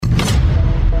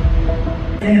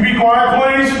Can you be quiet,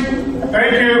 please?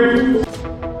 Thank you.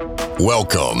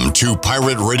 Welcome to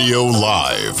Pirate Radio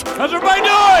Live. How's everybody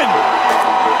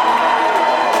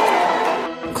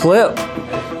doing? Clip.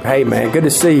 Hey, man, good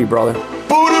to see you, brother.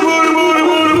 Booty, booty, booty,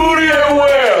 booty, booty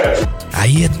everywhere.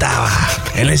 Ahí estaba,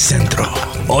 en el centro.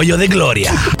 Hoyo de gloria.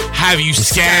 Have you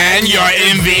scanned your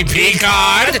MVP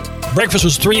card? Breakfast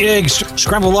was 3 eggs,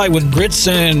 scrambled light with grits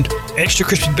and extra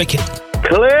crispy bacon.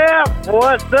 Clip,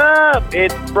 what's up?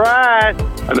 It's Bryce.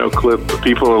 I know, Clip,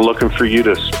 people are looking for you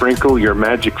to sprinkle your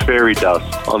magic fairy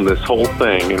dust on this whole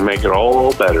thing and make it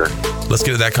all better. Let's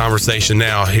get to that conversation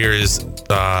now. Here is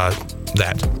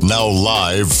that. Now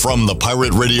live from the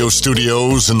Pirate Radio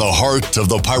studios in the heart of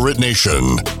the Pirate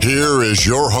Nation, here is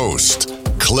your host,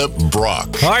 Clip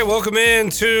Brock. All right, welcome in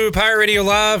to Pirate Radio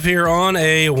Live here on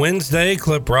a Wednesday.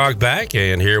 Clip Brock back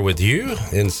and here with you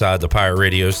inside the Pirate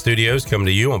Radio studios, coming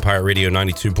to you on Pirate Radio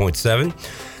 92.7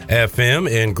 FM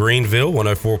in Greenville,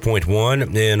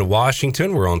 104.1 in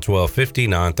Washington. We're on 1250,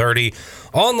 930,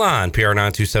 online,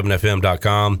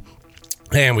 pr927fm.com.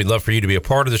 And we'd love for you to be a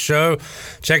part of the show.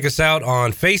 Check us out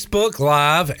on Facebook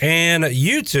Live and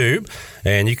YouTube.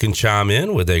 And you can chime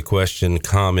in with a question,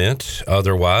 comment,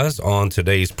 otherwise on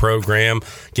today's program.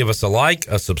 Give us a like,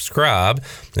 a subscribe,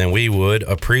 and we would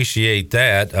appreciate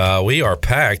that. We are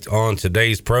packed on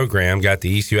today's program. Got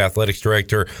the ECU Athletics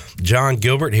Director, Jon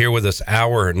Gilbert, here with us,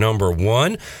 hour number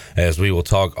 1, as we will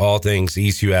talk all things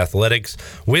ECU Athletics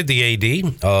with the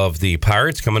AD of the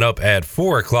Pirates. Coming up at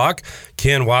 4 o'clock,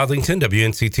 Ken Watlington,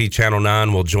 WNCT Channel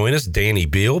 9, will join us. Danny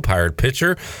Beal, Pirate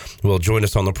pitcher, will join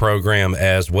us on the program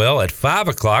as well. At 5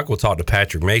 o'clock, we'll talk to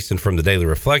Patrick Mason from the Daily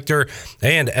Reflector.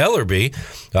 And Ellerby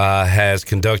has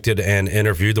conducted an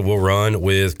interview that we'll run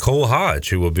with Cole Hodge,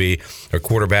 who will be a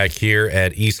quarterback here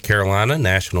at East Carolina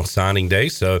National Signing Day.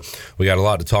 So we got a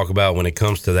lot to talk about when it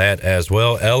comes to that as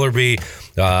well. Ellerby,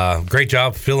 great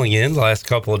job filling in the last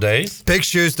couple of days. Big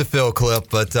shoes to fill, Clip,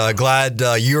 but glad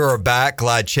you're back.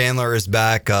 Glad Chandler is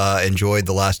back. Enjoyed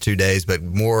the last 2 days, but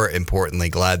more importantly,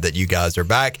 glad that you guys are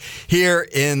back here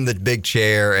in the big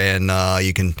chair, and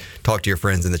you can talk to your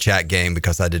friends in the chat game,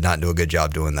 because I did not do a good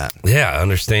job doing that. Yeah, I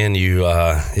understand you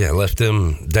left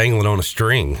them dangling on a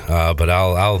string, but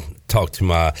I'll talk to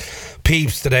my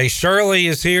peeps today. Shirley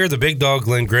is here. The big dog,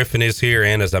 Glenn Griffin, is here.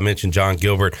 And as I mentioned, Jon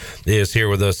Gilbert is here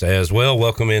with us as well.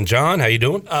 Welcome in, Jon. How you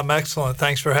doing? I'm excellent.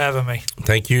 Thanks for having me.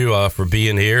 Thank you for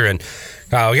being here. And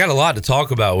we got a lot to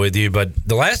talk about with you, but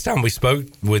the last time we spoke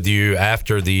with you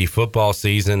after the football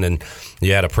season, and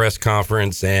you had a press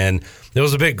conference, and there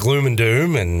was a bit gloom and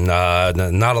doom and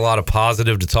not a lot of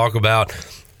positive to talk about.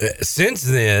 Since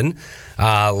then,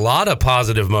 a lot of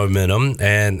positive momentum,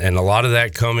 and a lot of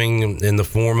that coming in the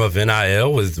form of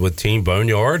NIL with Team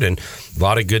Boneyard, and a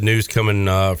lot of good news coming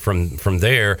from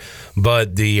there.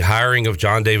 But the hiring of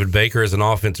John David Baker as an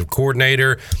offensive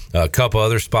coordinator, a couple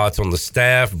other spots on the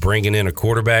staff, bringing in a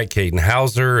quarterback, Caden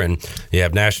Hauser, and you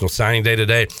have National Signing Day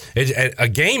today. A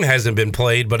game hasn't been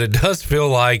played, but it does feel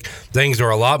like things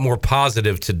are a lot more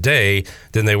positive today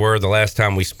than they were the last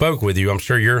time we spoke with you. I'm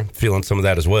sure you're feeling some of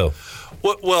that as well.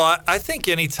 Well, I think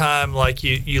anytime like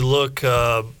you look,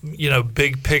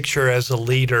 big picture as a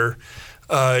leader,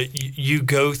 you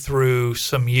go through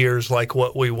some years like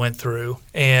what we went through,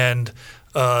 and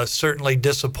certainly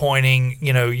disappointing.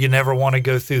 You never want to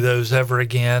go through those ever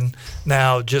again.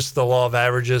 Now, just the law of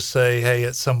averages say, hey,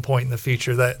 at some point in the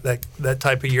future that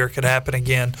type of year could happen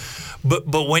again.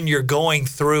 But when you're going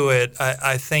through it,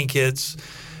 I think it's,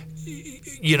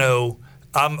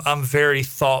 I'm very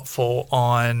thoughtful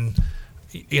on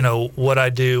what I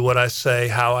do, what I say,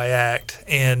 how I act.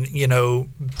 And,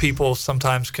 people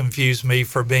sometimes confuse me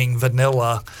for being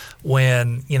vanilla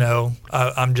when,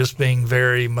 I'm just being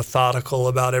very methodical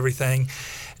about everything.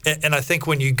 And I think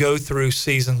when you go through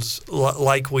seasons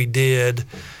like we did,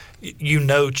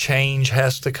 change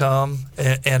has to come.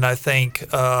 And I think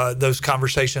those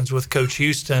conversations with Coach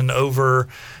Houston over,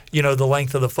 the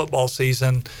length of the football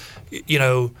season,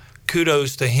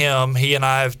 kudos to him. He and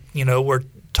I have, we're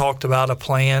talked about a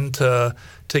plan to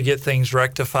get things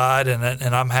rectified,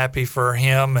 and I'm happy for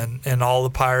him and all the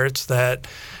Pirates that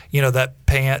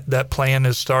that plan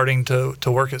is starting to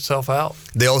work itself out.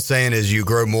 The old saying is you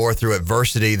grow more through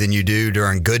adversity than you do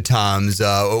during good times.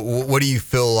 What do you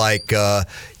feel like, and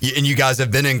you guys have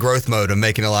been in growth mode and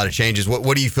making a lot of changes,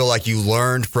 what do you feel like you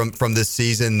learned from this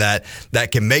season that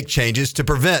can make changes to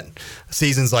prevent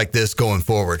seasons like this going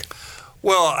forward?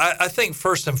 Well, I think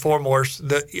first and foremost,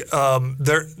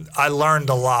 I learned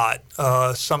a lot.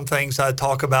 Some things I'd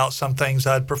talk about, some things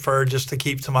I'd prefer just to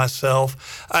keep to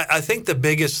myself. I think the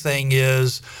biggest thing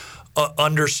is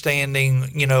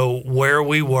understanding, where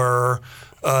we were,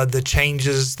 the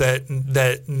changes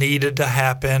that needed to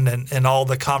happen and all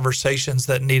the conversations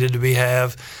that needed to be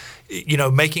have.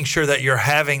 Making sure that you're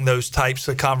having those types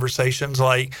of conversations.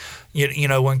 Like,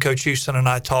 when Coach Houston and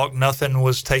I talked, nothing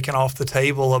was taken off the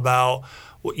table about,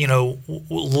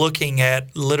 looking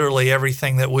at literally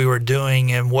everything that we were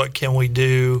doing and what can we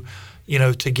do,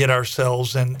 to get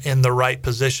ourselves in the right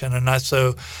position. And I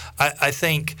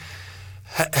think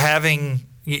having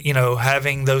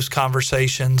those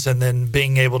conversations and then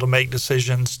being able to make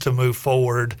decisions to move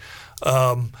forward,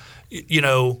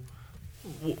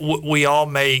 we all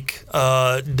make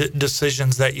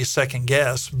decisions that you second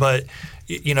guess, but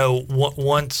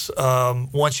once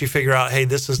you figure out, hey,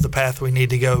 this is the path we need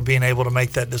to go, being able to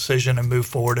make that decision and move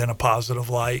forward in a positive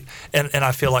light, and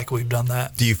I feel like we've done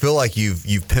that. Do you feel like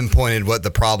you've pinpointed what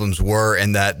the problems were,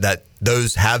 and that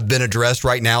those have been addressed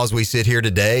right now as we sit here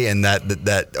today, and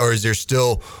that or is there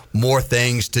still more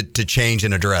things to change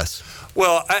and address?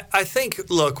 Well, I think,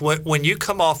 look, when you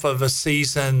come off of a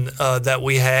season that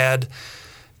we had,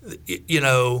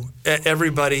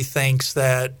 everybody thinks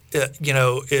that,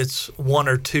 it's one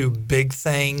or two big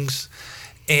things.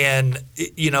 And,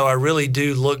 I really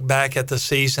do look back at the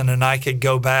season, and I could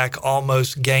go back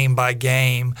almost game by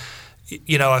game.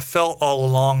 I felt all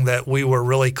along that we were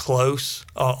really close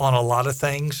on a lot of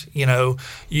things.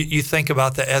 You think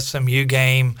about the SMU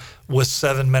game with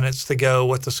 7 minutes to go,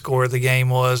 what the score of the game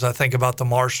was. I think about the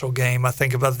Marshall game. I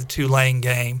think about the Tulane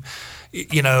game.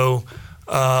 We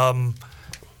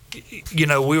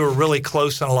were really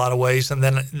close in a lot of ways. And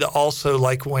then also,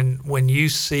 like, when you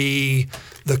see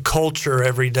the culture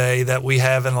every day that we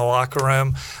have in the locker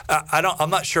room, I'm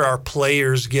not sure our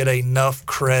players get enough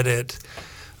credit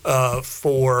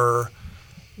for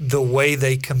the way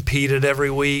they competed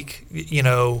every week.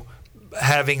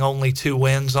 Having only 2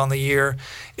 wins on the year,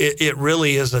 it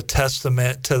really is a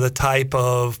testament to the type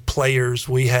of players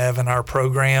we have in our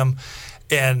program.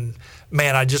 And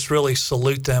man, I just really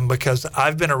salute them, because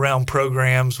I've been around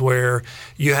programs where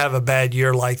you have a bad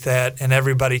year like that and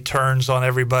everybody turns on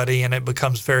everybody and it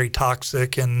becomes very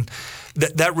toxic, and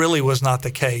that really was not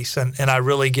the case. And I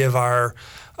really give our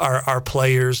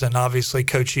players and obviously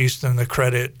Coach Houston the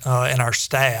credit, and our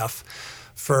staff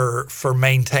for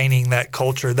maintaining that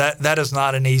culture. That is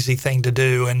not an easy thing to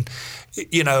do. And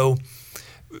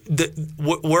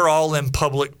we're all in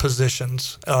public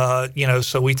positions,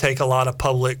 so we take a lot of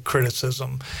public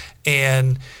criticism,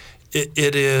 and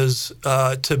it is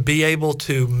to be able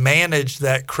to manage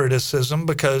that criticism,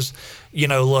 because,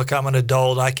 look, I'm an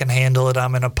adult, I can handle it,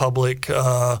 I'm in a public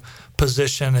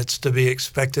position, it's to be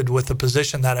expected with the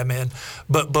position that I'm in.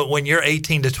 But when you're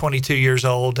 18 to 22 years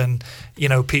old and,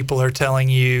 people are telling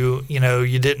you,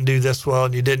 you didn't do this well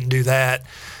and you didn't do that,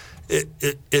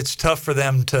 it's tough for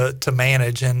them to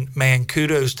manage. And man,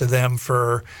 kudos to them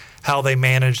for how they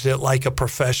managed it like a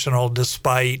professional,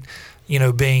 despite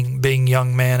being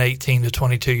young men, 18 to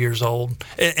 22 years old.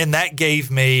 And that gave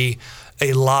me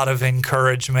a lot of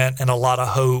encouragement and a lot of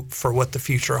hope for what the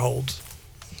future holds.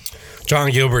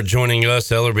 Jon Gilbert joining us.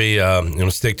 Ellerby, going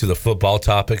to stick to the football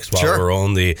topics while we're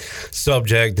on the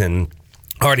subject, and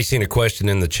already seen a question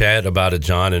in the chat about it,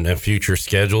 John, and future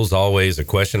schedules. Always a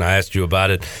question. I asked you about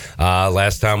it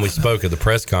last time we spoke at the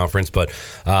press conference, but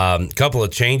a couple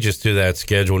of changes to that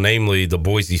schedule, namely the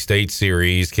Boise State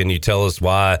series. Can you tell us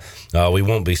why we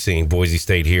won't be seeing Boise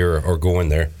State here or going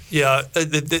there? Yeah,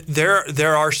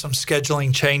 there are some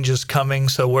scheduling changes coming,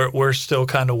 so we're still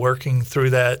kind of working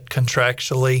through that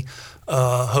contractually.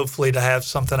 Hopefully to have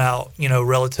something out,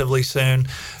 relatively soon.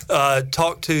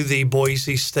 Talk to the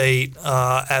Boise State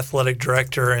athletic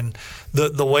director, and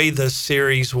the way the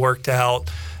series worked out,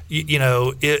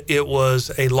 it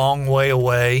was a long way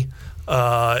away.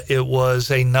 It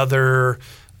was another,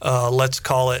 let's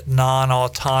call it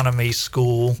non-autonomy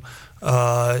school.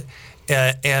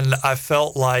 And I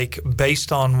felt like,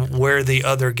 based on where the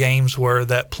other games were,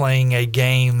 that playing a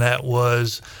game that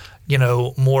was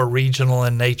more regional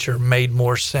in nature made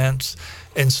more sense.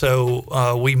 And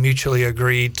so we mutually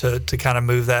agreed to kind of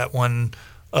move that one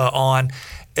on.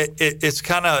 It's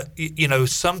kind of,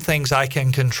 some things I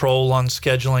can control on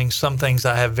scheduling, some things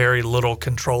I have very little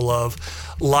control of,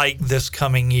 like this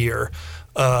coming year.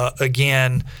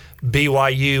 Again,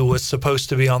 BYU was supposed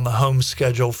to be on the home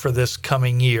schedule for this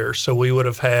coming year. So we would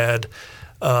have had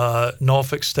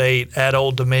Norfolk State at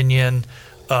Old Dominion,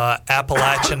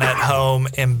 Appalachian at home,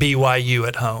 and BYU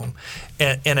at home.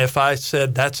 And if I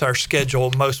said that's our schedule,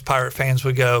 most Pirate fans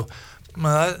would go,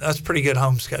 well, that's a pretty good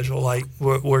home schedule. Like,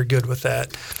 we're good with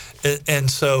that. And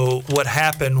so what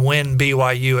happened when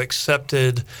BYU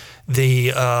accepted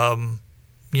the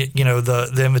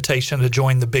the invitation to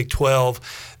join the Big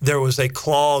 12, there was a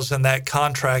clause in that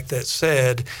contract that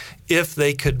said if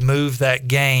they could move that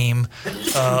game,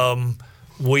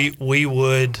 we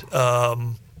would.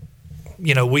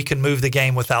 We can move the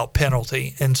game without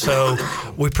penalty. And so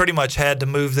we pretty much had to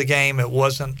move the game. It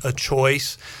wasn't a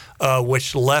choice,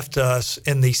 which left us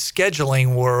in the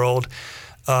scheduling world.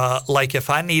 Like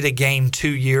if I need a game 2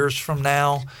 years from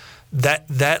now,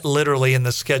 that literally in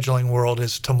the scheduling world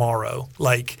is tomorrow.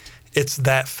 Like it's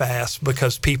that fast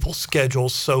because people schedule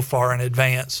so far in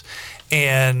advance.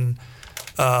 And,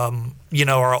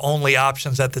 our only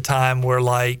options at the time were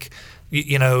like,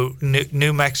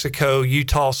 New Mexico,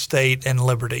 Utah State, and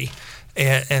Liberty.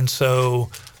 And so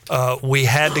we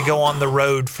had to go on the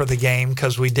road for the game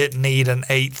because we didn't need an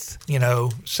 7 or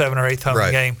 8th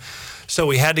home game. So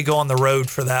we had to go on the road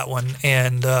for that one.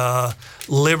 And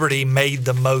Liberty made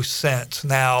the most sense.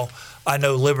 Now, I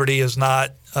know Liberty is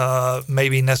not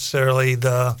maybe necessarily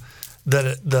the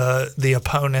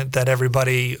opponent that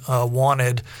everybody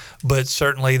wanted, but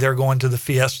certainly they're going to the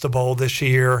Fiesta Bowl this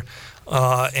year.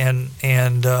 And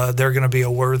they're going to be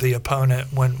a worthy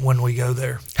opponent when we go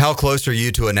there. How close are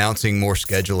you to announcing more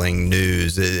scheduling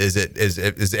news?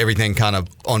 Is everything kind of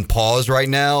on pause right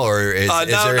now, or is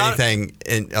there anything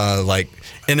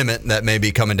intimate that may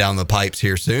be coming down the pipes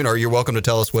here soon? Or you're welcome to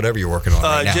tell us whatever you're working on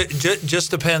right now.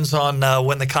 Just depends on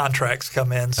when the contracts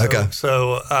come in. So, okay.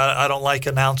 So I don't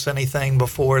announce anything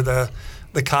before the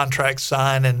contract's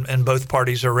signed and both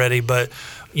parties are ready, but.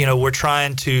 We're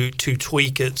trying to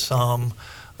tweak it some.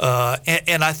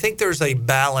 And I think there's a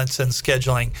balance in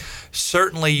scheduling.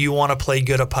 Certainly you want to play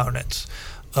good opponents.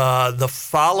 The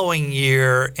following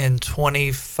year in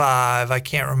 25, I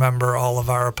can't remember all of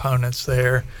our opponents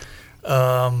there.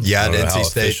 At NC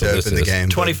State to open the game.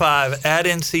 25 at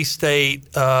NC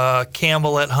State,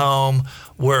 Campbell at home.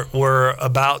 We're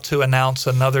about to announce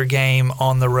another game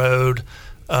on the road,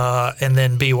 and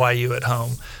then BYU at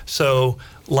home. So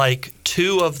like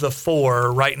 2 of the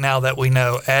 4 right now that we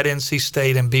know at NC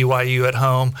State and BYU at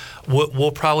home,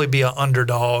 we'll probably be an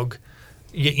underdog,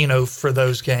 for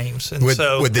those games. And with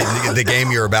the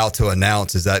game you're about to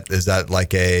announce, is that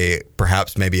like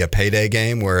perhaps maybe a payday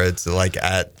game where it's like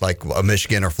at like a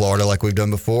Michigan or Florida like we've done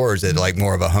before, or is it like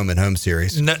more of a home and home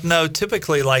series? No,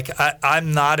 typically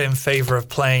I'm not in favor of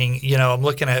playing. I'm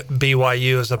looking at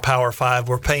BYU as a Power 5.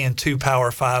 We're paying 2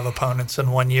 Power 5 opponents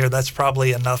in 1 year. That's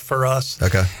probably enough for us.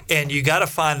 Okay. And you got to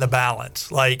find the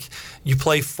balance. Like you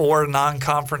play 4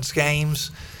 non-conference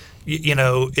games.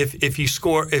 If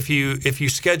you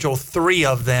schedule 3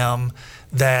 of them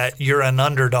that you're an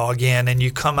underdog in, and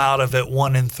you come out of it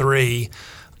 1-3,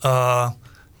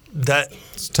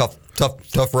 that's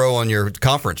tough row on your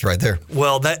conference right there.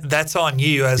 Well, that's on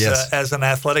you as an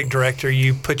athletic director.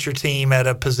 You put your team at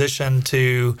a position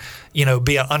to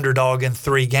be an underdog in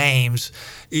 3 games.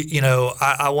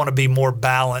 I want to be more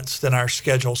balanced in our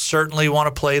schedule. Certainly want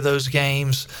to play those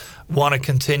games. Want to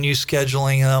continue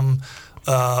scheduling them.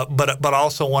 But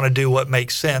also want to do what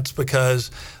makes sense,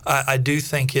 because I do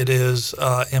think it is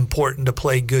important to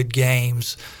play good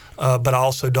games, but I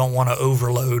also don't want to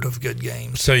overload of good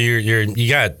games. So you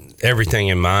got everything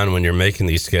in mind when you're making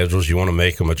these schedules. You want to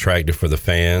make them attractive for the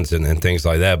fans and things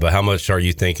like that. But how much are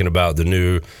you thinking about the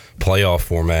new playoff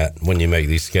format when you make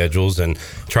these schedules and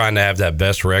trying to have that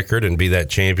best record and be that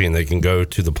champion that can go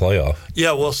to the playoff?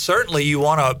 Yeah, well, certainly you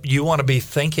want to be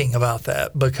thinking about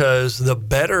that, because the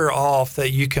better off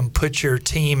that you can put your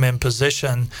team in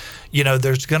position,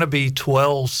 there's going to be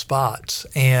 12 spots,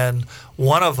 and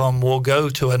one of them will go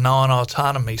to a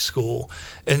non-autonomy school.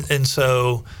 And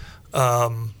so,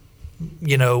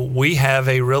 we have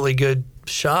a really good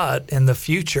shot in the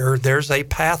future. There's a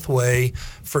pathway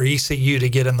for ECU to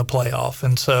get in the playoff.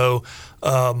 And so,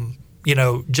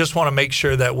 just want to make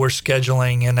sure that we're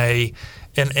scheduling in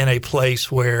a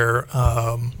place where,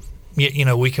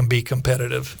 we can be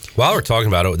competitive. While we're talking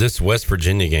about it, this West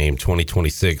Virginia game,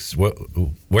 2026,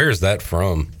 where is that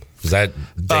from? Is that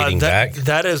dating back?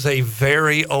 That is a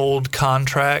very old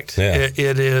contract. Yeah.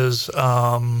 It is.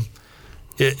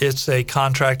 It's a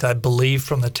contract, I believe,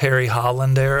 from the Terry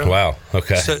Holland era. Wow.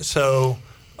 Okay. So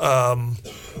do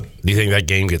you think that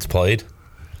game gets played?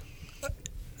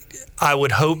 I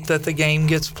would hope that the game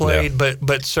gets played,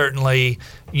 but certainly,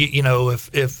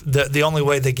 if the only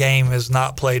way the game is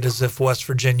not played is if West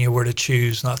Virginia were to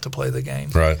choose not to play the game.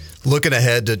 Right. Looking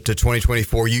ahead to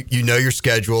 2024, you know your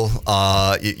schedule.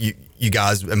 you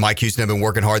guys and Mike Houston have been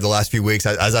working hard the last few weeks.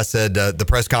 As I said, the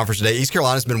press conference today, East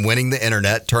Carolina's been winning the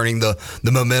internet, turning the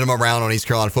momentum around on East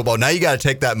Carolina football. Now you got to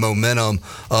take that momentum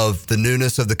of the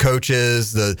newness of the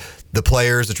coaches, the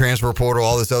players, the transfer portal,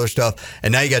 all this other stuff,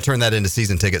 and now you got to turn that into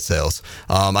season ticket sales.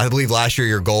 I believe last year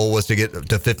your goal was to get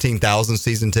to 15,000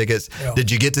 season tickets. Yeah.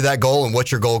 Did you get to that goal, and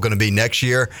what's your goal going to be next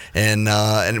year? And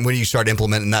when do you start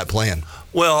implementing that plan?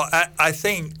 Well, I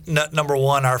think number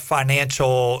one, our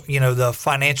financial, the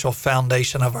financial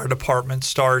foundation of our department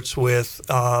starts with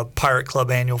Pirate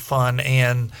Club Annual Fund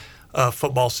and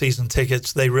football season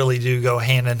tickets. They really do go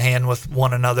hand in hand with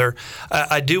one another.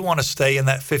 I do want to stay in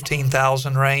that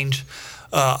 15,000 range.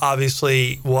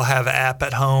 Obviously, we'll have an app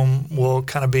at home. We'll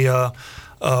kind of be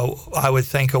I would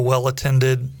think, a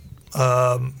well-attended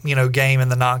game in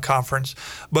the non-conference.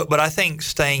 But I think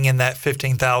staying in that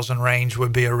 15,000 range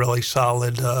would be a really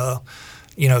solid,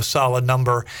 solid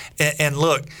number. And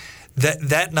look,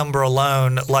 that number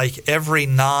alone, like every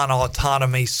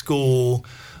non-autonomy school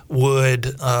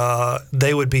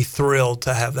they would be thrilled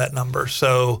to have that number.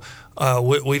 So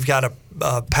we've got a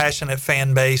passionate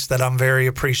fan base that I'm very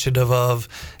appreciative of,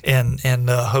 and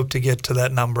hope to get to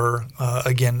that number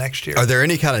again next year. Are there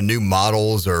any kind of new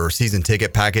models or season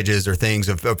ticket packages or things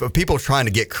of people trying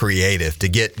to get creative to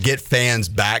get fans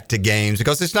back to games?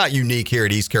 Because it's not unique here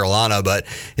at East Carolina, but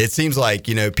it seems like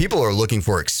people are looking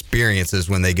for experiences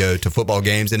when they go to football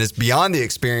games, and it's beyond the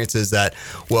experiences that,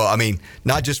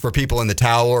 not just for people in the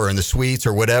tower or in the suites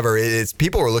or whatever. It's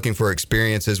people are looking for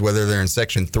experiences, whether they're in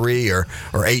Section 3 or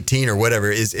 18 or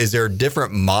whatever. Is there a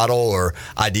different model or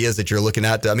ideas that you're looking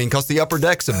at? Because the upper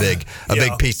deck's a big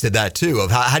piece to that too.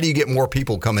 Of how do you get more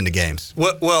people coming to games?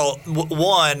 Well,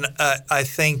 one, I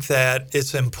think that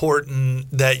it's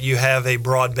important that you have a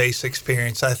broad-based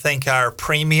experience. I think our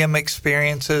premium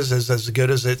experiences is as good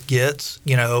as it gets.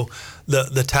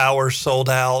 The tower sold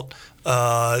out.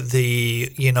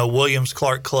 The Williams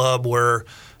Clark Club were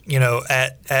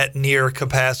at near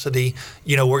capacity.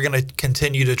 We're going to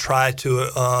continue to try to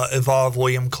evolve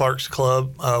William Clark Club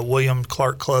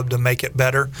to make it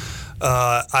better.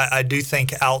 I do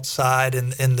think outside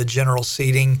in the general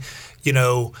seating,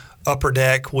 upper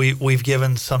deck, we've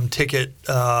given some ticket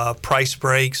price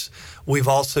breaks. We've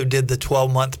also did the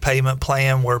 12-month payment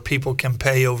plan where people can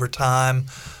pay over time,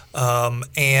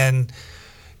 and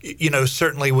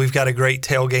certainly we've got a great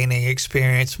tailgating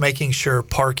experience, making sure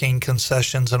parking,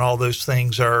 concessions, and all those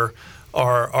things are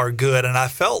good. And I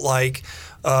felt like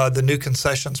the new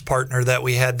concessions partner that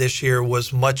we had this year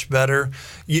was much better.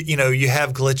 You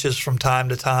have glitches from time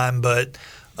to time, but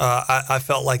I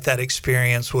felt like that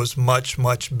experience was much,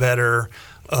 much better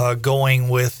going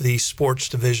with the sports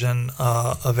division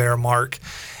of Aramark.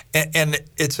 And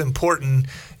it's important,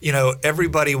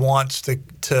 everybody wants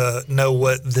to know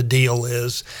what the deal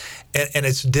is. And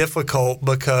it's difficult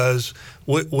because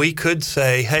we could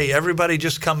say, hey, everybody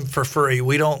just come for free.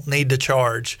 We don't need to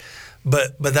charge.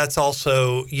 But that's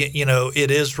also,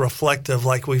 it is reflective.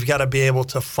 Like we've got to be able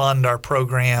to fund our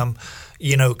program,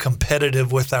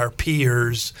 competitive with our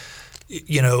peers,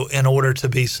 in order to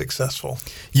be successful.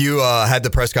 You had the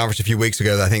press conference a few weeks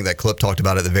ago. I think that clip talked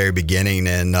about at the very beginning,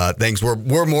 and things were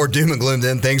more doom and gloom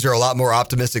then. Things are a lot more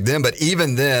optimistic then. But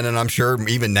even then, and I'm sure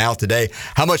even now today,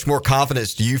 how much more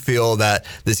confidence do you feel that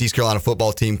this East Carolina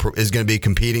football team is going to be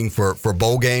competing for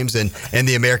bowl games and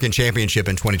the American Championship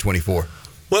in 2024?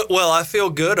 Well, I feel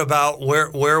good about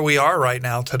where we are right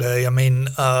now today.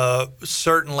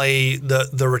 Certainly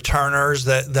the returners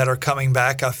that are coming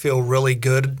back, I feel really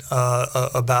good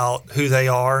about who they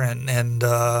are and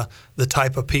the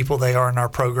type of people they are in our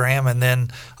program. And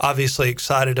then obviously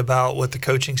excited about what the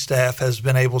coaching staff has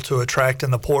been able to attract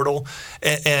in the portal.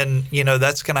 And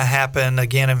that's going to happen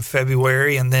again in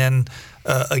February and then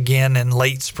again in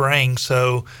late spring.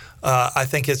 So I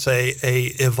think it's a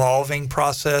evolving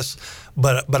process.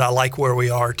 But I like where we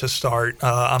are to start.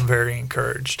 I'm very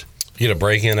encouraged. Get a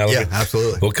break in, Elliot? Yeah,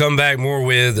 absolutely. We'll come back more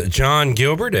with Jon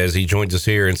Gilbert as he joins us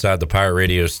here inside the Pirate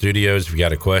Radio studios. If you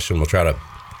got a question, we'll try to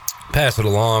pass it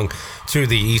along to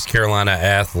the East Carolina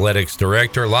Athletics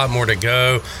Director. A lot more to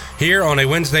go here on a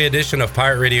Wednesday edition of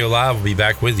Pirate Radio Live. We'll be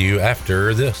back with you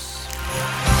after this.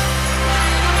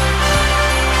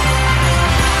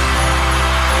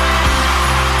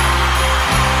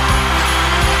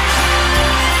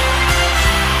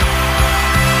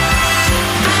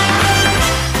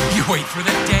 Wait for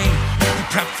the day, you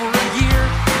prep for a year,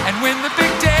 and when the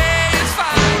big day is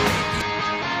fine.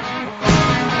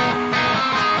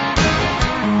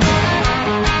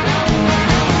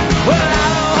 Well,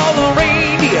 out of all the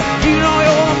reindeer, you're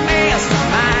a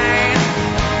mastermind.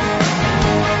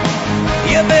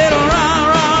 You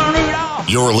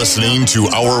You're listening to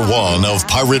Hour 1 of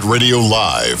Pirate Radio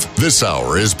Live. This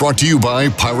hour is brought to you by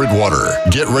Pirate Water.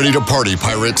 Get ready to party,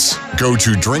 pirates. Go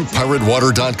to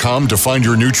drinkpiratewater.com to find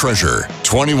your new treasure.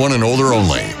 21 and older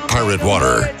only. Pirate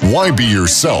Water. Why be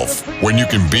yourself when you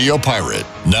can be a pirate?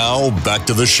 Now, back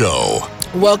to the show.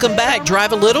 Welcome back.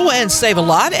 Drive a little and save a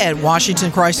lot at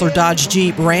Washington Chrysler Dodge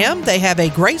Jeep Ram. They have a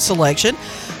great selection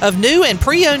of new and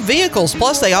pre-owned vehicles.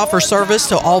 Plus, they offer service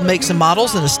to all makes and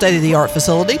models in a state-of-the-art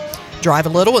facility. Drive a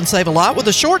little and save a lot with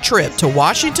a short trip to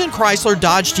Washington Chrysler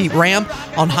Dodge Jeep Ram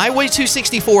on Highway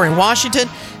 264 in Washington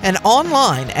and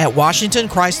online at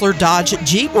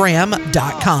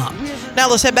WashingtonChryslerDodgeJeepRam.com. Now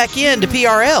let's head back in to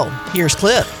PRL. Here's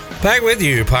Cliff. Back with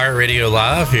you, Pirate Radio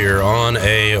Live here on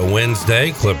a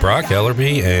Wednesday. Clip Rock,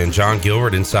 Ellerby, and Jon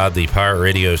Gilbert inside the Pirate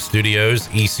Radio studios.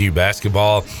 ECU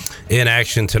basketball in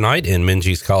action tonight in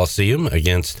Minges Coliseum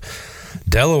against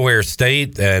Delaware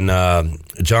State. And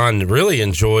John really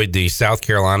enjoyed the South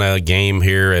Carolina game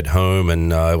here at home,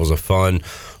 and it was a fun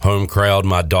home crowd.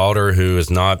 My daughter, who is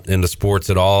not into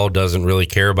sports at all, doesn't really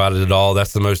care about it at all.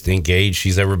 That's the most engaged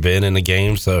she's ever been in a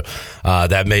game, so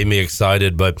that made me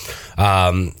excited. But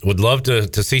would love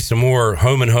to see some more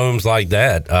home and homes like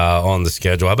that on the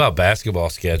schedule. How about basketball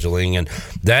scheduling? And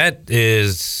that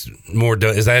is more.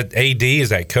 Is that AD? Is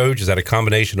that coach? Is that a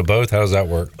combination of both? How does that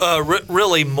work?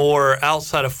 Really more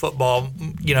outside of football.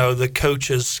 You know, the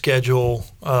coaches schedule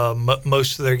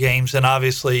most of their games, and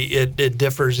obviously it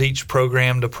differs each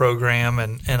program to program,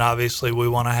 and obviously we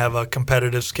want to have a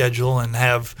competitive schedule and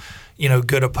have, you know,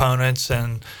 good opponents,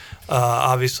 and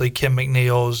obviously Kim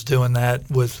McNeil is doing that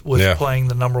with playing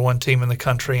the number one team in the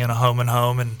country in a home and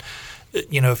home. And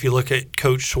you know, if you look at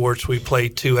Coach Schwartz, we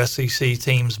played two SEC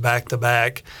teams back to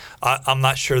back. I'm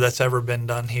not sure that's ever been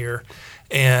done here.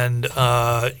 And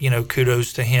you know,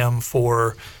 kudos to him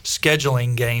for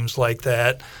scheduling games like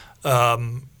that.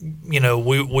 You know,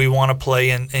 we want to play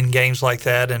in games like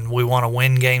that, and we want to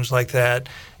win games like that.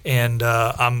 And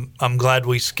I'm glad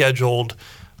we scheduled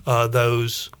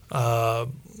those.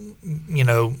 You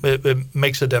know, it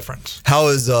makes a difference. How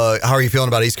are you feeling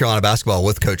about East Carolina basketball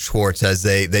with Coach Schwartz as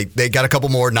they got a couple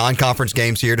more non-conference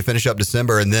games here to finish up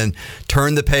December, and then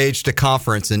turn the page to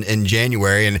conference in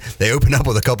January, and they open up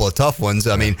with a couple of tough ones.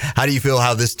 I mean, how do you feel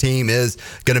how this team is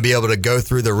going to be able to go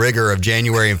through the rigor of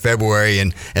January and February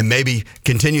and maybe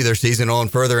continue their season on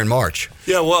further in March?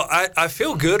 Yeah, well, I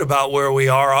feel good about where we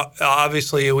are.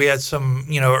 Obviously, we had some,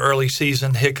 you know, early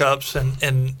season hiccups,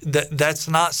 and that's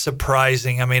not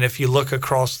surprising. I mean, if you look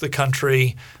across the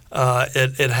country,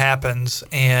 it happens,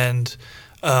 and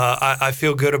I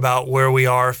feel good about where we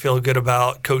are. I feel good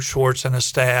about Coach Schwartz and his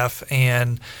staff,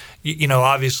 and you know,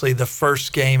 obviously the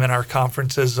first game in our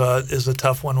conference is a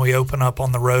tough one. We open up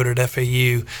on the road at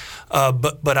FAU,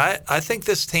 but I think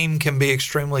this team can be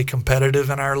extremely competitive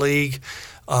in our league.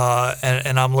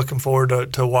 And I'm looking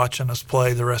forward to watching us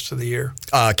play the rest of the year.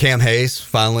 Cam Hayes,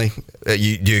 finally, do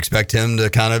you expect him to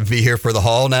kind of be here for the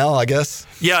Hall now, I guess?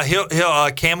 Yeah,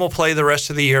 Cam will play the rest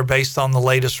of the year based on the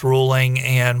latest ruling,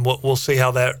 and we'll see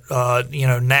how that you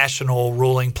know, national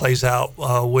ruling plays out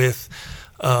with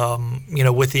you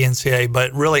know, with the NCAA.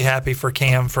 But really happy for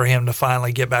Cam, for him to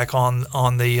finally get back on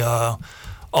the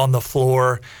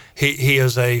floor. He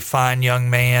is a fine young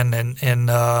man, and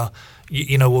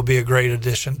you know, will be a great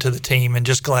addition to the team, and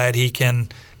just glad he can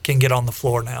get on the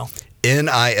floor now.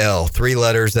 NIL, three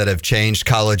letters that have changed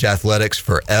college athletics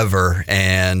forever,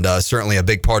 and certainly a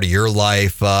big part of your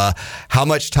life. How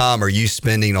much time are you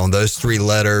spending on those three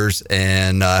letters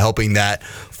and helping that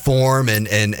form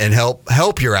and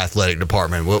help your athletic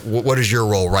department? What is your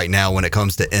role right now when it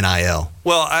comes to NIL?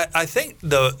 Well, I think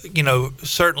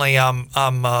certainly I'm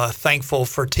thankful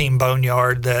for Team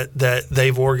Boneyard that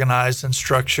they've organized and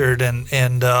structured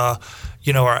and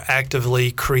you know, are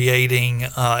actively creating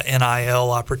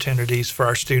NIL opportunities for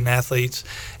our student athletes.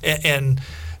 And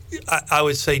I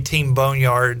would say Team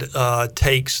Boneyard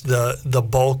takes the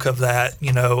bulk of that,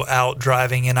 you know, out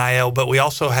driving NIL. But we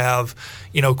also have,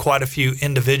 you know, quite a few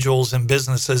individuals and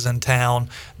businesses in town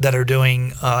that are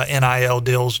doing NIL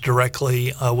deals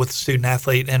directly with the student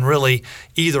athlete, and really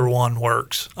either one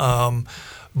works.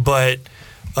 But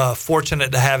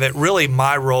fortunate to have it. Really,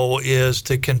 my role is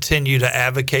to continue to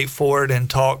advocate for it and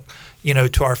talk, you know,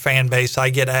 to our fan base. I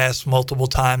get asked multiple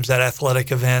times at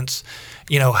athletic events,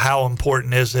 you know, how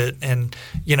important is it? And,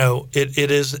 you know,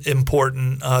 it is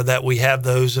important that we have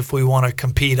those if we want to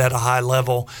compete at a high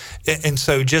level. And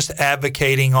so just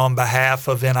advocating on behalf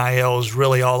of NIL is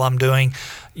really all I'm doing.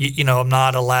 You know, I'm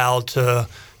not allowed to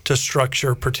to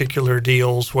structure particular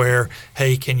deals where,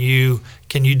 hey, can you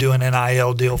do an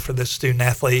NIL deal for this student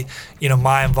athlete?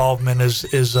 My involvement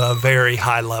is very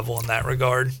high level in that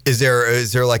regard. Is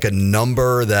there like a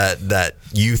number that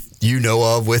you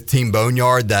know of with Team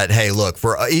Boneyard that, hey, look,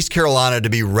 for East Carolina to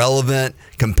be relevant,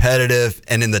 competitive,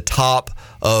 and in the top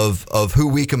of who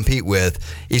we compete with,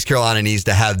 East Carolina needs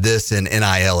to have this in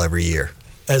NIL every year?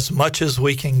 As much as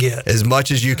we can get. As much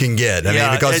as you can get. I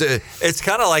mean, because it's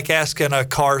kind of like asking a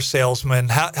car salesman,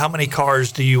 how many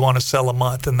cars do you want to sell a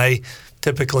month? And they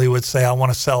typically would say, I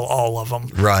want to sell all of them.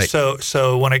 Right.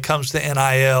 So when it comes to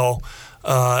NIL,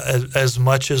 as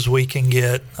much as we can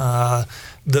get,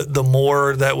 the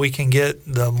more that we can get,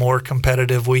 the more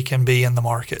competitive we can be in the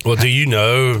market. Well, do you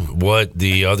know what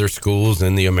the other schools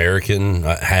in the American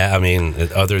have? I mean,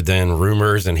 other than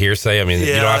rumors and hearsay? I mean, you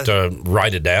don't have to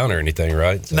write it down or anything,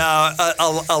 right? So. No,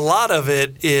 a lot of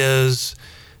it is,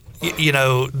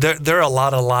 there are a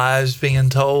lot of lies being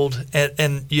told.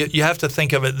 And you have to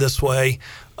think of it this way.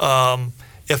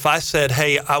 If I said,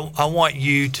 hey, I want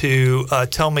you to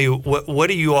tell me what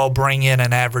do you all bring in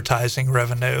advertising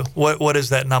revenue? What is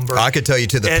that number? I could tell you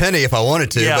to the penny if I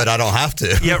wanted to, but I don't have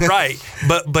to. Yeah, right.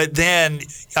 But then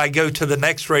I go to the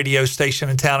next radio station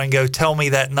in town and go, tell me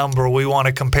that number. We want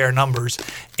to compare numbers.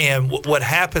 And what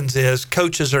happens is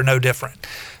coaches are no different.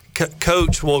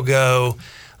 Coach will go,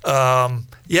 we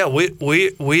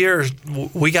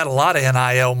got a lot of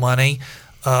NIL money.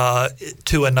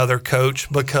 To another coach,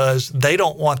 because they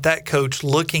don't want that coach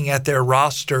looking at their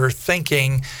roster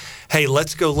thinking, hey,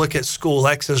 let's go look at School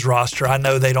X's roster. I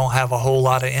know they don't have a whole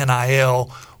lot of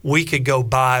NIL. We could go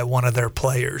buy one of their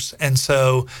players. And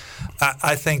so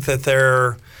I think that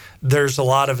there's a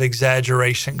lot of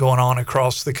exaggeration going on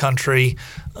across the country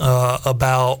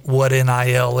about what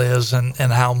NIL is and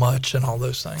how much and all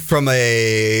those things. From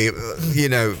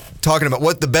talking about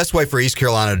what the best way for East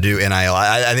Carolina to do NIL,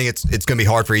 I think it's going to be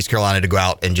hard for East Carolina to go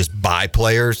out and just buy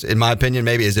players, in my opinion.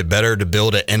 Maybe is it better to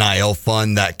build an NIL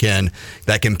fund that can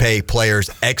pay players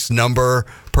X number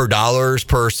per dollars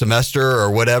per semester or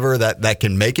whatever that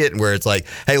can make it, where it's like,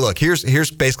 hey, look,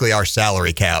 here's basically our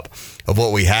salary cap of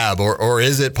what we have, or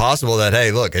is it possible that,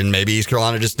 hey, look, and maybe East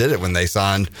Carolina just did it when they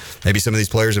signed maybe some of these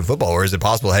players in football, or is it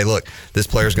possible, hey, look, this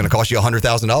player is going to cost you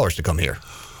 $100,000 to come here?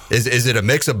 Is it a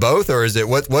mix of both, or is it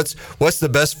what's the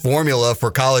best formula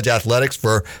for college athletics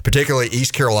for particularly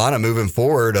East Carolina moving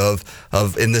forward of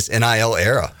in this NIL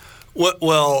era?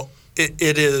 Well,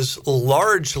 it is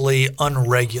largely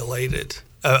unregulated.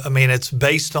 It's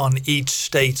based on each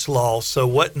state's law. So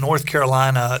what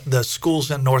the schools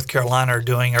in North Carolina are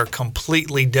doing are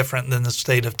completely different than the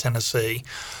state of Tennessee.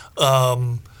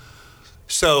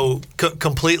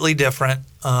 Completely different.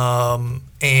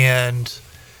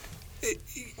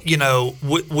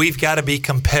 We've got to be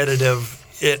competitive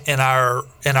in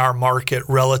our market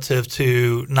relative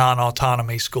to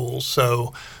non-autonomy schools.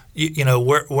 So,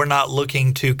 we're not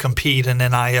looking to compete in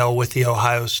NIL with the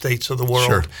Ohio States of the world.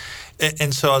 Sure.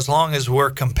 And so as long as we're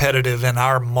competitive in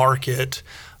our market,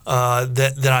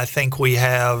 then I think we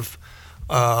have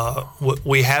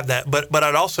that. But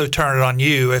I'd also turn it on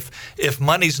you. If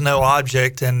money's no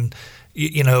object and,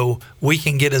 we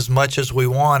can get as much as we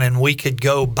want and we could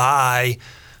go buy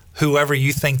whoever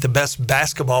you think the best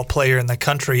basketball player in the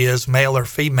country is, male or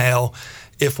female,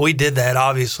 if we did that,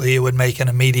 obviously it would make an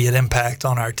immediate impact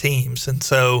on our teams. And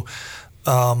so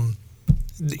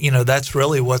that's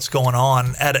really what's going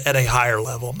on at a higher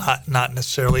level, not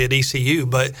necessarily at ECU,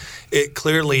 but it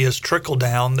clearly is trickle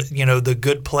down. The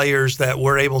good players that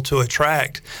we're able to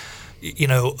attract,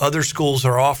 other schools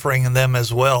are offering them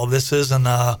as well. This isn't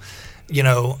I'm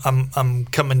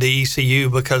coming to ECU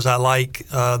because I like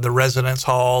the residence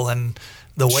hall and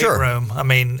the weight room.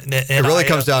 It really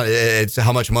comes down. It's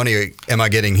how much money am I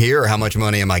getting here, or how much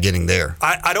money am I getting there?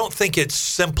 I don't think it's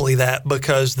simply that,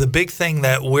 because the big thing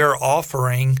that we're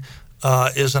offering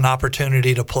is an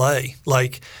opportunity to play.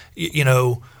 Like,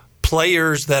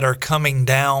 players that are coming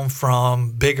down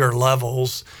from bigger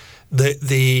levels.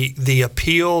 The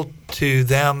appeal to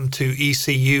them to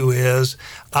ECU is,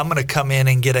 I'm going to come in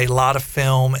and get a lot of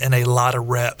film and a lot of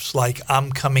reps. Like,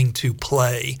 I'm coming to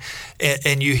play,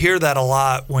 and you hear that a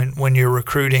lot when you're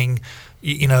recruiting.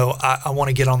 I want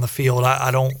to get on the field.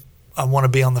 I want to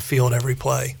be on the field every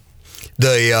play.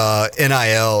 The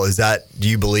NIL, do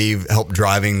you believe, help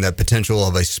driving the potential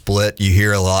of a split? You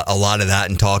hear a lot of that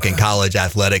in talking college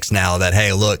athletics now, that,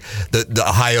 hey, look, the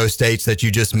Ohio States that you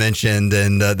just mentioned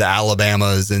and the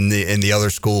Alabamas and the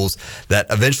other schools, that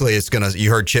eventually it's going to,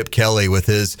 you heard Chip Kelly with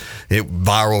his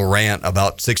viral rant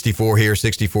about 64 here,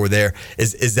 64 there.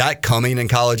 Is that coming in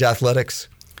college athletics?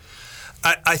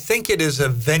 I think it is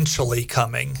eventually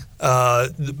coming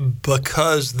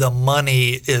because the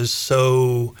money is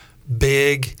so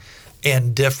big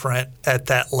and different at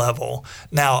that level.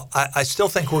 Now, I still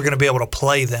think we're going to be able to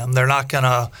play them. They're not going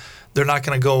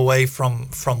to go away from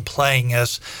playing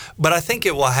us, but I think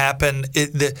it will happen.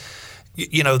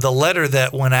 The letter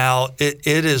that went out, it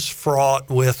is fraught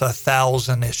with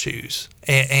 1,000 issues,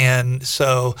 and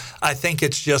so I think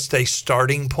it's just a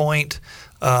starting point.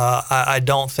 I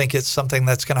don't think it's something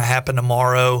that's going to happen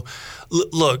tomorrow.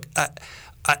 Look,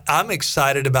 I'm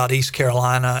excited about East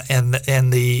Carolina and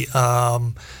the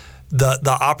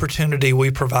opportunity we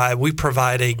provide. We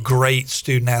provide a great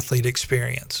student athlete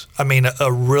experience. I mean,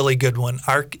 a really good one.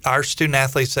 Our student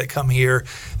athletes that come here,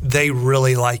 they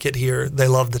really like it here. They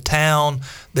love the town.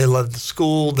 They love the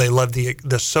school. They love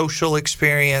the social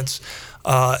experience,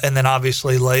 and then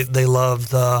obviously they love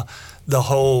the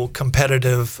whole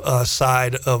competitive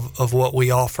side of what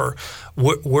we offer.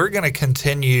 We're going to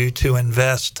continue to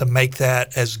invest to make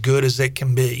that as good as it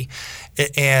can be,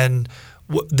 and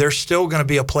there's still going to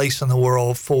be a place in the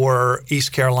world for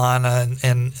East Carolina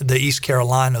and the East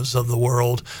Carolinas of the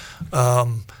world.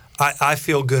 I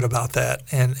feel good about that,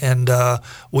 and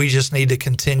we just need to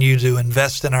continue to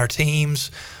invest in our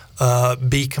teams,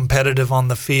 be competitive on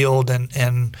the field,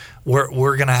 and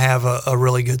we're going to have a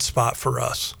really good spot for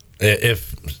us.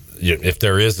 If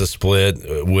there is a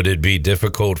split, would it be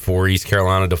difficult for East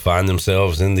Carolina to find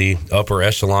themselves in the upper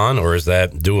echelon, or is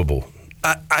that doable?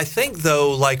 I think,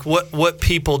 though, like what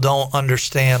people don't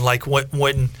understand, like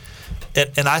when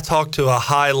I talked to a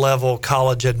high-level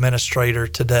college administrator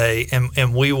today, and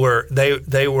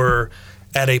they were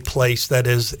at a place that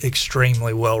is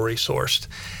extremely well-resourced.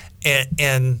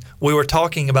 And we were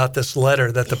talking about this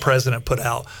letter that the president put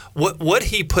out. What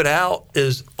he put out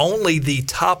is only the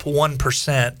top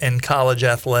 1% in college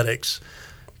athletics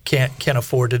can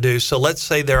afford to do. So let's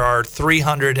say there are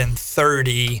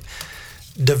 330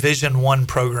 Division I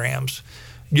programs.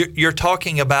 You're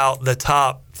talking about the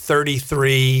top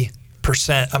 33%.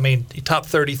 I mean, top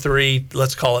 33.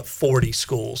 Let's call it 40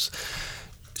 schools.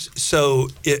 So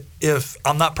if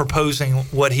I'm not proposing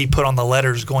what he put on the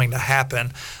letter is going to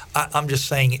happen, I'm just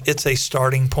saying it's a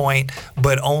starting point,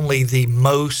 but only the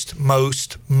most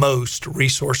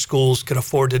resource schools could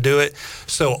afford to do it.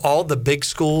 So all the big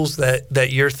schools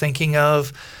that you're thinking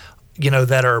of,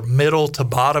 that are middle to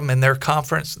bottom in their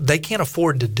conference, they can't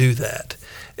afford to do that.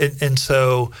 And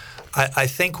so I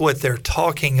think what they're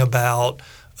talking about,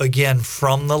 again,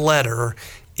 from the letter,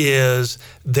 is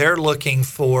they're looking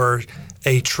for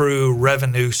a true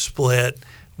revenue split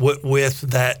with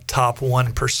that top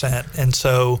 1%. And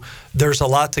so there's a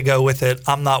lot to go with it.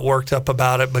 I'm not worked up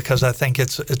about it because I think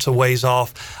it's a ways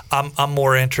off. I'm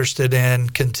more interested in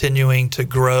continuing to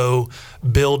grow,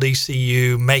 build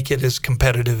ECU, make it as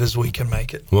competitive as we can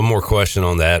make it. One more question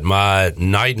on that. My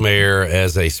nightmare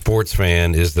as a sports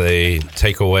fan is they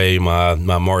take away my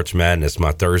March Madness,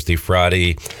 my Thursday,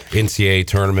 Friday NCAA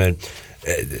tournament.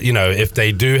 If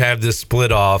they do have this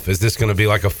split off, is this going to be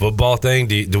like a football thing?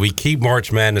 Do we keep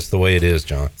March Madness the way it is,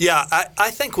 John? Yeah,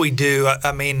 I think we do.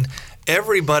 I mean,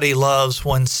 everybody loves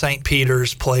when St.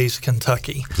 Peter's plays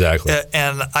Kentucky. Exactly.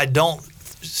 And I don't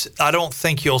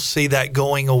think you'll see that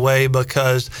going away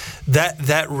because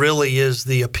that really is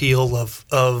the appeal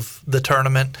of the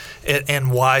tournament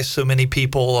and why so many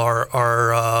people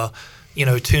are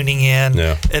tuning in.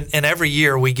 Yeah. And every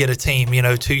year we get a team.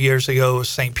 2 years ago it was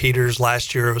St. Peter's.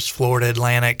 Last year it was Florida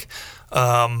Atlantic.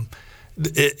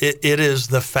 It is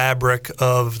the fabric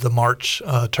of the March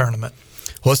tournament.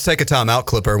 Well, let's take a time out,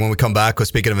 Clipper. When we come back,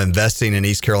 speaking of investing in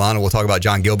East Carolina, we'll talk about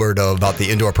Jon Gilbert, about the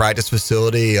indoor practice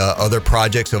facility, other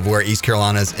projects of where East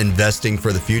Carolina is investing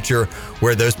for the future,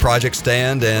 where those projects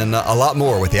stand, and a lot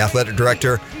more with the athletic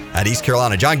director at East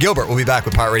Carolina. Jon Gilbert will be back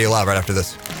with Pirate Radio Live right after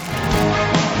this.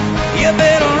 You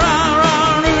better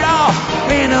run, Rudolph,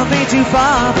 may not be too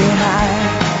far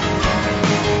behind.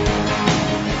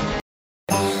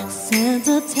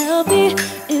 Santa, tell me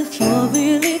if you're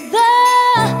really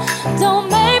there. Don't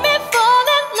make me fall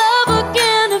in love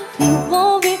again if you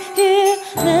won't be here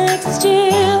next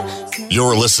year.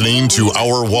 You're listening to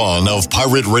Hour 1 of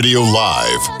Pirate Radio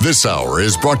Live. This hour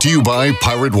is brought to you by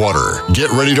Pirate Water.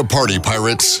 Get ready to party,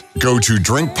 pirates. Go to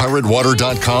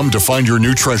drinkpiratewater.com to find your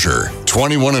new treasure.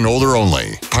 21 and older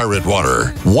only. Pirate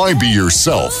Water. Why be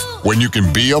yourself when you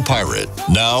can be a pirate?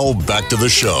 Now, back to the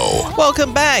show.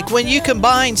 Welcome back. When you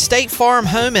combine State Farm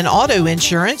home and auto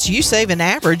insurance, you save an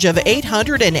average of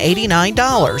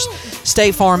 $889.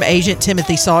 State Farm agent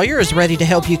Timothy Sawyer is ready to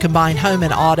help you combine home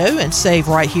and auto and save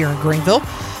right here in Greenville.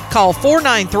 Call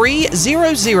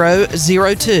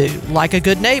 493-0002. Like a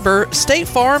good neighbor, State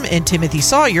Farm and Timothy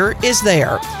Sawyer is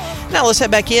there. Now let's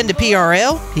head back into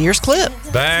PRL. Here's Clip.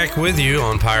 Back with you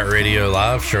on Pirate Radio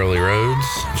Live. Shirley Rhodes,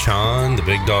 Sean, the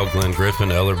big dog Glenn Griffin,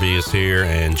 Ellerby is here,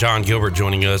 and Jon Gilbert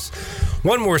joining us.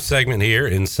 One more segment here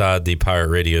inside the Pirate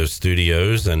Radio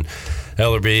studios. And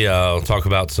Ellerby, I'll talk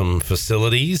about some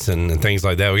facilities and things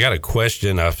like that. We got a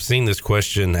question. I've seen this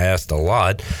question asked a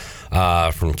lot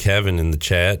from Kevin in the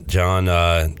chat. John,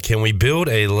 can we build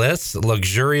a less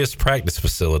luxurious practice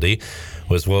facility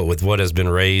with what has been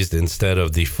raised instead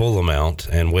of the full amount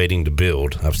and waiting to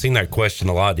build? I've seen that question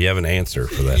a lot. Do you have an answer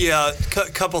for that? Yeah,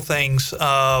 couple things.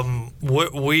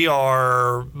 We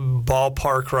are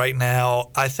ballpark right now.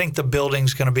 I think the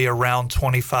building's going to be around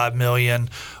 $25 million.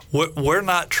 We're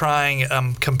not trying.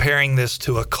 Comparing this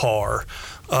to a car.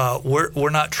 We're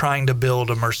not trying to build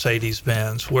a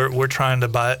Mercedes-Benz. We're trying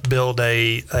to build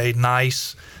a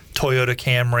nice Toyota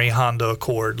Camry, Honda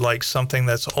Accord, like something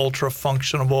that's ultra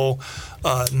functional,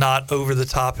 not over the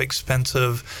top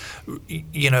expensive.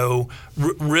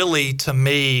 Really, to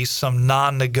me, some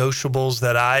non-negotiables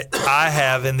that I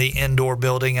have in the indoor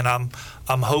building, and I'm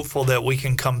hopeful that we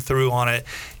can come through on it,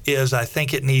 is I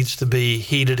think it needs to be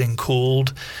heated and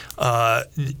cooled. I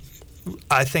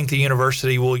think the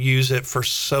university will use it for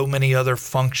so many other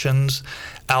functions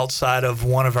outside of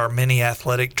one of our many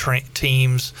athletic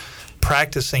teams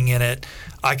practicing in it.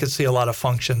 I could see a lot of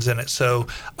functions in it. So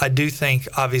I do think,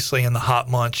 obviously, in the hot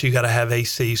months, you got to have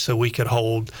AC so we could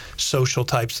hold social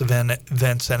types of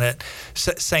events in it.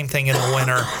 Same thing in the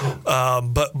winter.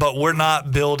 But we're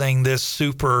not building this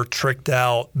super tricked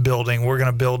out building. We're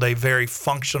going to build a very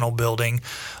functional building.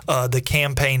 The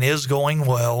campaign is going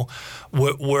well.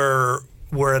 We're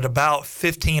at about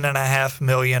 $15.5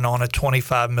 million on a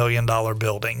 $25 million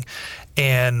building.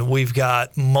 And we've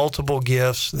got multiple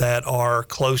gifts that are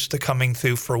close to coming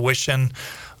through fruition.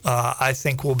 I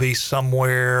think we'll be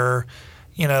somewhere,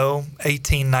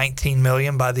 18, 19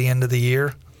 million by the end of the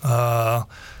year. So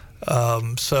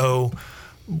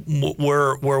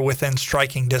we're within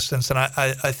striking distance. And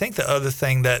I think the other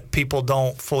thing that people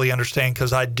don't fully understand,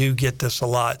 because I do get this a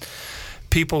lot,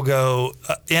 people go,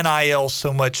 NIL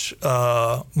so much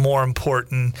more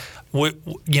important.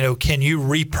 Can you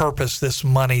repurpose this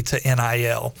money to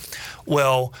NIL?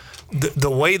 Well, the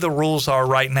way the rules are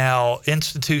right now,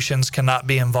 institutions cannot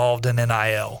be involved in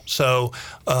NIL. So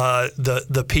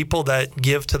the people that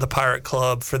give to the Pirate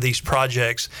Club for these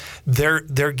projects,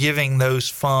 they're giving those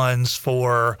funds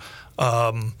for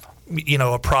a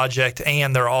project,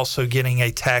 and they're also getting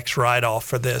a tax write-off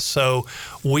for this. So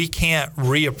we can't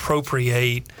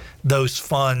reappropriate those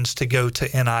funds to go to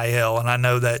NIL. And I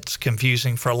know that's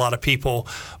confusing for a lot of people,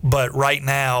 but right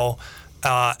now,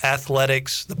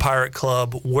 athletics, the Pirate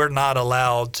Club, we're not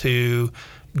allowed to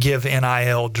give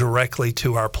NIL directly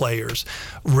to our players.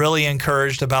 Really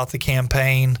encouraged about the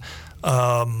campaign,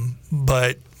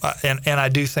 but I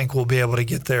do think we'll be able to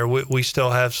get there. We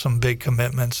still have some big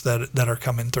commitments that are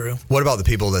coming through. What about the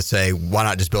people that say, why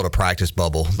not just build a practice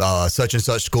bubble? Such and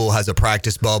such school has a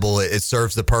practice bubble. It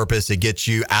serves the purpose. It gets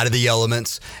you out of the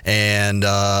elements, and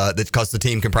because the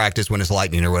team can practice when it's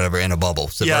lightning or whatever in a bubble.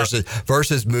 So yeah.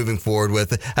 versus moving forward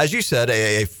with, as you said,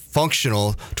 a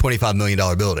functional $25 million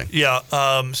building. Yeah.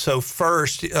 So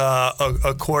first,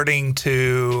 according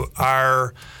to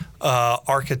our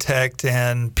architect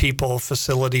and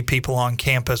facility people on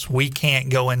campus, we can't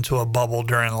go into a bubble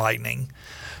during lightning.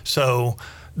 So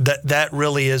that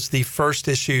really is the first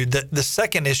issue. The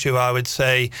second issue, I would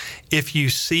say, if you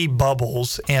see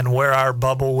bubbles and where our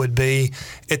bubble would be,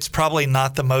 it's probably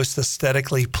not the most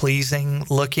aesthetically pleasing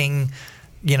looking,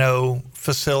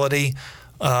 facility.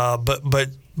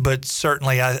 But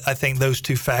certainly, I think those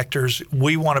two factors,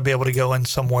 we want to be able to go in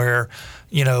somewhere,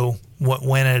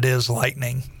 when it is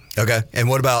lightning. Okay. And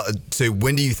what about, so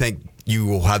when do you think you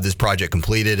will have this project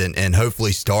completed and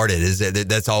hopefully started?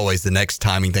 That's always the next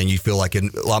timing thing. You feel like a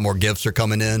lot more gifts are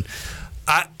coming in?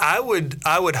 I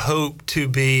would hope to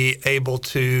be able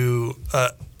to,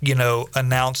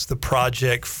 announce the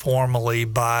project formally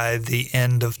by the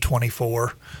end of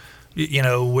 24.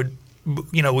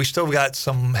 We still got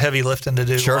some heavy lifting to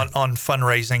do on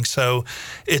fundraising, so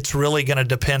it's really going to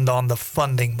depend on the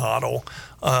funding model.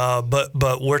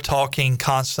 But we're talking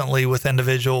constantly with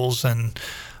individuals, and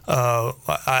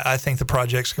I think the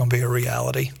project's going to be a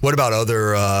reality. What about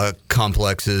other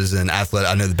complexes and athletic?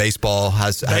 I know the baseball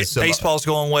has baseball's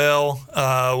going well.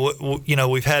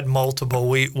 We've had multiple.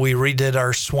 We redid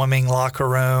our swimming locker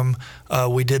room.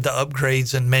 We did the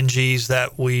upgrades in Minji's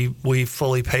that we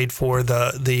fully paid for,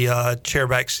 the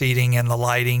chairback seating and the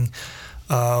lighting.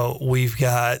 We've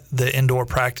got the indoor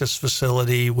practice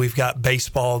facility. We've got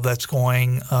baseball that's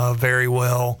going very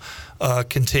well.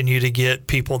 Continue to get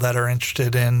people that are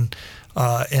interested in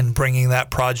bringing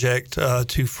that project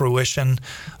to fruition.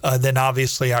 Then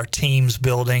obviously our teams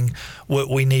building. What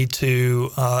we need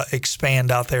to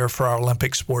expand out there for our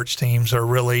Olympic sports teams are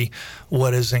really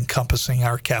what is encompassing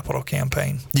our capital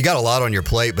campaign. You got a lot on your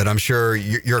plate, but I'm sure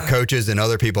your coaches and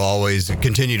other people always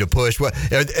continue to push. What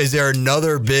is there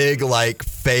another big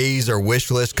phase or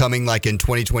wish list coming in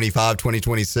 2025,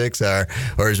 2026, or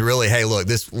is it really, hey, look,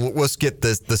 let's get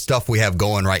the stuff we have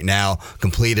going right now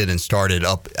completed and started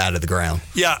up out of the ground?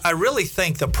 Yeah, I really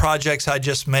think the projects I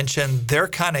just mentioned, they're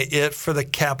kind of it for the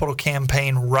capital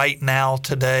campaign right now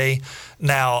today.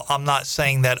 Now, I'm not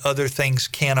saying that other things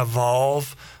can't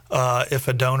evolve. If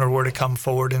a donor were to come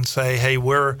forward and say, hey,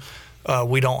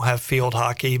 we don't have field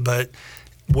hockey, but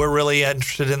we're really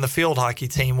interested in the field hockey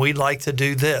team. We'd like to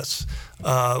do this.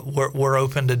 We're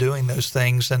open to doing those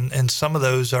things. And some of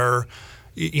those are,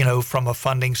 from a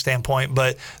funding standpoint.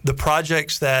 But the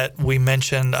projects that we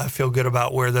mentioned, I feel good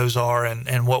about where those are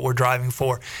and what we're driving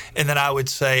for. And then I would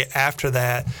say after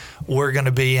that, we're going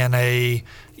to be in a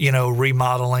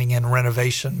remodeling and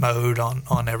renovation mode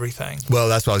on everything. Well,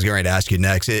 that's what I was going to ask you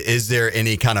next. Is there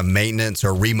any kind of maintenance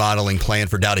or remodeling plan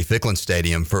for Dowdy-Ficklin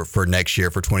Stadium for next year,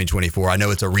 for 2024? I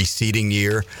know it's a reseeding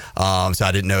year, so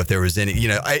I didn't know if there was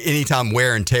anytime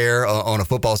wear and tear on a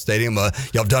football stadium. Y'all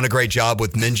have done a great job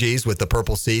with Minges, with the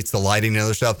purple seats, the lighting and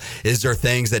other stuff. Is there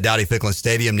things that Dowdy-Ficklin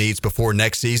Stadium needs before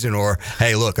next season? Or,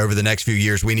 hey, look, over the next few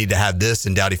years, we need to have this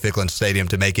in Dowdy-Ficklin Stadium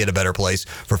to make it a better place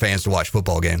for fans to watch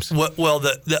football games? Well,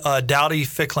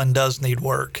 Dowdy-Ficklin does need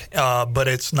work, but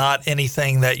it's not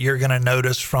anything that you're going to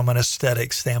notice from an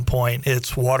aesthetic standpoint.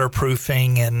 It's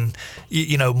waterproofing and,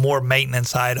 more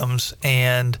maintenance items,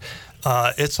 and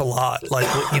it's a lot.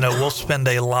 We'll spend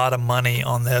a lot of money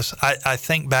on this. I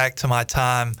think back to my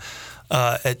time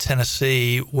at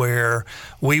Tennessee where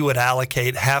we would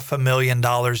allocate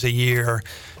 $500,000 a year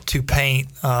to paint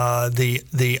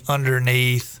the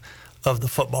underneath of the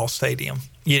football stadium.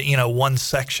 One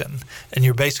section, and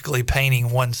you're basically painting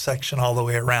one section all the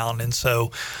way around. And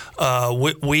so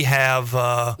we have,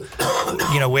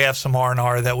 we have some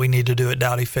R&R that we need to do at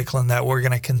Dowdy-Ficklin that we're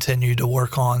going to continue to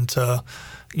work on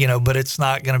but it's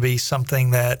not going to be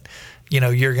something that,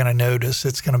 you're going to notice.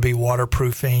 It's going to be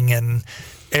waterproofing and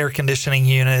air conditioning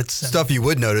units. Stuff you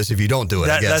would notice if you don't do it,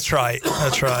 I guess. That's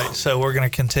right. So we're going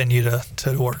to continue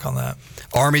to work on that.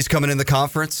 Army's coming in the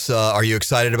conference. Are you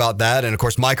excited about that? And, of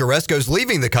course, Mike Oresco's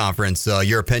leaving the conference.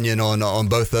 Your opinion on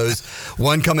both those?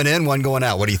 One coming in, one going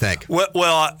out. What do you think?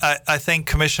 Well, I think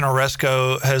Commissioner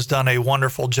Oresco has done a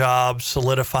wonderful job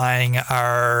solidifying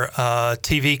our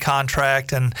TV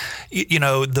contract. And,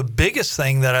 the biggest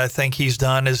thing that I think he's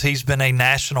done is he's been a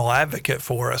national advocate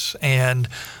for us. And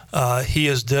he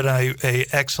has done a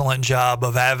excellent job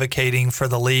of advocating for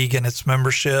the league and its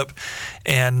membership,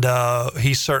 and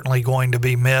he's certainly going to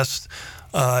be missed.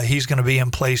 He's going to be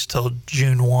in place till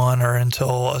June 1 or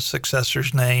until a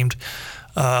successor's named.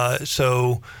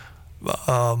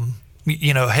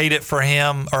 Hate it for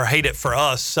him or hate it for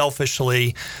us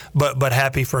selfishly, but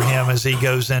happy for him as he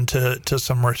goes into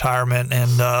some retirement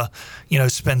and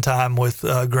spend time with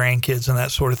grandkids and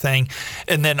that sort of thing.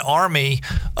 And then Army,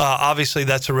 obviously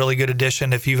that's a really good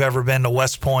addition. If you've ever been to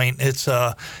West Point, it's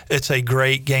a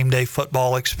great game day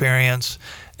football experience.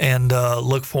 And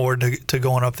look forward to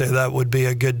going up there. That would be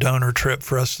a good donor trip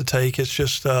for us to take. It's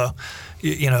just,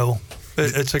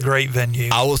 it's a great venue.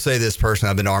 I will say this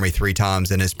personally, I've been to Army 3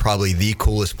 times, and it's probably the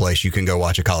coolest place you can go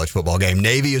watch a college football game.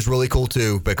 Navy is really cool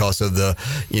too because of the,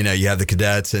 you have the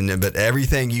cadets, but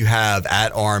everything you have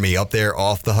at Army up there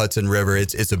off the Hudson River,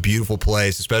 it's a beautiful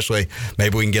place. Especially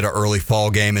maybe we can get an early fall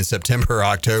game in September or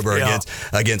October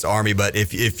against Army. But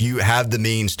if you have the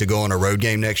means to go on a road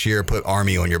game next year, put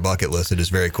Army on your bucket list. It is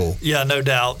very cool. Yeah, no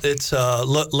doubt. It's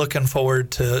looking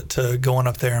forward to going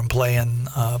up there and playing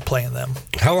them.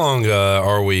 How long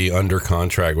are we under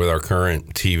contract with our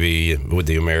current TV with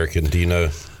the American? Do you know?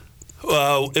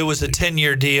 It was a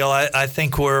 10-year deal. I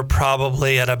think we're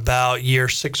probably at about year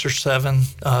 6 or 7,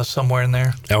 somewhere in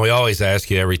there. And we always ask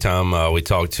you every time we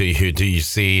talk to you, do you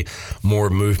see more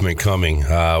movement coming,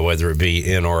 whether it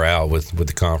be in or out with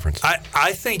the conference?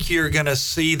 I think you're going to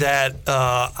see that.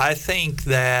 I think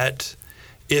that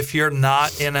if you're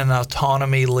not in an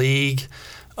autonomy league,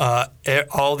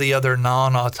 all the other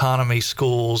non-autonomy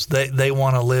schools, they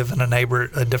want to live in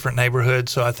a different neighborhood.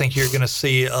 So I think you're going to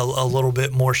see a little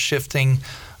bit more shifting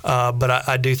but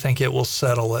I do think it will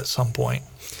settle at some point.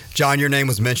 John, your name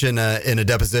was mentioned in a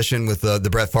deposition with the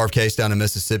Brett Favre case down in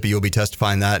Mississippi. You'll be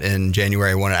testifying that in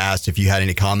January. I want to ask if you had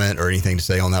any comment or anything to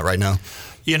say on that right now.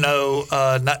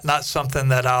 Not something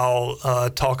that I'll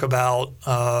talk about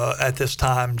at this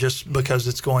time, just because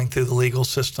it's going through the legal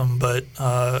system. But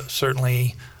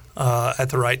certainly, at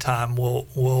the right time,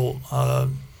 we'll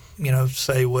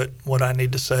say what I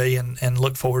need to say, and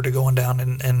look forward to going down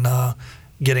and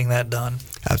getting that done.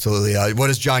 Absolutely.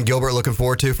 What is Jon Gilbert looking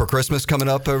forward to for Christmas coming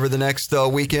up over the next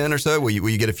weekend or so? Will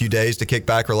you get a few days to kick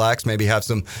back, relax, maybe have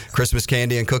some Christmas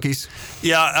candy and cookies?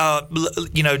 Yeah,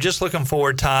 just looking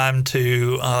forward time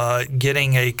to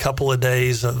getting a couple of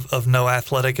days of no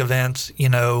athletic events.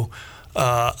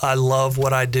 I love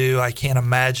what I do. I can't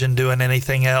imagine doing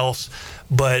anything else,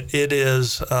 but it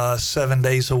is 7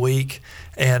 days a week,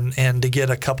 and to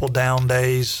get a couple down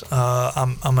days,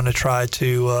 I'm going to try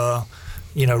to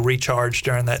recharge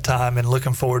during that time, and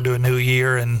looking forward to a new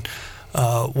year and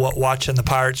watching the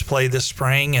Pirates play this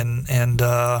spring, and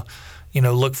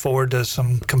look forward to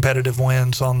some competitive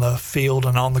wins on the field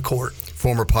and on the court.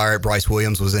 Former Pirate Bryce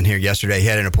Williams was in here yesterday. He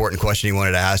had an important question he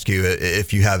wanted to ask you,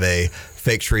 if you have a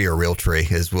fake tree or real tree,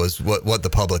 was what the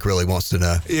public really wants to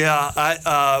know.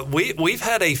 Yeah, we've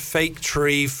had a fake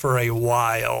tree for a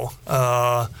while.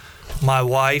 My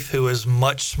wife, who is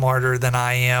much smarter than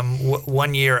I am,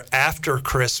 1 year after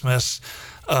Christmas,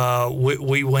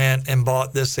 we went and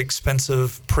bought this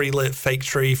expensive pre-lit fake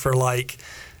tree for like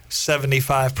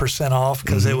 75% off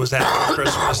because it was after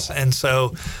Christmas. And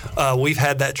so we've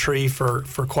had that tree for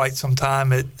quite some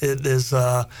time. It is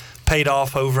paid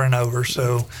off over and over.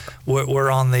 So we're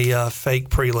on the fake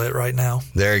pre-lit right now.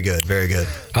 Very good. Very good.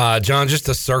 John, just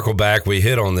to circle back, we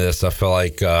hit on this, I feel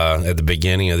like, at the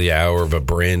beginning of the hour, but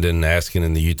Brandon asking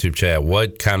in the YouTube chat,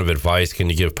 what kind of advice can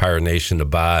you give Pirate Nation to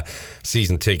buy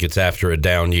season tickets after a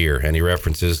down year? And he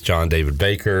references John David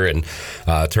Baker and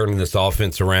turning this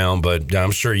offense around, but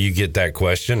I'm sure you get that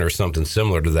question or something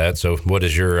similar to that. So what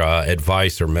is your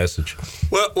advice or message?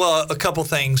 Well, a couple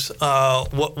things.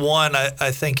 One,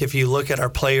 I think if you look at our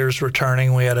players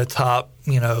returning, we had a top,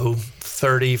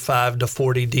 35 to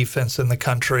 40 defense in the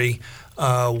country.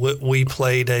 We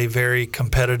played a very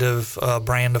competitive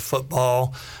brand of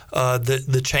football.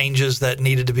 The changes that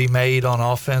needed to be made on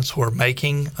offense we're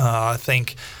making. I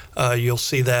think you'll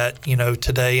see that,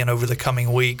 today and over the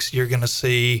coming weeks. You're going to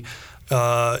see,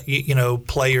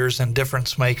 players and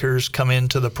difference makers come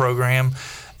into the program.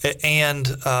 And,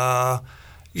 I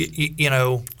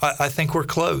think we're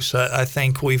close. I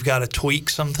think we've got to tweak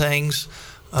some things.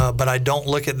 But I don't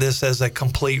look at this as a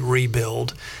complete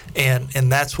rebuild. And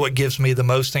that's what gives me the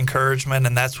most encouragement,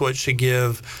 and that's what should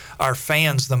give our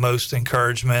fans the most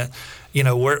encouragement.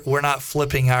 We're not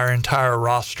flipping our entire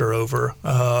roster over.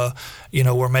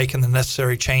 We're making the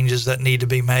necessary changes that need to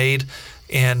be made,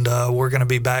 and we're going to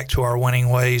be back to our winning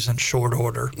ways in short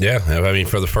order. Yeah, I mean,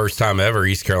 for the first time ever,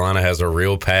 East Carolina has a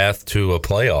real path to a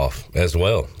playoff as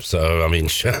well. So, I mean,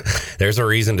 there's a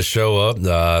reason to show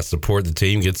up, support the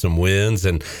team, get some wins,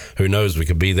 and who knows, we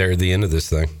could be there at the end of this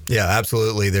thing. Yeah,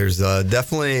 absolutely. There's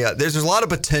definitely there's a lot of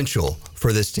potential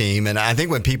for this team, and I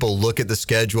think when people look at the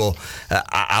schedule,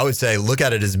 I would say look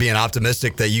at it as being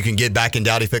optimistic that you can get back in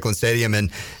Dowdy-Ficklin Stadium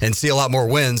and see a lot more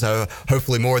wins,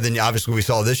 hopefully more than obviously we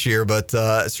saw this year, but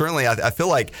certainly I feel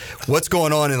like what's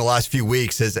going on in the last few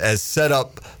weeks has set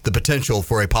up the potential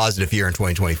for a positive year in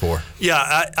 2024.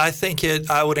 Yeah, I think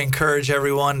I would encourage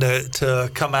everyone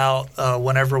to come out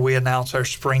whenever we announce our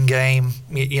spring game,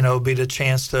 be the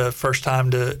chance first time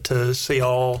to see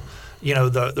all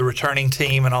the returning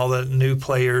team and all the new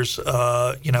players,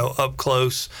 up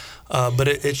close. But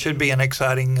it should be an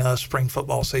exciting spring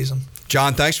football season.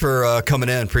 John, thanks for coming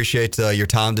in. Appreciate your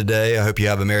time today. I hope you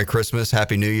have a Merry Christmas,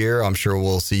 Happy New Year. I'm sure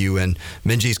we'll see you in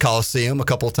Minji's Coliseum a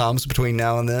couple of times between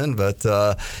now and then. But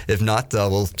if not,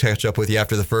 we'll catch up with you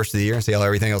after the first of the year and see how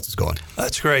everything else is going.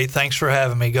 That's great. Thanks for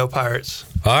having me. Go Pirates.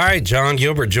 All right, Jon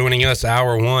Gilbert joining us,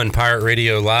 Hour 1, Pirate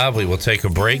Radio Live. We will take a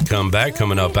break, come back.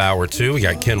 Coming up, Hour 2, we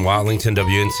got Ken Watlington,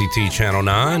 WNCT Channel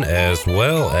 9, as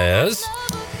well as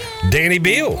Danny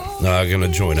Beal going to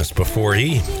join us before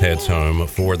he heads home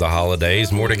for the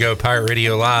holidays. More to go, Pirate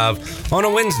Radio Live on a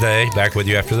Wednesday. Back with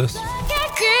you after this.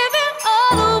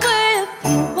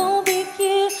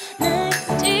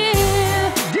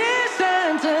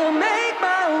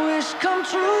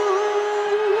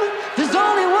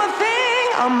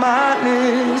 On my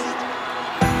list.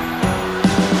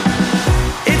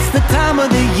 It's the time of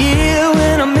the year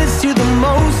when I miss you the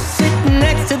most, sitting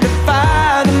next to the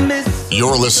fire, the mist.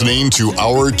 You're listening to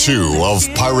Hour 2 of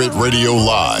Pirate Radio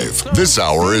Live. This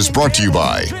hour is brought to you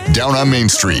by Down on Main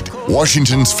Street,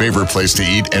 Washington's favorite place to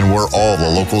eat and where all the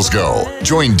locals go.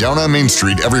 Join Down on Main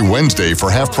Street every Wednesday for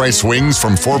half-price wings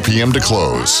from 4 p.m. to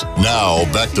close. Now,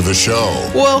 back to the show.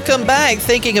 Welcome back.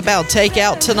 Thinking about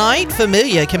takeout tonight?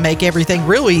 Familia can make everything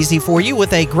real easy for you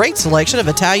with a great selection of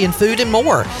Italian food and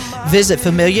more. Visit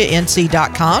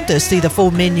FamiliaNC.com to see the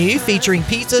full menu featuring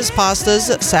pizzas,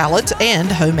 pastas, salads,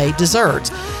 and homemade desserts.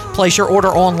 Place your order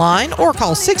online or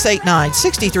call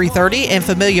 689-6330 and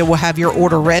Familia will have your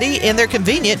order ready in their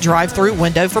convenient drive-through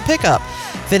window for pickup.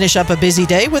 Finish up a busy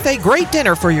day with a great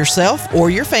dinner for yourself or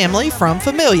your family from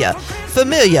Familia.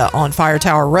 Familia on Fire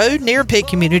Tower Road near Pitt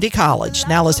Community College.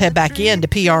 Now let's head back in to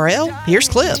PRL. Here's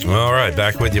Cliff. All right,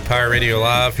 back with you, Pirate Radio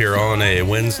Live here on a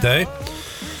Wednesday.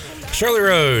 Shirley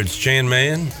Rhodes, Chan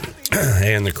Man,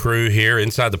 and the crew here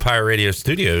inside the Pirate Radio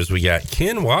studios. We got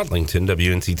Ken Watlington,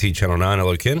 WNCT Channel 9.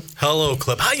 Hello, Ken. Hello,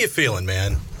 Clip. How you feeling,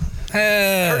 man?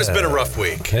 Heard it's been a rough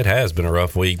week. It has been a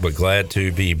rough week, but glad to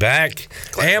be back.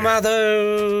 Am I,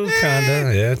 though?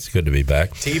 Kinda. Yeah, it's good to be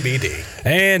back. TBD.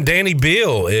 And Danny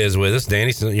Beal is with us.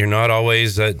 Danny, you're not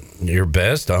always at your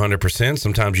best, 100%.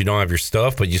 Sometimes you don't have your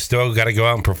stuff, but you still got to go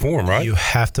out and perform, right? You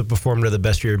have to perform to the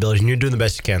best of your ability, and you're doing the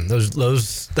best you can. Those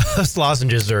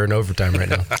lozenges are in overtime right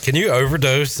now. Can you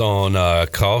overdose on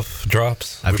cough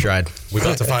drops? I've tried. We're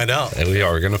about to find out. We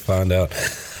are going to find out.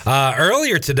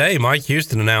 Earlier today, Mike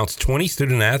Houston announced 20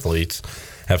 student athletes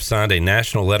have signed a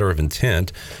national letter of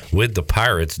intent with the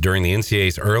Pirates during the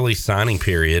NCAA's early signing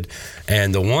period.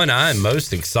 And the one I'm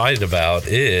most excited about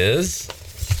is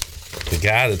the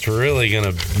guy that's really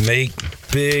going to make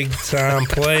big-time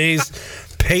plays,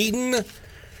 Peyton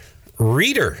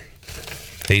Reeder.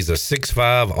 He's a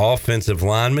 6'5" offensive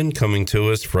lineman coming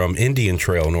to us from Indian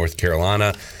Trail, North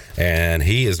Carolina. And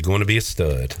he is going to be a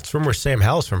stud. It's from where Sam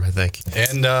Howell's from, I think.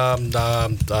 And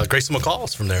Grayson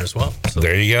McCall's from there as well. So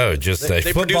there you go. Just a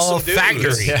football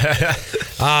factory.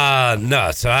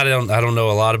 No, so I don't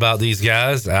know a lot about these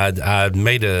guys. I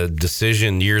made a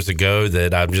decision years ago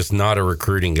that I'm just not a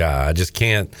recruiting guy. I just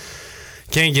can't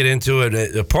get into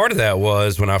it. A part of that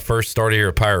was when I first started here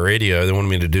at Pirate Radio, they wanted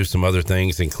me to do some other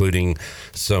things, including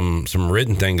some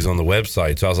written things on the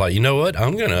website. So I was like, you know what?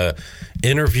 I'm going to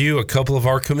interview a couple of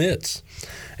our commits.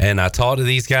 And I talked to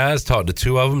these guys, talked to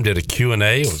two of them, did a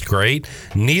Q&A. It was great.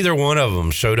 Neither one of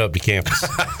them showed up to campus.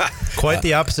 Quite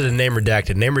the opposite of Name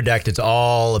Redacted. Name Redacted's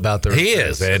all about the He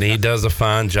is, and he does a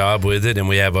fine job with it. And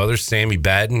we have others. Sammy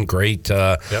Batten, great,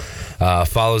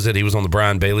 follows it. He was on the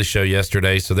Brian Bailey show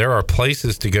yesterday. So there are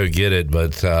places to go get it,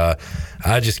 but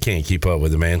I just can't keep up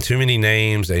with it, man. Too many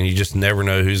names, and you just never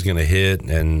know who's going to hit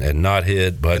and not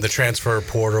hit. But and the transfer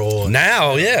portal.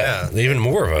 Now, even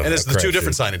more of a And it's the two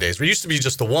different signing days. There used to be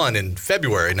just the one in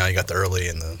February. Now you got the early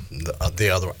and the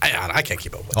other one. I can't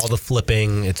keep up with it. All the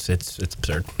flipping. It's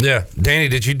absurd. Yeah. Danny,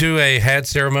 did you do a hat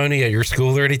ceremony at your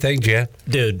school or anything, Jen?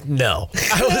 Dude, no.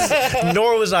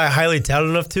 Nor was I highly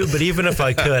talented enough to, but even if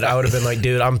I could, I would have been like,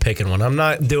 dude, I'm picking one. I'm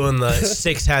not doing the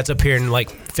 6 hats up here and like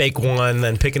fake one,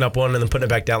 then picking up one and then putting it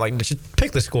back down. Like, just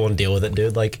pick the school and deal with it,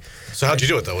 dude. Like, so how'd you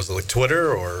do it though? Was it like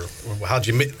Twitter or how'd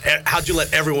you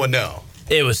let everyone know?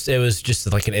 It was just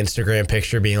like an Instagram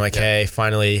picture being like, hey,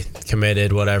 finally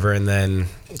committed, whatever, and then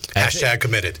hashtag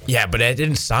committed. Yeah, but I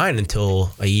didn't sign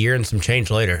until a year and some change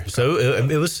later. So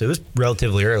it was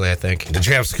relatively early, I think. Did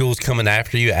you have schools coming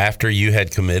after you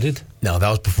had committed? No, that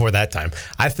was before that time.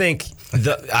 I think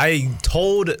I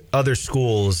told other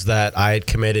schools that I had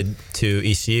committed to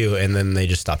ECU, and then they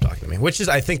just stopped talking to me, which is,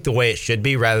 I think, the way it should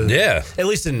be rather than, at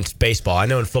least in baseball. I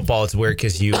know in football it's weird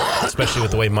because especially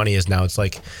with the way money is now, it's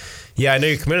like, yeah, I know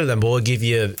you're committed to them, but we'll give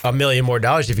you $1 million more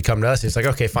if you come to us. And it's like,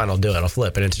 okay, fine, I'll do it. I'll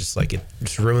flip. And it's just like, it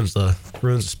just ruins the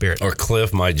spirit. Or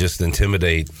Cliff might just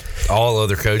intimidate all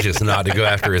other coaches not to go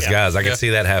after his guys. I can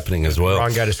see that happening as well.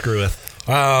 Wrong guy to screw with.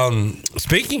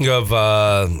 Speaking of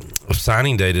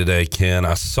signing day today, Ken,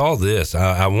 I saw this.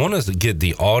 I want to get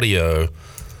the audio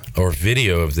or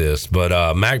video of this,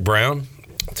 but Mac Brown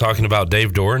talking about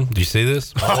Dave Doran. Do you see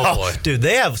this? Oh boy, dude,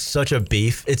 they have such a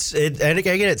beef. And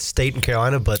again, it's State and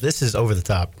Carolina, but this is over the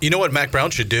top. You know what Mac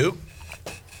Brown should do?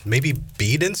 Maybe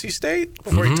beat NC State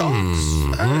before he talks.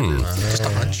 Just a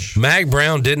hunch. Mac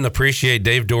Brown didn't appreciate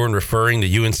Dave Doran referring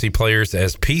to UNC players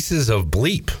as pieces of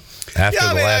bleep after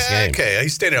the last game. Okay,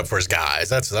 he's standing up for his guys.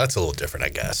 That's a little different, I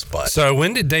guess. But so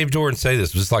when did Dave Doran say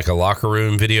this? Was this like a locker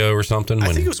room video or something?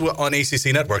 I think it was on ACC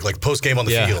Network, like post game on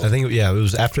the field. I think it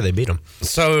was after they beat him.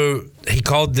 So he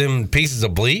called them pieces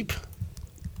of bleep?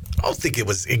 I don't think it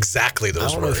was exactly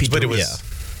those words, but it was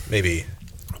maybe.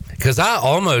 Because I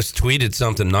almost tweeted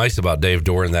something nice about Dave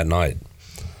Doran that night.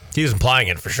 He was implying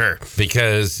it for sure.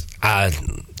 Because I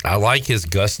like his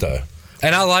gusto.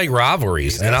 And I like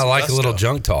rivalries, and I like a little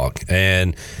junk talk.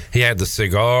 And he had the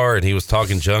cigar, and he was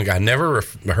talking junk. I never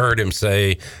heard him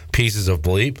say pieces of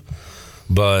bleep,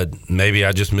 but maybe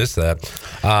I just missed that.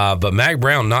 But Mac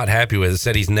Brown not happy with it.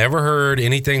 Said he's never heard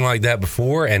anything like that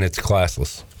before, and it's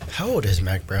classless. How old is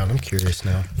Mac Brown? I'm curious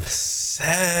now.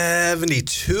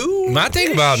 72? My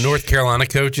thing about North Carolina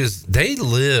coaches, they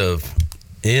live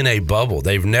in a bubble.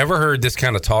 They've never heard this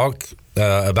kind of talk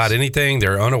about anything.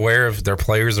 They're unaware if their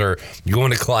players are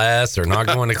going to class or not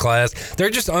going to class. They're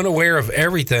just unaware of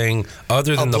everything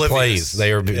other than the plays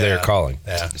they're calling.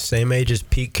 Yeah. Same age as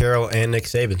Pete Carroll and Nick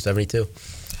Saban, 72.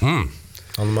 On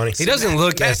the money. He doesn't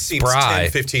look as spry.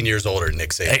 10, 15 years older than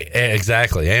Nick Saban.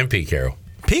 Exactly, and Pete Carroll.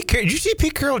 Did you see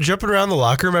Pete Carroll jumping around the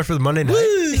locker room after the Monday night?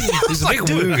 He's a big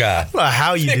woo guy. I don't know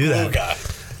how you do that.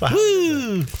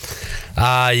 Woo.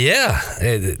 I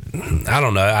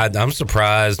don't know. I'm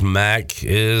surprised Mac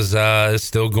is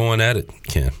still going at it,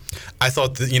 Ken. I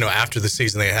thought that, after the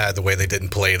season they had, the way they didn't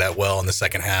play that well in the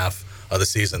second half of the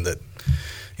season, that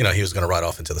he was going to ride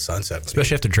off into the sunset.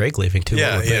 Especially after Drake leaving, too.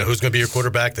 Yeah, who's going to be your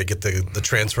quarterback? They get the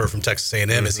transfer from Texas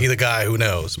A&M. Is he the guy? Who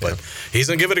knows? But he's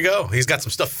going to give it a go. He's got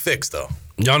some stuff fixed, though.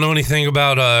 Y'all know anything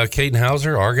about Caden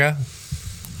Hauser, our guy?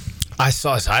 I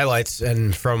saw his highlights,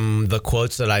 and from the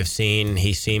quotes that I've seen,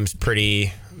 he seems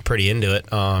pretty into it.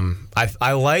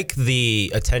 I like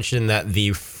the attention that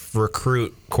the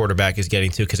recruit quarterback is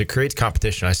getting to, because it creates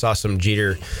competition. I saw some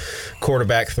Jeter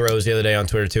quarterback throws the other day on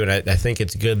Twitter too, and I think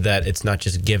it's good that it's not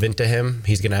just given to him.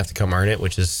 He's going to have to come earn it,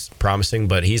 which is promising,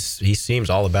 but he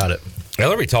seems all about it.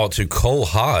 Ellery talked to Cole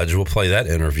Hodge. We'll play that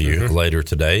interview later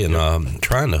today, and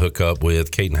trying to hook up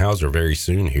with Caden Hauser very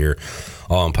soon here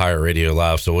on Pirate Radio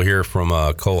Live. So we'll hear from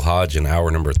Cole Hodge in hour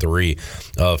number 3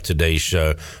 of today's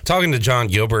show. Talking to Jon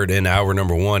Gilbert in hour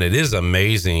number 1, it is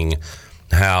amazing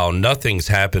how nothing's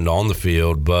happened on the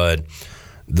field, but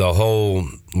the whole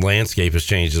landscape has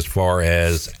changed as far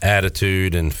as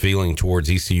attitude and feeling towards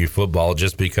ECU football,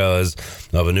 just because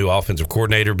of a new offensive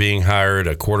coordinator being hired,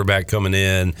 a quarterback coming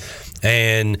in,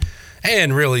 and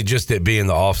really just it being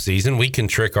the offseason. We can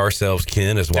trick ourselves,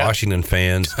 Ken, as Washington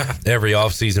fans, every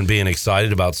offseason being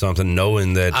excited about something,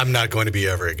 knowing that I'm not going to be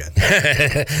ever again.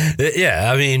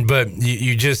 Yeah, I mean, but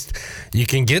you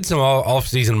can get some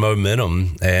offseason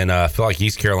momentum, and I feel like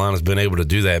East Carolina's been able to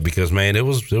do that because, man, it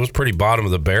was pretty bottom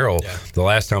of the barrel the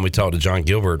last time we talked to Jon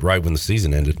Gilbert right when the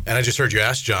season ended. And I just heard you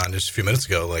ask John just a few minutes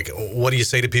ago, like, what do you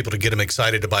say to people to get them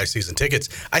excited to buy season tickets?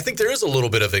 I think there is a little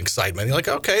bit of excitement. You're like,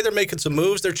 okay, they're making some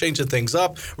moves, they're changing things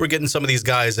up. We're getting some of these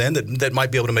guys in that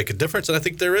might be able to make a difference. And I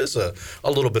think there is a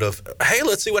little bit of, hey,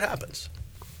 let's see what happens.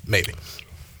 Maybe.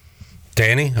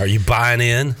 Danny, are you buying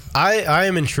in? I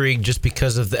am intrigued just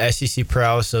because of the SEC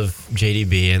prowess of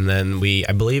JDB, and then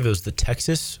I believe it was the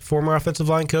Texas former offensive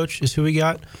line coach is who we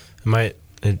got. I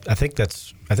think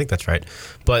that's right.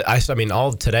 But I mean,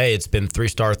 all today it's been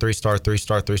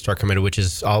 3-star committed, which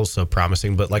is also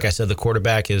promising. But like I said, the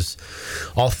quarterback is,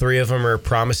 all 3 of them are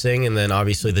promising, and then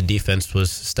obviously the defense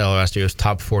was stellar last year. It was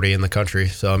top 40 in the country.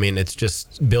 So I mean, it's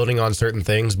just building on certain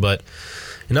things, but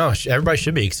everybody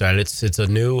should be excited. It's a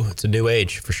new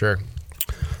age for sure.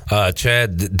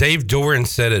 Chad, Dave Doran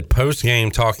said at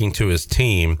post-game talking to his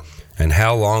team and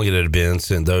how long it had been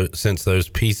since those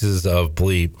pieces of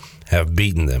bleep have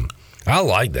beaten them. I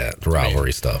like that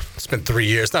rivalry stuff. It's been 3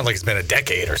 years. It's not like it's been a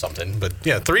decade or something, but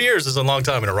 3 years is a long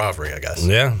time in a rivalry, I guess.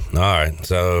 Yeah. All right.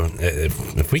 So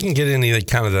if we can get any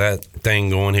kind of that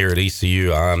thing going here at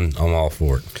ECU, I'm all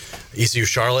for it. ECU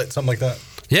Charlotte, something like that.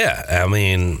 Yeah. I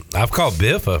mean, I've called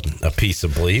Biff a piece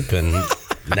of bleep, and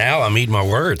now I'm eating my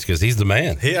words because he's the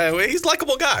man. Yeah, he's a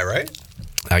likable guy, right?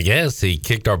 I guess he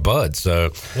kicked our butt.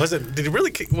 So did he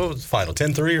really kick? What was the final?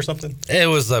 10-3 or something? It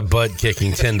was a butt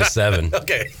kicking 10-7.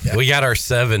 Okay. Yeah. We got our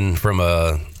 7 from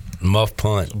a muff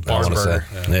punt. I want to say.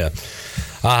 Yeah.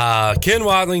 Ken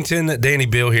Watlington, Danny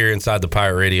Beal here inside the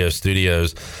Pirate Radio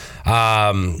studios.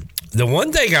 The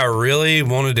one thing I really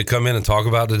wanted to come in and talk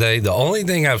about today, the only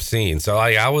thing I've seen, so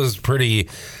I was pretty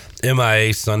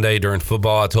MIA Sunday during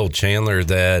football. I told Chandler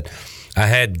that I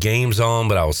had games on,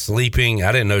 but I was sleeping.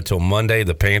 I didn't know till Monday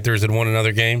the Panthers had won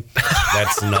another game.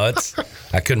 That's nuts.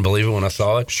 I couldn't believe it when I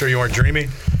saw it. Sure you weren't dreaming?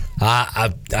 I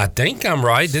think I'm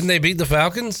right. Didn't they beat the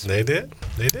Falcons? They did.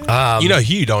 They did. You know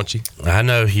Hugh, don't you? I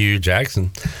know Hugh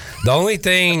Jackson. The only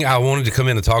thing I wanted to come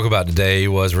in and talk about today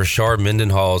was Rashard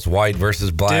Mendenhall's white versus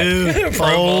black. Dude,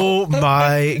 oh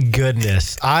my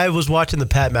goodness. I was watching the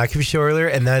Pat McAfee show earlier,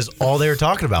 and that is all they were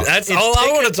talking about. That's all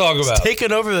I want to talk about. It's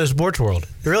taken over the sports world.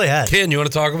 It really has. Ken, you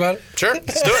want to talk about it? Sure,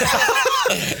 let's do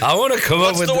it. I want to come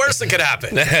up with... What's the worst that could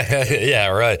happen? Yeah,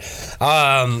 right.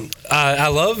 I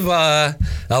love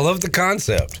the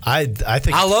concept. I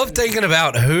think I love thinking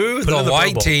about who the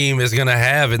white team is going to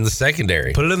have in the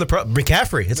secondary. Put it in the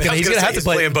McCaffrey. He's going to have to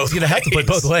play both. He's going to have to play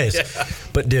both ways. Yeah.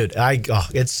 But dude,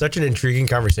 it's such an intriguing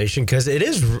conversation because it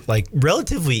is like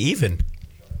relatively even.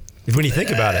 When you think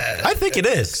about it, I think it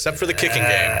is. Except for the kicking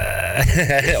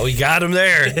game. We got him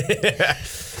there.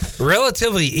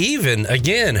 Relatively even.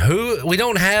 Again, we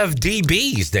don't have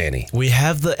DBs, Danny. We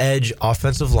have the edge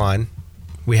offensive line.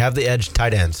 We have the edge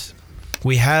tight ends.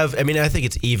 We have, I think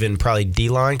it's even probably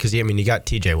D-line because, you got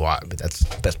TJ Watt, but that's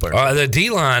the best player. The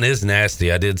D-line is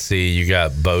nasty. I did see you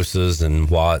got Bosa's and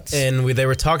Watts. And they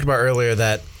were talking about earlier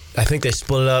that I think they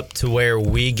split it up to where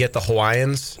we get the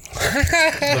Hawaiians.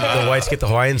 the whites get the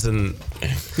Hawaiians, and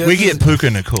we get Puka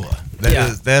Nacua.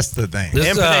 That's the thing.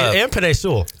 And Penei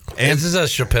Sewell. And this is a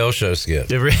Chappelle Show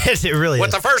skit. It really With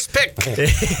is. the first pick.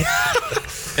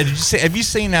 Have you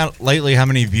seen out lately how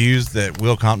many views that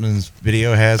Will Compton's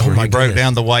video has where he broke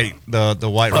down the white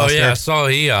roster? Oh, yeah, I saw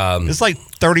it's like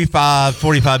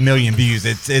 45 million views.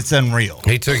 It's unreal.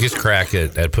 He took his crack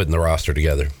at putting the roster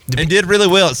together. And did really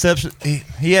well, except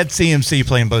he had CMC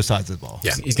playing both sides of the ball.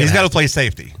 Yeah, he's got to play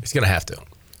safety. He's going to have to.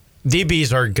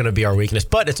 DBs are going to be our weakness,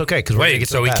 but it's okay.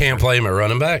 So we can't play him at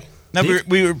running back? No,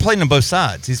 we were playing on both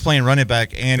sides. He's playing running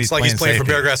back and It's like he's playing for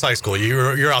safety. Beargrass High School.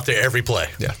 You're out there every play.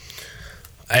 Yeah.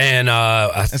 And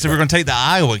so we're going to take the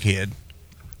Iowa kid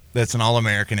that's an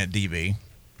All-American at DB.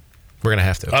 We're going to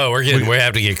have to. Oh, we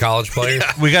have to get college players?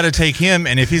 We got to take him,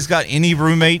 and if he's got any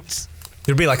roommates...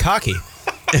 It'll be like hockey.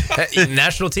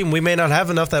 National team, we may not have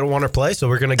enough that want to play, so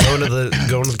we're going to go into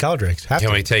the college ranks.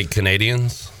 Can we take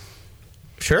Canadians?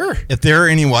 Sure. If there are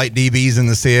any white DBs in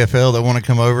the CFL that want to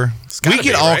come over, we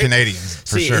get all Canadians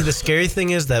for sure. The scary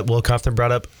thing is that Will Compton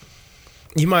brought up,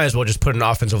 you might as well just put an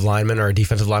offensive lineman or a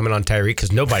defensive lineman on Tyreek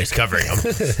because nobody's covering him.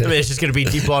 It's just going to be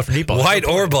deep ball for deep ball. White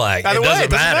or black. Either it way,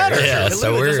 doesn't matter. Yeah, it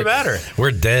doesn't matter. We're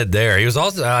dead there. He was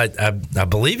also, I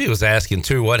believe he was asking,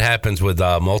 too, what happens with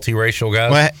multiracial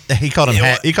guys? Well, he called him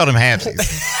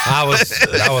halfsies. I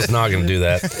was not going to do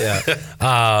that. Yeah.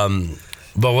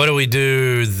 But what do we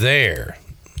do there?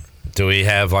 Do we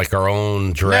have like our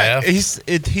own draft? I'm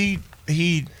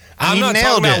not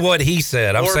talking about what he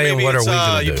said. I'm saying what are we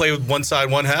going to do? You play with one side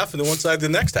one half and then one side the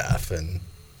next half. And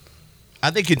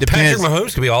I think it depends. Patrick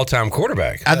Mahomes could be all-time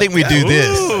quarterback. I think we do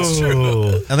this. That's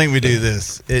true. I think we do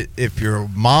this. If your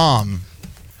mom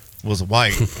was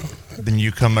white, then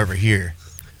you come over here.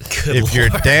 If your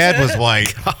dad was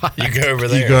white, you go over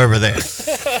there. You go over there.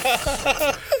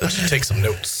 I should take some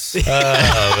notes.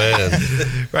 Oh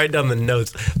man! Write down the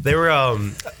notes. They were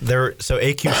so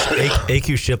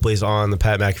AQ Shipley's on the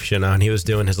Pat McAfee show now, and he was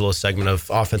doing his little segment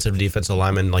of offensive and defensive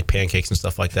linemen, like pancakes and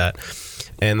stuff like that.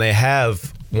 And they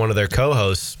have one of their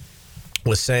co-hosts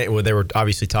was saying, well, they were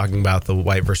obviously talking about the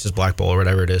white versus black bowl or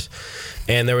whatever it is,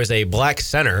 and there was a black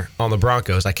center on the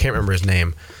Broncos. I can't remember his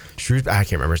name. I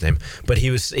can't remember his name, but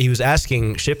he was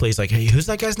asking Shipley. He's like, "Hey, who's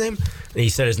that guy's name?" And he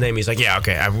said his name. He's like, "Yeah,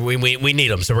 okay, we need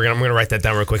him, so I'm gonna write that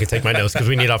down real quick and take my notes because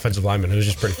we need offensive linemen." It was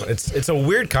just pretty fun. It's a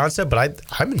weird concept, but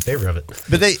I'm in favor of it.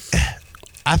 But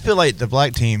I feel like the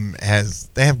black team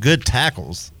they have good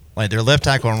tackles. Like their left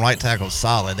tackle and right tackle is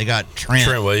solid. They got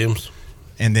Trent Williams,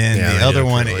 and then the other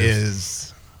one is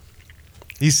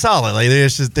he's solid. Like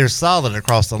they're solid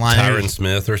across the line. Tyron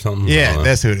Smith or something. Yeah,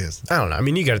 that's who it is. I don't know. I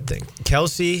mean, you got to think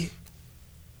Kelsey,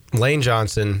 Lane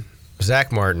Johnson,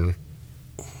 Zach Martin,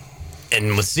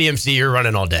 and with CMC, you're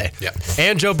running all day. Yeah.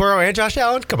 And Joe Burrow and Josh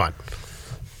Allen. Come on.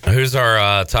 Who's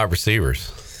our top receivers?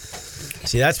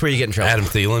 See, that's where you get in trouble. Adam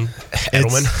Thielen.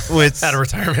 Edelman. Out of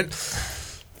retirement.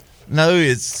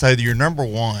 No, so your number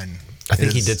one. I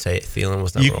think he did say it. Thielen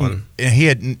was number one.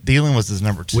 And Thielen was his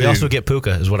number two. We also get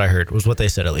Puka, is what I heard. Was what they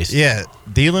said at least. Yeah,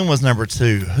 Thielen was number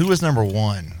two. Who was number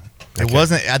one? Okay. It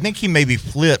wasn't. I think he maybe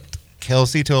flipped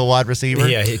Kelsey to a wide receiver.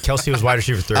 Yeah, Kelsey was wide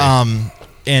receiver 3.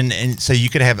 And so you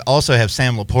could also have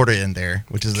Sam Laporta in there,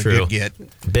 which is a good get.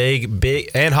 Big,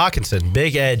 and Hawkinson,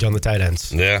 big edge on the tight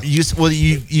ends. Yeah. You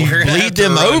bleed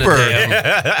them over.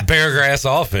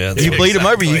 Beargrass offense. You bleed them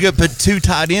over. You could put 2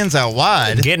 tight ends out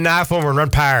wide. Get an iPhone and run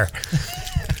power.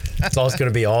 That's all it's going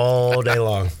to be all day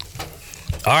long.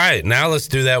 All right, now let's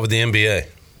do that with the NBA.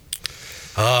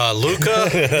 Luka,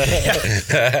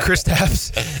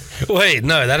 Kristaps. Wait,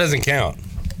 no, that doesn't count.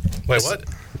 Wait, what?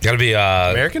 Got to be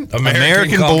American born.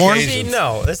 Caucasians.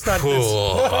 No, that's not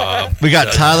cool. We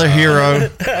got Tyler Hero.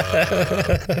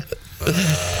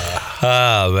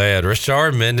 Oh man,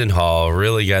 Rashard Mendenhall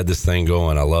really got this thing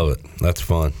going. I love it. That's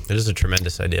fun. It is a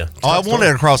tremendous idea. I want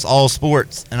it across all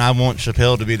sports, and I want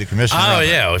Chappelle to be the commissioner. Oh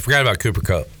yeah, we forgot about Cooper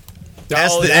Kupp.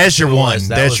 That's your one.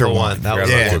 That's your one.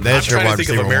 Yeah, that's your I'm one. trying to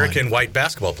think of American white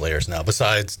basketball players now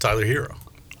besides Tyler Hero.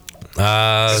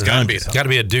 It's gotta got to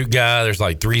be a Duke guy. There's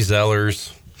like 3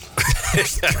 Zellers.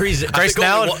 Grayson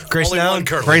Allen.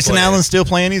 Grayson Allen's still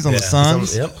playing. He's on the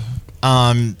Suns. Yep. There's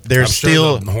I'm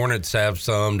still sure the Hornets have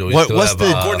some. Do we what's still have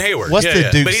the Gordon Hayward? What's the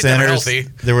Duke but he's never centers? healthy.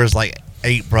 There was like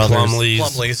 8 brothers.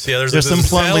 Plumlees. Yeah, there's some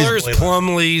Plumlees. Zellers,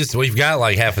 Plumlees. We've got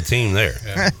like half a team there.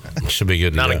 Should be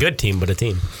good. Not a good team, but a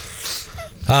team.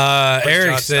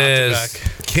 Eric says,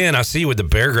 Ken, I see you with the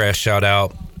Beargrass shout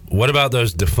out. What about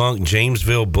those defunct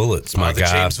Jamesville Bullets, my the guy?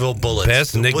 Jamesville Bullets.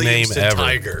 Best the nickname Williamston ever.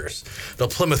 Tigers, the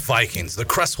Plymouth Vikings, the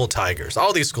Crestwell Tigers.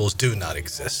 All these schools do not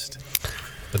exist.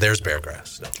 But there's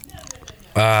Beargrass.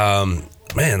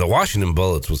 Man, the Washington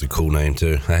Bullets was a cool name,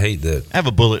 too. I hate that. I have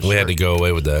a bullet We shirt. had to go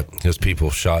away with that because people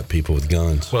shot people with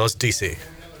guns. Well, it's DC.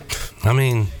 I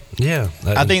mean, yeah.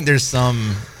 I think there's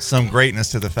some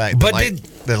greatness to the fact that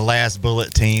the last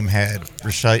Bullet team had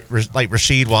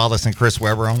Rasheed Wallace and Chris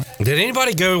Webber on it. Did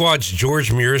anybody go watch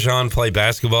George Muresan play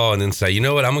basketball and then say, you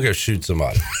know what, I'm going to go shoot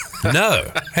somebody?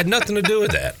 No. Had nothing to do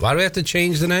with that. Why do we have to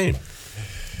change the name?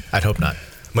 I'd hope not.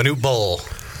 Manute Bowl.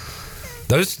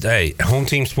 Those, home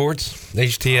team sports,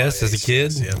 HTS as a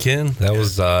kid, Ken, that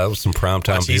was some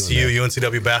primetime. Watch ECU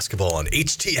UNCW basketball on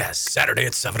HTS Saturday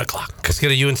at 7 o'clock. Let's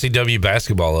get a UNCW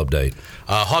basketball update.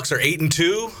 Hawks are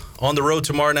 8-2 on the road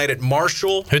tomorrow night at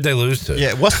Marshall. Who'd they lose to?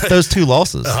 Yeah, what's those 2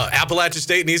 losses? Appalachian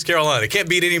State and East Carolina. Can't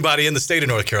beat anybody in the state of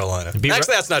North Carolina. Actually,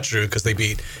 that's not true because they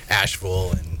beat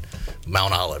Asheville and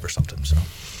Mount Olive or something. So,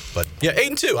 but yeah,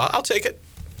 8-2. I'll take it.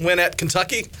 Win at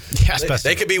Kentucky. Yeah,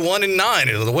 they could be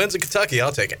 1-9. The wins at Kentucky,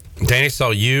 I'll take it. Danny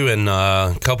saw you and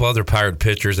a couple other Pirate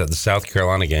pitchers at the South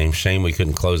Carolina game. Shame we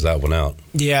couldn't close that one out.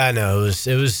 Yeah, I know.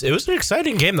 It was an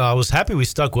exciting game though. I was happy we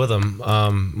stuck with them.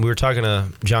 We were talking to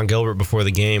Jon Gilbert before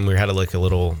the game. We had like a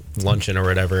little luncheon or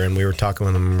whatever, and we were talking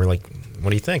with him. And we're like, "What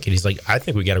do you think?" And he's like, "I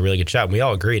think we got a really good shot." And we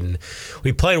all agreed, and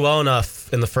we played well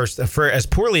enough in the first, for as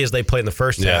poorly as they played in the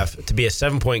first half, to be a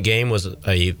 7-point game was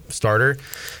a starter.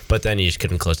 But then you just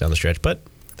couldn't close down the stretch. But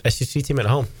SEC team at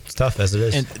home, it's tough as it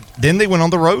is. And then they went on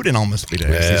the road and almost beat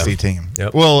an SEC team.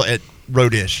 Yep. Well, at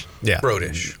road-ish. Yeah,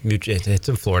 road-ish. It's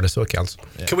in Florida, so it counts.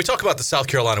 Yeah. Can we talk about the South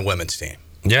Carolina women's team?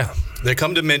 Yeah, they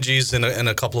come to Minges in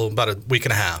about a week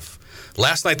and a half.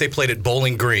 Last night they played at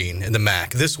Bowling Green in the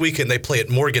MAC. This weekend they play at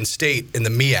Morgan State in the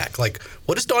MEAC. Like,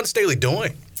 what is Dawn Staley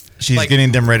doing? She's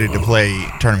getting them ready to play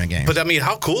tournament games. But I mean,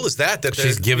 how cool is that? That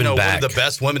she's giving back. One of the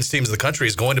best women's teams in the country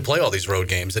is going to play all these road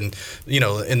games, and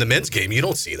in the men's game, you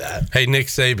don't see that. Hey, Nick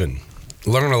Saban,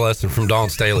 learn a lesson from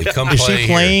Dawn Staley. Come is play she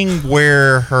playing here.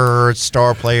 Where her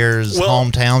star players'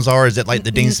 hometowns are? Is it like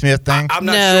the Dean Smith thing? I'm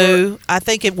not sure. I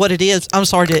think what it is. I'm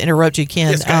sorry to interrupt you,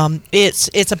 Ken. Yes,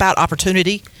 it's about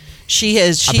opportunity. She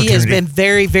has been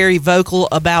very, very vocal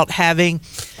about having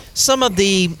some of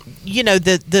the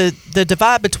the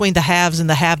divide between the haves and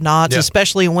the have-nots,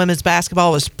 especially in women's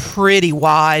basketball, is pretty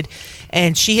wide.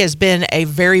 And she has been a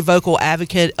very vocal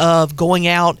advocate of going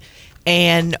out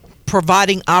and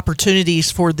providing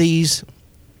opportunities for these,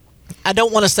 I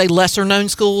don't want to say lesser-known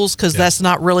schools because that's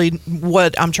not really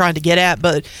what I'm trying to get at,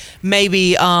 but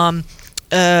maybe not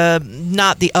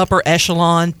the upper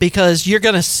echelon, because you're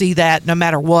going to see that no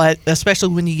matter what,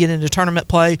 especially when you get into tournament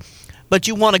play. But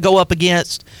you want to go up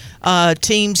against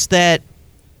teams that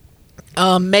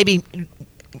maybe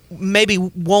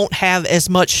won't have as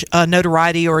much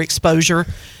notoriety or exposure.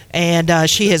 And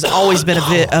she has always been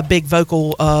a big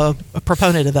vocal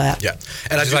proponent of that. Yeah.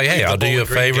 And I was like, hey, I'll do you a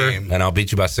favor, and I'll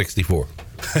beat you by 64.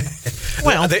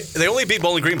 Well, they only beat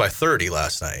Bowling Green by 30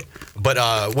 last night.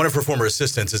 But one of her former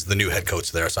assistants is the new head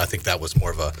coach there. So I think that was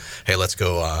more of a, hey, let's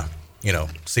go,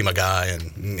 see my guy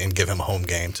and give him a home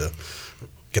game to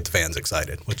get the fans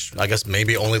excited, which I guess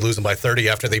maybe only losing by 30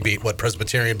 after they beat,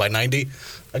 Presbyterian by 90.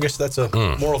 I guess that's a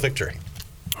moral victory.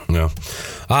 No.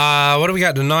 What do we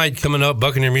got tonight coming up?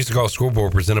 Buccaneer Music Hall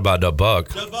Scoreboard presented by Dub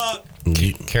Buck.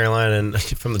 Carolina and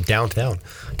from the downtown.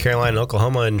 Carolina,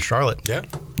 Oklahoma, and Charlotte. Yeah.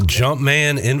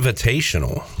 Jumpman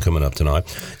Invitational coming up tonight.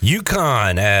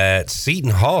 UConn at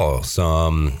Seton Hall.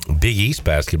 Some Big East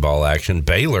basketball action.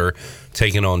 Baylor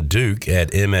taking on Duke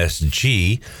at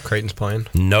MSG. Creighton's playing.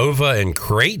 Nova and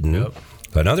Creighton. Yep.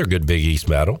 Another good Big East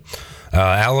battle.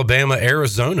 Alabama,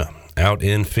 Arizona out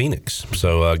in Phoenix.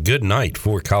 So a good night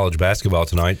for college basketball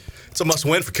tonight. It's a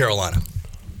must-win for Carolina.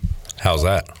 How's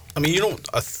that? I mean, you don't.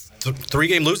 A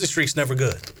 3-game losing streak's never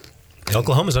good.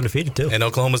 Oklahoma's undefeated too, and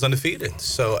Oklahoma's undefeated.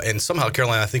 So, and somehow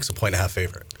Carolina, I think, is a 1.5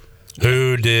 favorite.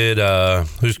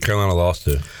 Who's Carolina lost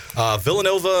to?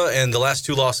 Villanova, and the last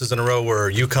 2 losses in a row were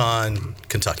UConn,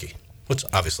 Kentucky, which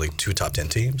obviously 2 top 10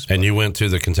 teams. And you went to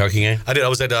the Kentucky game? I did. I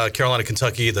was at Carolina,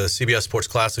 Kentucky, the CBS Sports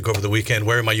Classic over the weekend,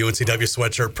 wearing my UNCW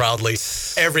sweatshirt proudly.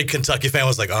 Every Kentucky fan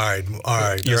was like, all right,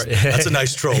 that's a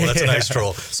nice troll. That's a nice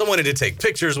troll. Someone did take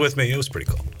pictures with me. It was pretty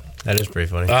cool. That is pretty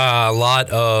funny. A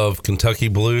lot of Kentucky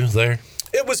blue there?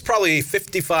 It was probably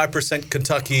 55%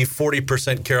 Kentucky,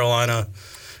 40% Carolina,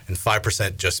 and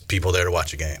 5% just people there to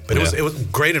watch a game. But it was a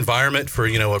great environment for,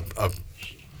 a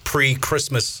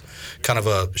pre-Christmas kind of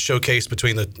a showcase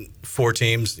between the 4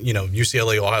 teams.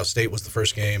 UCLA, Ohio State was the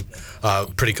first game.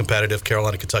 Pretty competitive.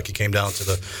 Carolina, Kentucky came down to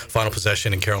the final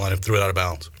possession, and Carolina threw it out of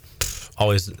bounds.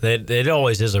 It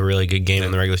always is a really good game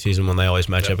in the regular season when they always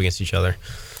match up against each other.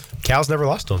 Cal's never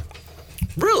lost to them.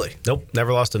 Really? Nope,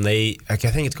 never lost them. I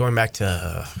think it's going back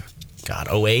to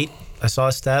 08. I saw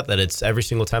a stat that it's every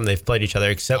single time they've played each other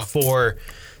except for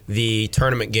the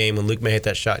tournament game when Luke May hit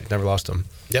that shot. He's never lost them.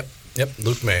 Yep.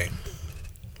 Luke May,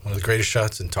 one of the greatest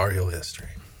shots in Tar Heel history.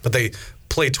 But they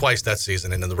played twice that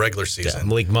season, and in the regular season,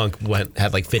 Malik Monk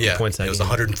had like 50 points. That it was game.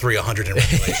 103, 100 in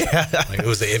regulation. It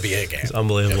was the NBA game. It's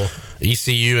unbelievable.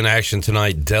 ECU in action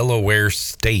tonight. Delaware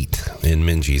State in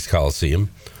Minges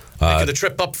Coliseum. Making the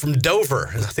trip up from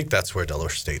Dover. I think that's where Delaware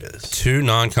State is. 2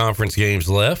 non-conference games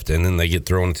left, and then they get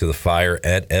thrown into the fire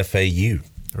at FAU.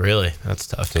 Really? That's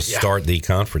tough. To start the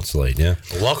conference slate, yeah.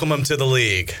 Welcome them to the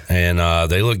league. And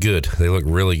they look good. They look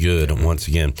really good once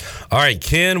again. All right,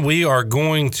 Ken, we are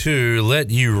going to let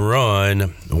you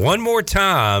run one more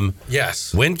time.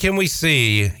 Yes. When can we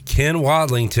see Ken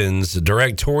Watlington's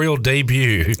directorial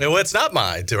debut? Well, it's not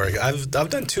mine. I've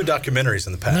done 2 documentaries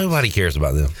in the past. Nobody cares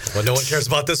about them. Well, no one cares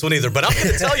about this one either, but I'm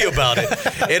going to tell you about it.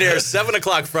 It airs 7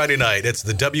 o'clock Friday night. It's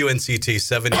the WNCT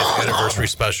 70th anniversary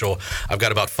special. I've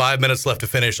got about 5 minutes left to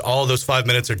finish. All of those 5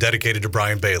 minutes are dedicated to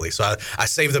Brian Bailey. So I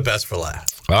saved the best for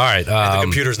last. All right. And the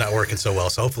computer's not working so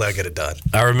well, so hopefully I get it done.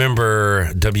 I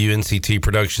remember WNCT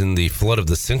production, The Flood of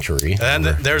the Century. And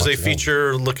there's a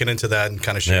feature looking into that and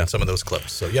kind of showing some of those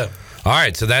clips. So, yeah. All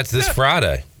right. So that's this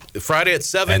Friday. Friday at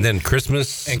 7. And then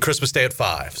Christmas. And Christmas Day at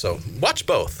 5. So watch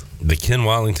both. The Ken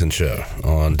Watlington Show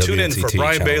on WNCT. Tune in for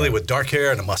Brian channel. Bailey with dark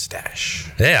hair and a mustache.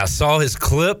 Yeah, I saw his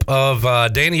clip of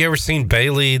Danny. You ever seen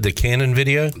Bailey, the Cannon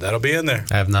video? That'll be in there.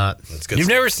 I have not. That's good. You've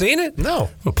never seen it? No.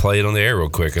 We'll play it on the air real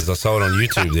quick because I saw it on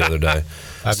YouTube the other day.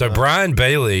 So Brian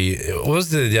Bailey,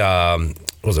 was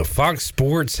it Fox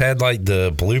Sports had like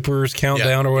the bloopers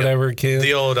countdown or whatever, Ken?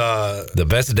 The old the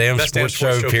best damn sports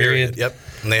show period. Yep.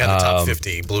 And they had the top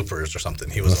 50 bloopers or something.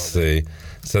 Let's see.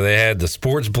 So they had the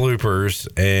sports bloopers,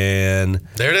 and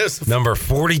there it is. Number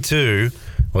 42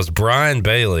 was Brian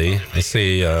Bailey. Let's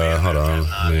see. Hold on.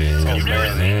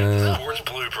 Sports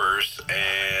bloopers,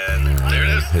 and there it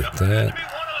is. Hit that.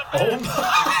 Oh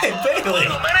my, Bailey!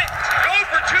 Go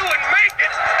for 2 and make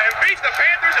it, and beat the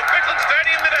Panthers at Bickland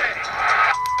Stadium today.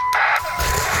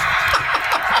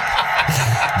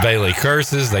 Bailey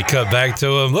curses. They cut back to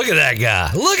him. Look at that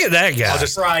guy. Look at that guy. I'll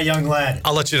just try, young lad.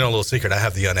 I'll let you know a little secret. I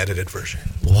have the unedited version.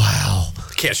 Wow.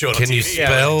 Can't show it on Can TV. you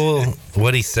spell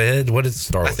what he said? What did it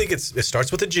start with? I think it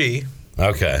starts with a G.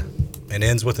 Okay. And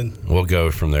ends with an We'll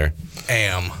go from there.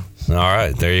 am. All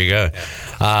right. There you go.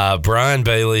 Brian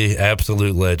Bailey,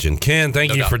 absolute legend. Ken,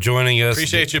 thank you for joining us.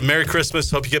 Appreciate you. Merry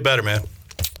Christmas. Hope you get better, man.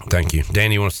 Thank you.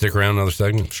 Danny, you want to stick around another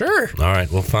segment? Sure. All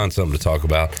right. We'll find something to talk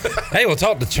about. Hey, we'll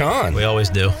talk to Chon. We always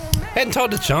do. Hadn't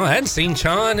talked to Chon. Hadn't seen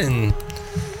Chon, and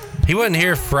he wasn't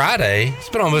here Friday. It's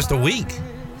been almost a week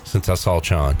since I saw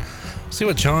Chon. See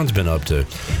what Chon's been up to.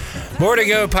 More to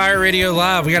go, Pirate Radio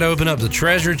Live. We got to open up the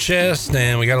treasure chest,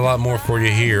 and we got a lot more for you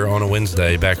here on a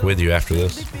Wednesday. Back with you after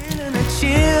this.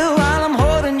 Chill while I'm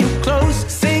holding you close,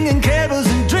 singing carols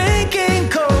and drinking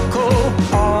cocoa.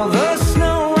 All the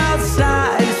snow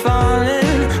outside is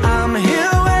falling. I'm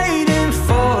here waiting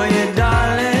for you,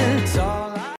 darling. It's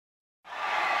all I...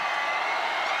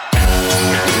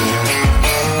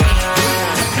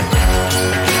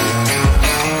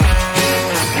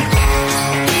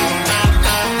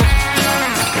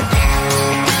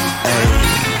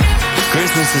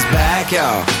 Christmas is back,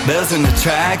 y'all. Bells in the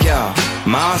track, y'all.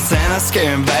 Mama Santa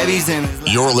scaring babies in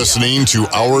his... You're listening to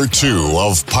Hour 2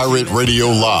 of Pirate Radio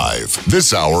Live.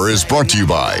 This hour is brought to you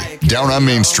by Down on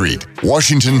Main Street,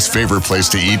 Washington's favorite place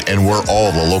to eat and where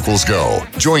all the locals go.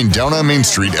 Join Down on Main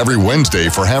Street every Wednesday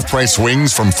for half-price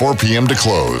wings from 4 p.m. to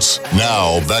close.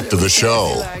 Now, back to the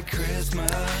show.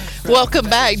 Welcome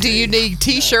back. Do you need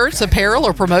T-shirts, apparel,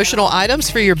 or promotional items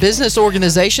for your business,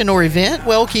 organization, or event?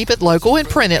 Well, keep it local and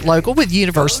print it local with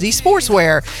University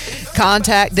Sportswear.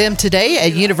 Contact them today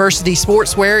at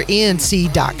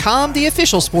universitysportswearnc.com, the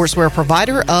official sportswear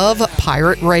provider of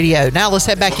Pirate Radio. Now let's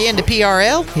head back into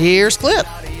PRL. Here's Clip.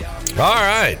 All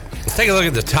right. Let's take a look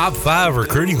at the top 5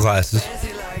 recruiting classes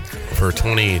for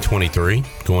 2023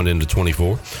 going into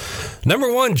 24.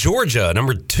 Number 1, Georgia.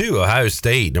 Number 2, Ohio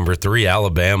State. Number 3,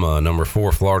 Alabama. Number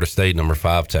 4, Florida State. Number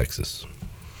 5, Texas.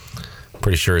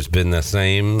 Pretty sure it's been the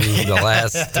same the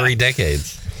last 3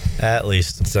 decades. At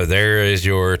least. So there is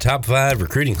your top 5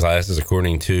 recruiting classes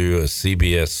according to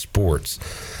CBS Sports.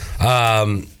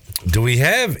 Do we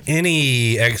have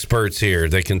any experts here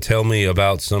that can tell me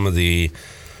about some of the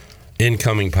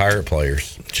incoming Pirate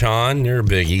players? Jon, you're a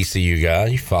big ECU guy.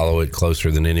 You follow it closer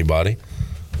than anybody.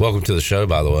 Welcome to the show,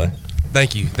 by the way.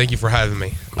 Thank you. Thank you for having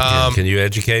me. Can you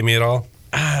educate me at all?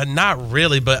 Not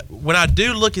really, but when I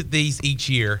do look at these each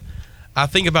year, I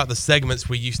think about the segments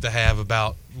we used to have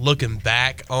about looking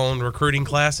back on recruiting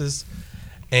classes,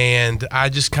 and I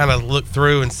just kind of look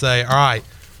through and say, all right,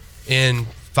 in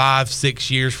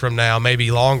 5-6 years from now,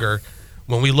 maybe longer,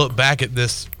 when we look back at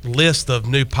this list of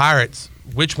new Pirates,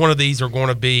 which one of these are going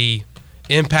to be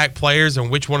impact players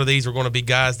and which one of these are going to be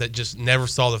guys that just never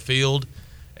saw the field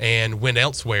and went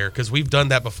elsewhere? Because we've done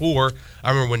that before.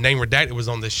 I remember when Name Redacted was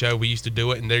on this show, we used to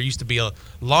do it, and there used to be a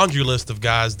laundry list of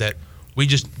guys that we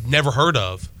just never heard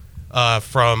of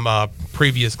from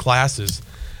previous classes.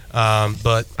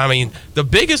 But, I mean, the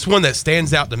biggest one that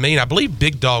stands out to me, and I believe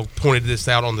Big Dog pointed this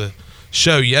out on the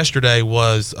show yesterday,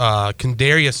 was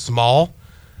Kendarius Small.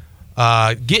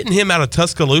 Getting him out of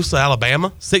Tuscaloosa,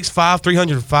 Alabama, 6'5",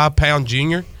 305-pound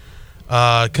junior.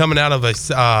 Coming out of a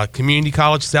community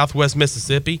college, Southwest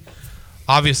Mississippi.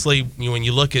 Obviously, when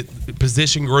you look at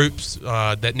position groups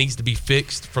that needs to be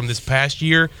fixed from this past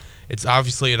year, it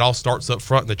all starts up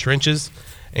front in the trenches.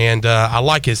 And I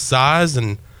like his size,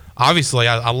 and obviously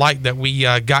I like that we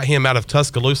got him out of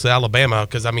Tuscaloosa, Alabama,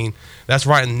 because, I mean, that's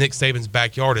right in Nick Saban's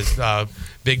backyard, as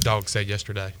Big Dog said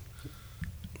yesterday.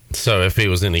 So if he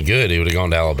was any good, he would have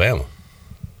gone to Alabama.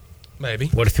 Maybe.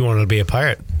 What if he wanted to be a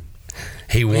Pirate?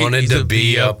 He wanted to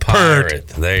be a pirate.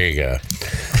 There you go.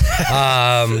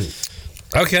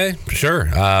 Okay, sure.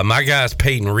 My guy's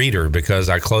Peyton Reeder, because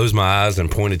I closed my eyes and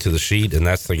pointed to the sheet, and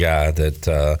that's the guy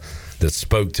that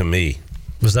spoke to me.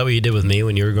 Was that what you did with me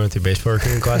when you were going through baseball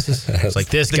recruiting classes? It's like,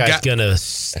 this guy's going to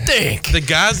stink. The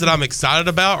guys that I'm excited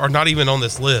about are not even on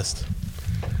this list.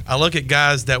 I look at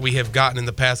guys that we have gotten in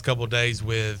the past couple of days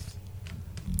with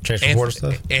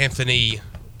Anthony.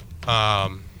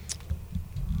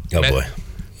 Oh boy,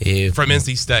 from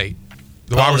NC State,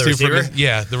 the wide receiver.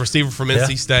 The receiver from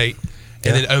NC State,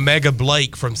 and then Omega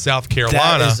Blake from South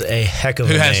Carolina. That is a heck of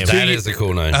a name. That is a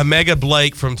cool name. Omega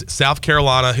Blake from South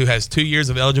Carolina, who has 2 years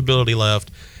of eligibility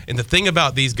left. And the thing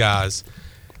about these guys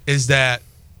is that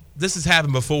this has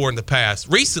happened before in the past.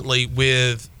 Recently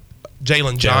with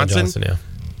Jalen Johnson,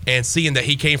 and seeing that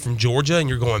he came from Georgia, and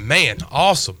you're going, man,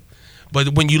 awesome.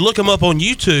 But when you look him up on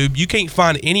YouTube, you can't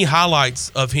find any highlights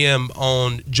of him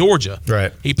on Georgia.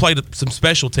 Right. He played some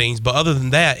special teams, but other than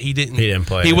that, he didn't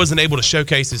play. He wasn't able to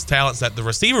showcase his talents at the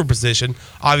receiver position.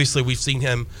 Obviously, we've seen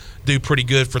him do pretty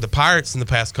good for the Pirates in the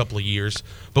past couple of years.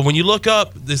 But when you look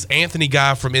up this Anthony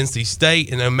guy from NC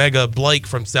State and Omega Blake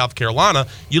from South Carolina,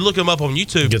 you look them up on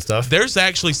YouTube. Good stuff. There's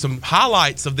actually some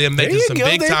highlights of them making some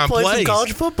big-time plays. Some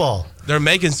college football. They're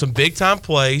making some big-time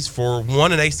plays for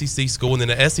one an ACC school and then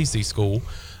an SEC school.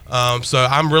 So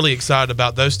I'm really excited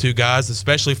about those two guys,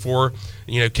 especially for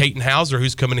Caton Hauser,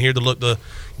 who's coming here to look to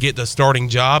get the starting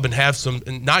job and have some,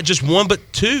 not just one but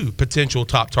two potential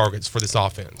top targets for this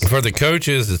offense. For the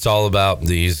coaches, it's all about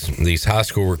these high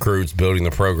school recruits building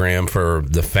the program. For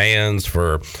the fans,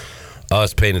 for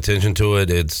us paying attention to it,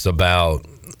 it's about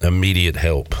immediate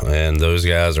help, and those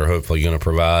guys are hopefully going to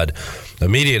provide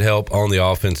immediate help on the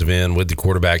offensive end with the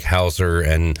quarterback Hauser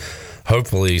and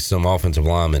hopefully some offensive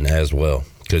linemen as well,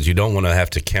 because you don't want to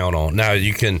have to count on. Now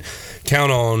you can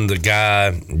count on the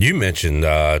guy you mentioned,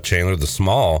 Chandler, the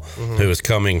small, who is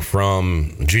coming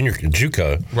from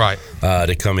JUCO, right,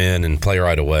 to come in and play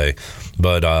right away.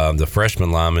 But the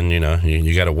freshman lineman,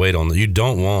 you got to wait on. You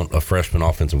don't want a freshman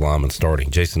offensive lineman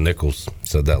starting. Jason Nichols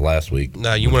said that last week.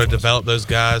 No, you want to develop those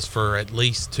guys for at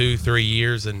least 2-3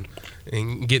 years and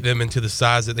get them into the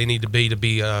size that they need to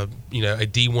be a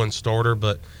D1 starter.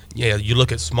 But yeah, you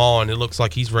look at Small and it looks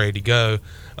like he's ready to go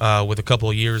with a couple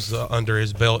of years under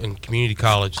his belt in community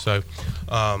college. So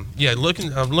I'm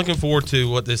looking forward to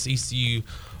what this ECU,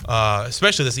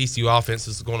 especially this ECU offense,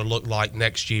 is going to look like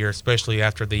next year, especially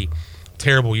after the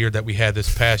terrible year that we had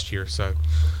this past year. So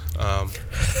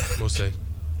We'll see.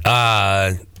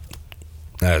 I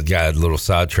got a little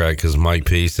sidetracked because Mike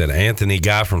P said Anthony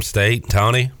Guy from State.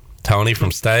 Tony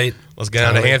from State. Let's get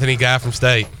on to Anthony Guy from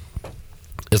State.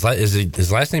 Is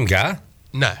his last name Guy?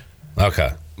 No.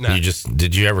 Okay. No.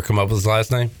 Did you ever come up with his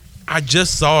last name? I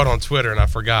just saw it on Twitter and I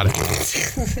forgot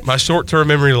it. My short-term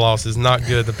memory loss is not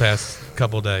good the past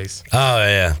couple of days. Oh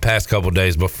yeah, past couple of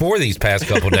days. Before these past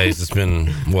couple of days, it's been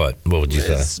what? What would you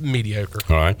say? It's mediocre.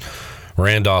 All right.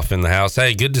 Randolph in the house.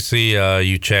 Hey, good to see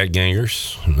you, Chad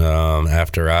Gangers.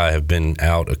 After I have been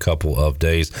out a couple of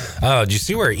days. Did you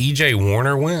see where E.J.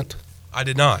 Warner went? I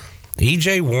did not.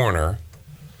 E.J. Warner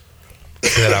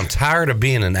said, "I'm tired of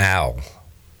being an owl.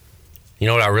 You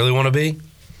know what I really want to be?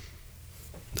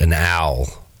 An owl."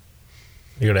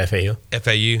 You go to FAU?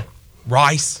 FAU.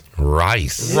 Rice.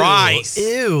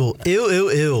 Ew.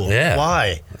 Yeah.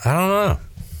 Why? I don't know.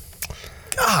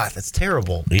 God, that's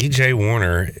terrible. E.J.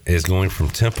 Warner is going from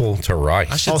Temple to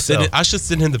Rice. I should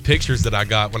send him the pictures that I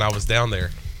got when I was down there.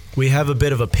 We have a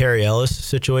bit of a Perry Ellis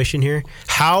situation here.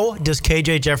 How does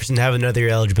KJ Jefferson have another year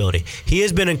eligibility? He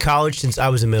has been in college since I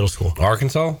was in middle school.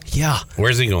 Arkansas? Yeah.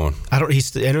 Where's he going?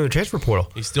 He's entering the transfer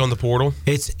portal. He's still in the portal?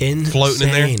 It's insane. Floating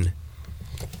in there?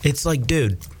 It's like,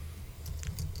 dude,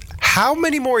 how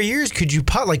many more years could you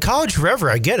like college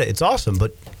forever? I get it. It's awesome,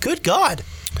 but good God.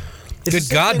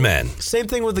 Good God, man. Same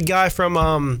thing with the guy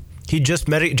from he just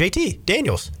met JT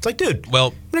Daniels. It's like, dude, well,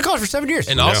 been in college for 7 years.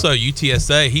 And also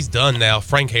UTSA, he's done now.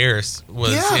 Frank Harris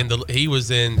was he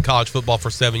was in college football for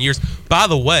 7 years. By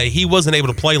the way, he wasn't able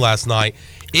to play last night.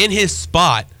 In his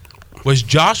spot was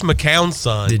Josh McCown's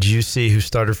son. Did you see who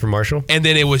started for Marshall? And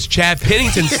then it was Chad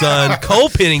Pennington's son, Cole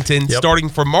Pennington, starting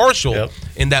for Marshall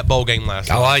in that bowl game last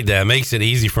night. I like that. It makes it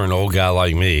easy for an old guy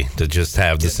like me to just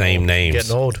have the same names.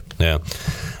 Getting old. Yeah.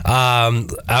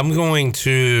 I'm going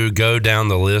to go down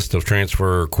the list of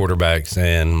transfer quarterbacks,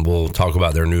 and we'll talk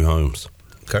about their new homes.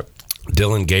 Okay.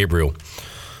 Dylan Gabriel,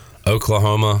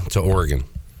 Oklahoma to Oregon.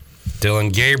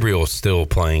 Dylan Gabriel is still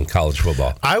playing college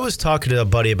football. I was talking to a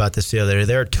buddy about this the other day.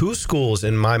 There are two schools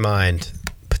in my mind,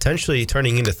 potentially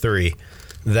turning into three,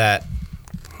 that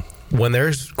when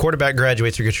their quarterback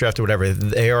graduates or gets drafted or whatever,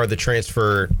 they are the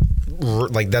transfer.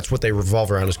 Like, that's what they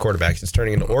revolve around as quarterbacks. It's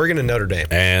turning into Oregon and Notre Dame.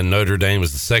 And Notre Dame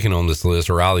is the second on this list.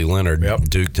 Riley Leonard,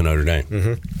 Duke to Notre Dame.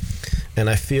 Mm-hmm. And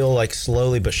I feel like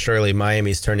slowly but surely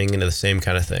Miami's turning into the same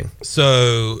kind of thing.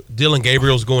 So Dylan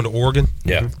Gabriel's going to Oregon?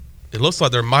 Yeah. It looks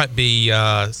like there might be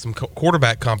some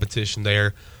quarterback competition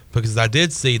there, because I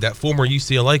did see that former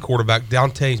UCLA quarterback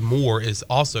Dante Moore is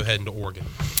also heading to Oregon.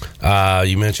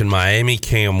 You mentioned Miami.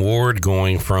 Cam Ward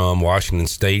going from Washington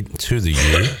State to the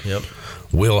U. Yep.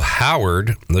 Will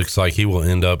Howard looks like he will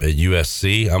end up at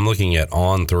USC. I'm looking at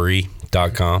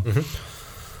on3.com.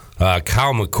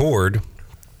 Kyle McCord,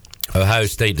 Ohio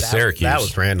State to Syracuse. That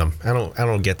was random. I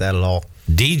don't get that at all.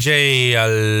 DJ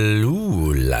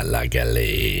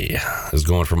Alulalagale is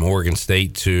going from Oregon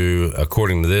State to,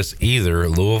 according to this, either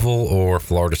Louisville or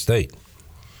Florida State.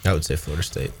 I would say Florida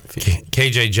State.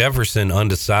 KJ Jefferson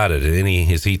undecided.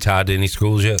 Is he tied to any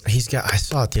schools yet? I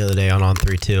saw it the other day on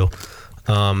 3 too.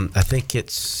 I think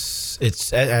it's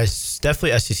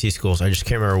definitely SEC schools. I just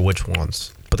can't remember which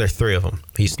ones, but there are 3 of them.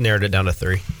 He's narrowed it down to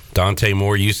 3. Dante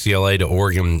Moore, UCLA to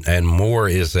Oregon, and Moore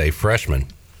is a freshman.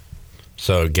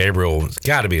 So Gabriel, it's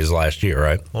got to be his last year,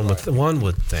 right? One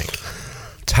would think.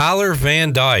 Tyler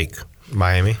Van Dyke,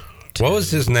 Miami. What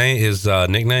was his name? His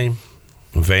nickname?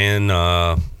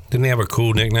 Didn't he have a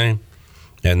cool nickname?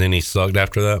 And then he sucked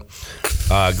after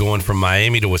that. Going from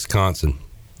Miami to Wisconsin,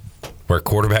 where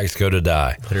quarterbacks go to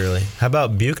die. Literally. How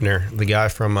about Buchner, the guy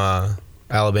from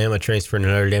Alabama, transferred to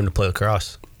Notre Dame to play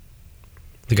lacrosse?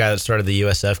 The guy that started the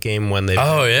USF game when they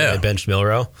benched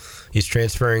Milroe. He's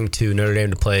transferring to Notre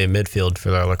Dame to play midfield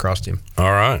for their lacrosse team.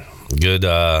 All right. Good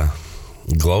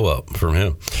glow up from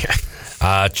him.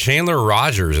 Chandler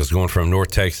Rogers is going from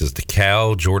North Texas to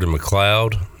Cal. Jordan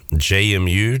McLeod,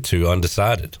 JMU to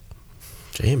undecided.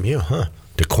 JMU, huh?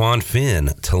 DeQuan Finn,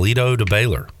 Toledo to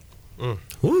Baylor.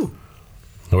 Ooh.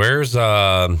 Where's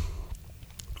our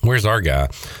guy?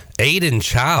 Aiden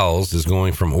Childs is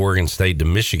going from Oregon State to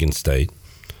Michigan State.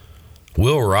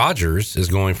 Will Rogers is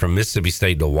going from Mississippi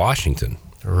State to Washington.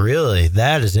 Really?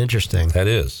 That is interesting. That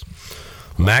is.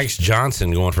 Max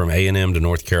Johnson going from A&M to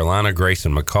North Carolina.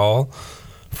 Grayson McCall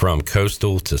from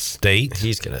Coastal to State.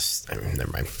 He's going to...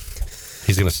 never mind.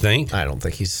 He's going to stink? I don't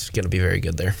think he's going to be very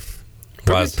good there.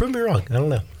 Prove me wrong. I don't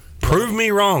know. Prove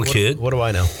me wrong, kid. What do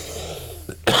I know?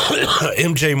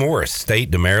 MJ Morris,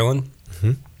 State to Maryland.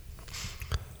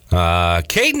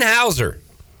 Caden Hauser,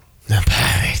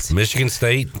 Michigan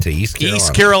State to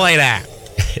East Carolina.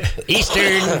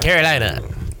 Eastern Carolina.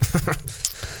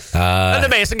 And the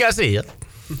Mason Garcia.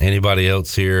 Anybody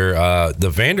else here? The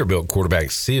Vanderbilt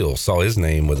quarterback Seal saw his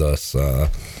name with us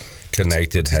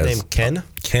connected. His name Ken?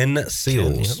 Ken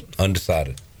Seals, Ken, yep.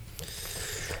 Undecided.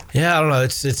 Yeah, I don't know.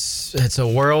 It's a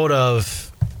world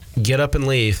of get up and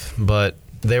leave, but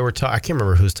they were I can't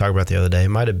remember who was talking about the other day. It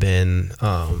might have been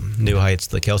New Heights,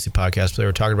 the Kelsey podcast. But they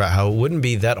were talking about how it wouldn't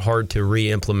be that hard to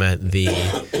re-implement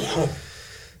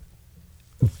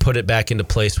put it back into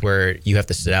place where you have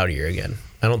to sit out a year again.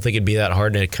 I don't think it'd be that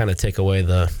hard to kind of take away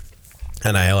the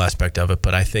NIL aspect of it,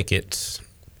 but I think it's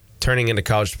turning into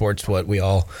college sports what we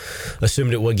all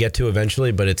assumed it would get to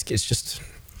eventually, but it's just,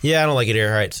 I don't like it here.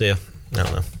 All right, see ya. I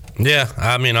don't know. Yeah,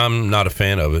 I mean, I'm not a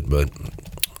fan of it, but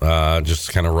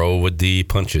just kind of roll with the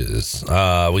punches.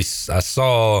 I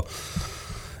saw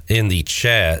in the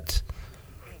chat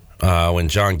when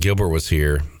Jon Gilbert was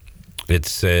here, it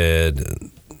said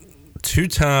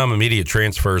 2-time immediate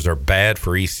transfers are bad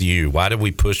for ECU. Why did we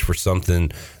push for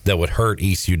something that would hurt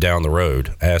ECU down the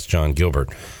road? Asked Jon Gilbert.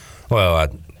 Well,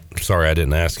 sorry I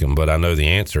didn't ask him, but I know the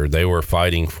answer. They were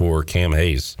fighting for Cam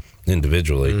Hayes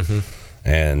individually,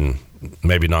 and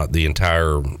maybe not the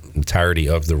entirety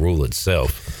of the rule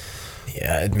itself.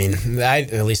 Yeah, I mean,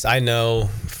 at least I know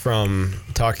from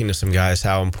talking to some guys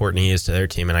how important he is to their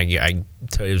team, and it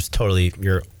was totally,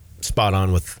 you're spot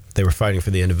on with they were fighting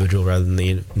for the individual rather than the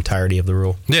entirety of the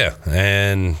rule. Yeah,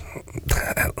 and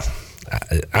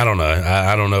I don't know.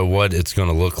 I don't know what it's going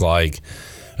to look like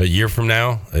a year from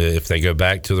now if they go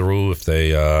back to the rule, if they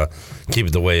keep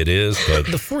it the way it is. But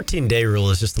the 14-day rule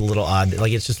is just a little odd.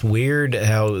 Like, it's just weird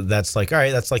how that's like, all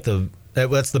right, that's like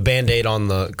that's the Band-Aid on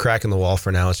the crack in the wall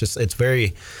for now. It's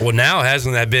very... Well, now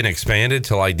hasn't that been expanded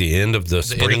to like the end of the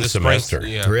spring semester?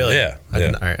 Yeah. Really? Yeah. I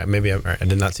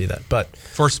did not see that. But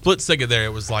for a split second there,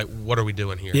 it was like, what are we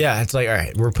doing here? Yeah, it's like, all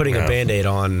right, we're putting a Band-Aid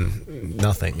on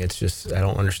nothing. It's just, I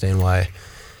don't understand why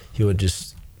he would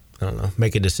just, I don't know,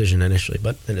 make a decision initially,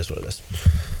 but it is what it is.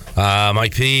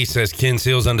 Mike P says Ken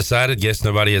Seals undecided. Guess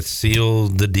nobody has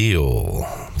sealed the deal.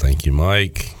 Thank you,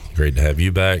 Mike. Great to have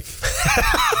you back.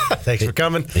 Thanks for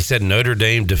coming. He said Notre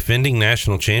Dame defending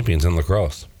national champions in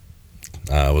lacrosse.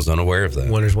 I was unaware of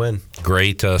that. Winners win.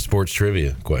 Great sports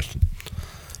trivia question.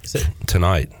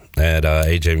 Tonight at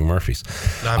AJ McMurphy's.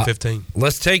 9:15.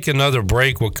 Let's take another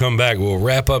break. We'll come back. We'll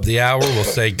wrap up the hour. We'll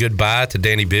say goodbye to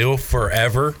Danny Beal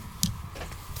forever.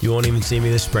 You won't even see me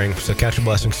this spring, so count your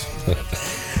blessings.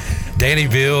 Danny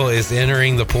Beal is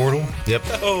entering the portal. Yep.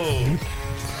 Oh.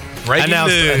 Breaking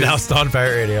news. Announced on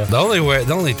Pirate Radio. The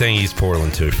only thing he's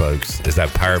portaling to, folks, is that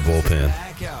Pirate bullpen.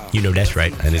 You know that's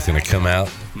right. And he's going to come out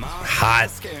hot,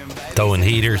 throwing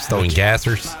heaters, throwing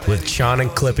gassers. With Sean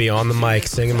and Clippy on the mic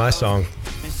singing my song.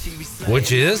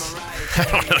 Which is? I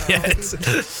don't know yet.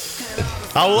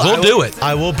 We'll do it.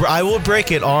 I will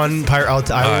break it on Pirate.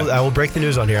 I will break the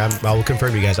news on here. I will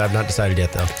confirm you guys. I have not decided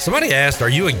yet, though. Somebody asked, are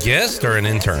you a guest or an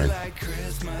intern?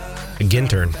 A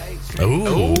gintern.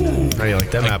 Ooh. How do you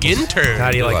like them apples? Gintern.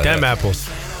 How do you like them apples?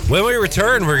 When we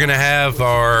return, we're going to have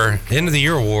our end of the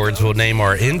year awards. We'll name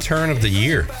our intern of the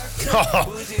year.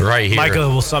 Right here. Micah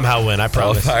will somehow win, I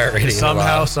promise.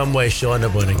 Somehow, some way, she'll end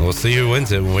up winning. We'll see who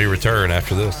wins it when we return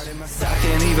after this. I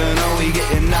can't even know we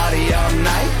getting naughty all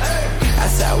night.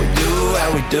 That's how we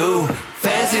do.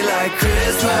 Fancy like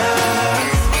Christmas.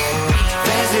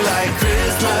 Fancy like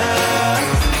Christmas.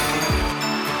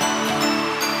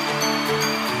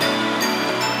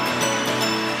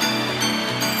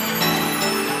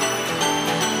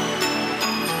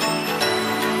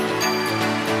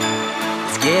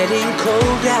 It's getting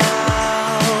cold out.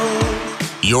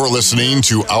 You're listening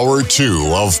to Hour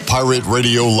 2 of Pirate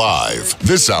Radio Live.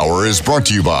 This hour is brought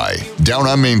to you by Down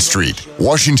on Main Street,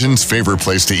 Washington's favorite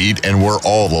place to eat and where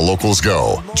all the locals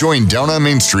go. Join Down on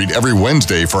Main Street every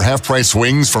Wednesday for half-price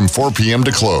wings from 4 p.m.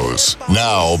 to close.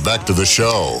 Now, back to the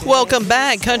show. Welcome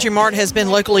back. Country Mart has been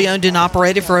locally owned and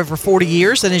operated for over 40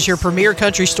 years and is your premier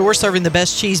country store serving the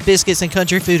best cheese, biscuits, and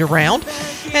country food around.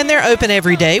 And they're open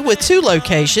every day with 2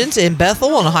 locations in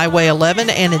Bethel on Highway 11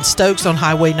 and in Stokes on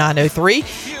Highway 903.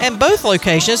 And both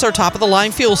locations are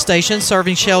top-of-the-line fuel stations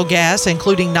serving Shell gas,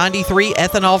 including 93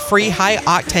 ethanol-free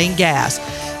high-octane gas.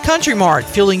 Country Mart,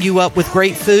 fueling you up with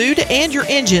great food and your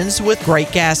engines with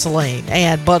great gasoline.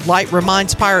 And Bud Light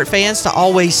reminds Pirate fans to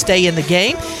always stay in the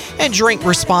game and drink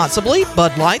responsibly.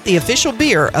 Bud Light, the official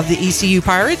beer of the ECU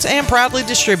Pirates and proudly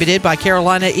distributed by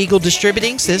Carolina Eagle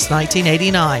Distributing since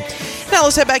 1989. Now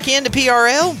let's head back into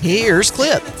PRL. Here's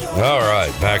Clip. All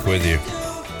right, back with you.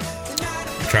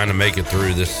 Trying to make it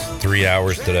through this 3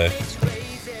 hours today.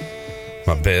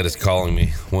 My bed is calling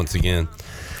me once again.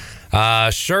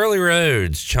 Shirley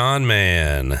Rhodes, Chon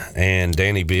Man, and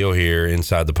Danny Beal here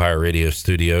inside the Pirate Radio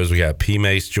studios. We got P.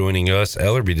 Mace joining us.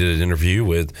 Ellerby did an interview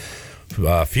with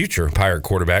future Pirate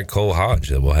quarterback Cole Hodge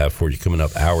that we'll have for you coming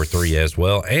up hour 3 as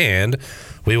well. And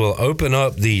we will open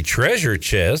up the treasure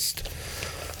chest.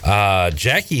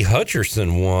 Jackie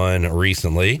Hutcherson won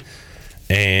recently.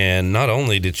 And not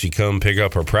only did she come pick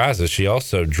up her prizes, she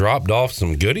also dropped off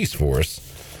some goodies for us,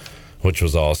 which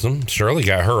was awesome. Shirley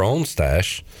got her own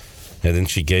stash. And then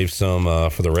she gave some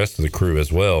for the rest of the crew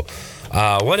as well.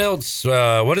 What else?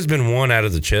 What has been won out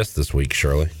of the chest this week,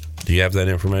 Shirley? Do you have that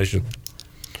information?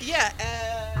 Yeah.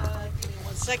 Give me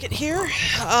 1 second here.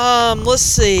 Let's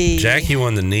see. Jackie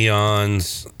won the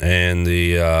Neons and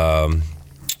the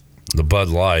Bud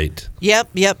Light. Yep.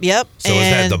 So is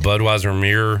that the Budweiser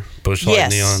Mirror Busch Light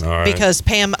Neon? All right. Because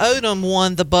Pam Odom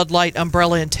won the Bud Light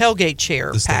umbrella and tailgate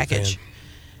chair package.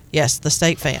 Yes, the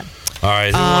state fan. All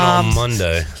right. Who won on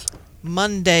Monday?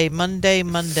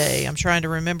 Monday. I'm trying to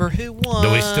remember who won.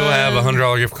 Do we still have a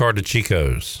 $100 gift card to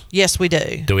Chico's? Yes, we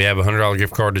do. Do we have a $100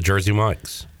 gift card to Jersey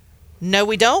Mike's? No,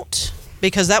 we don't,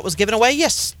 because that was given away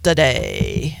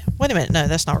yesterday. Wait a minute. No,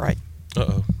 that's not right.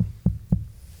 Uh-oh.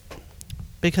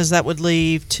 Because that would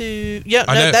leave two. Yeah,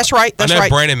 that's right. That's I know right.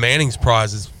 Brandon Manning's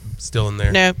prize is still in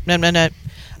there. No.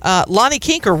 Lonnie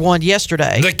Kinker won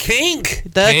yesterday. The Kink.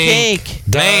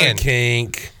 Man.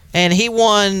 Kink. And he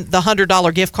won the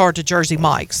 $100 gift card to Jersey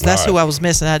Mike's. That's who I was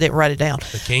missing. I didn't write it down.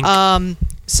 The Kink.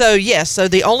 So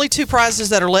the only two prizes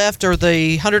that are left are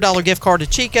the $100 gift card to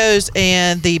Chico's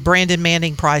and the Brandon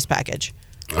Manning prize package.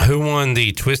 Who won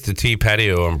the Twisted Tea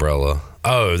patio umbrella?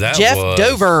 Oh, that Jeff was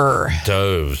Dover.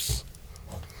 Dove's.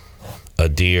 A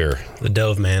deer. The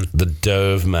Dove Man. The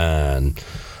Dove Man.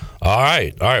 All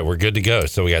right. We're good to go.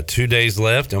 So we got 2 days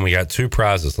left, and we got 2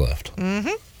 prizes left.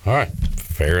 Mm-hmm. All right.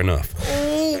 Fair enough.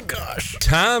 Oh, gosh.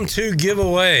 Time to give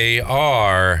away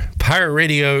our Pirate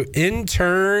Radio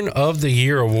Intern of the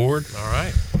Year award. All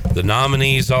right. The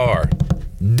nominees are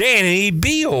Danny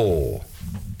Beal,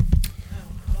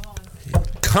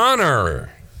 Connor.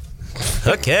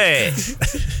 Okay.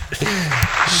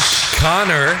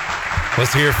 Connor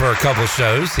was here for a couple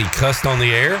shows. He cussed on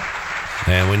the air,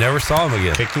 and we never saw him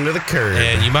again. Kicked him to the curb.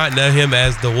 And you might know him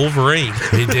as the Wolverine.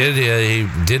 He did. He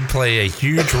did play a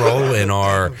huge role in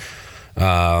our,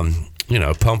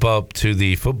 pump up to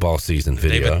the football season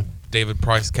video. David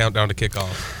Price countdown to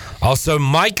kickoff. Also,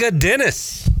 Micah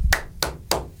Dennis.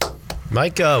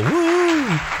 Micah, woo!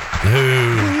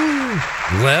 Who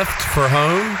left for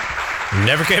home.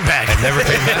 Never came back.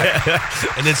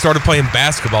 And then started playing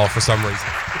basketball for some reason.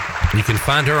 You can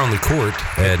find her on the court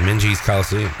at Minji's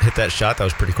Coliseum. Hit that shot. That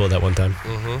was pretty cool that one time.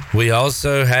 Mm-hmm. We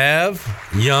also have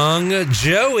young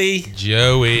Joey. Big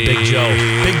Joe.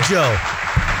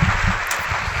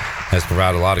 Has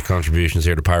provided a lot of contributions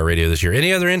here to Pirate Radio this year.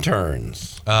 Any other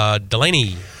interns?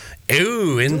 Delaney.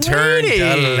 Ooh, intern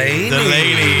Delaney.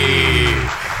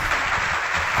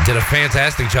 Did a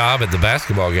fantastic job at the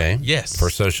basketball game. Yes. For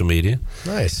social media.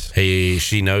 Nice.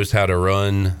 She knows how to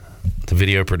run the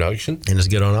video production. And is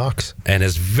good on aux. And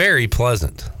is very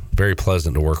pleasant. Very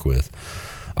pleasant to work with.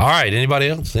 All right. Anybody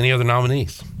else? Any other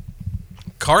nominees?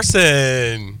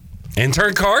 Carson.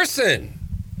 Intern Carson.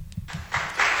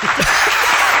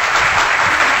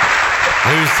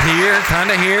 Who's here,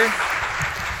 kind of here.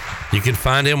 You can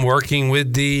find him working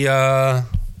with the,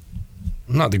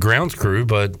 not the grounds crew,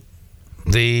 but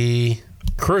the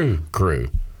crew.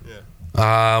 Yeah.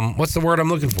 What's the word I'm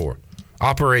looking for?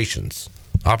 Operations,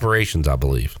 I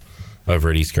believe, over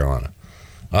at East Carolina.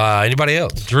 Anybody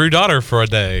else? Drew Daughter for a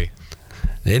day.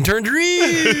 Intern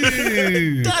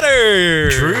Drew.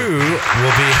 Daughter. Drew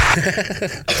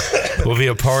will be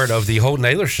a part of the Holt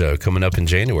Naylor show coming up in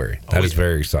January. That is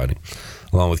very exciting.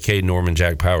 Along with Cade Norman,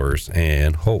 Jack Powers,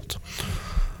 and Holt.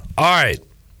 All right.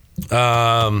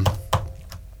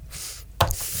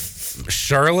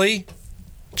 Shirley,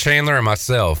 Chandler, and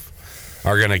myself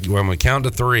we're gonna count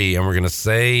to 3, and we're gonna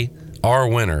say our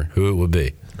winner, who it would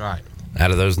be. All right.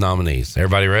 Out of those nominees.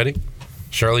 Everybody ready?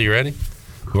 Shirley, you ready?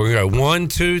 We're gonna go 1,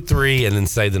 2, 3, and then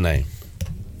say the name.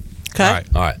 Okay.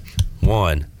 All right.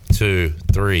 1, 2,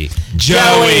 3.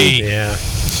 Joey. Yeah.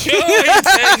 Joey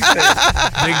takes it.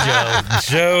 Big Joe.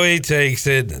 Joey takes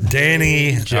it.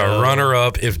 Danny,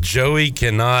 runner-up. If Joey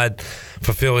cannot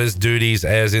fulfill his duties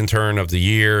as intern of the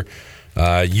year,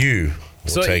 you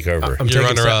will take over.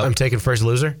 I'm taking first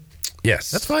loser?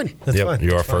 Yes. That's fine. That's fine.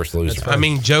 You're our first loser. I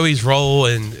mean, Joey's role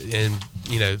in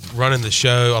running the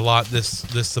show a lot this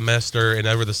semester and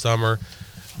over the summer,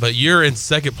 but you're in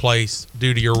second place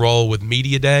due to your role with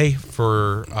Media Day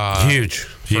for huge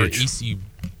ECU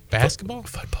basketball,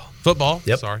 football.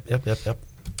 Yep. Sorry. Yep.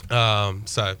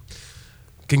 So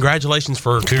congratulations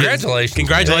on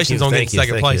getting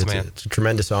second place, man. It's a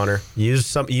tremendous honor. Use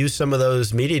some of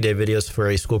those media day videos for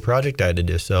a school project I had to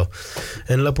do. So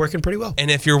ended up working pretty well.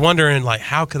 And if you're wondering, like,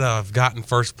 how could I have gotten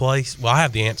first place? Well, I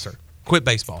have the answer. Quit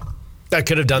baseball. I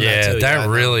could have done that too. That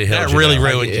really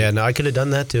ruined you. Yeah, no, I could have done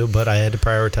that too, but I had to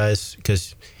prioritize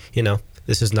because,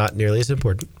 this is not nearly as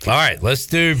important. All right, let's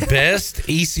do best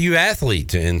ECU athlete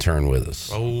to intern with us.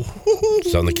 Oh.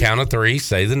 So on the count of 3,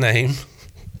 say the name.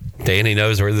 Danny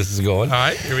knows where this is going. All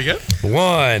right, here we go.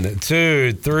 1,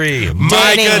 2, 3.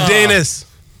 Micah Dennis.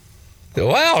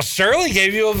 Wow, Shirley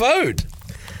gave you a vote.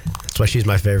 That's why she's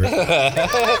my favorite.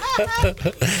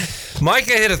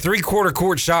 Micah hit a 3/4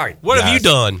 court shot. What have you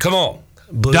done? Come on.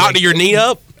 Doctor your knee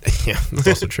up? Yeah, that's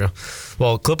also true.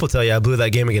 Well, Clip will tell you I blew that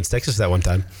game against Texas that one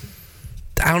time.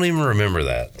 I don't even remember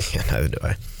that. Yeah, neither do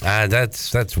I.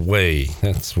 That's way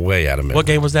out of memory. What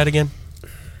game was that again?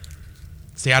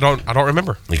 See, I don't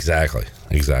remember. Exactly.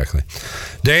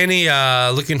 Danny,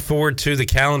 looking forward to the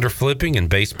calendar flipping and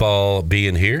baseball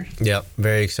being here. Yep,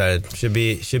 very excited. Should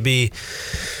be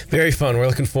very fun. We're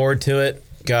looking forward to it.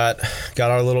 Got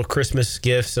our little Christmas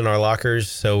gifts in our lockers,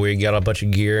 so we got a bunch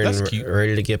of gear and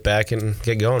ready to get back and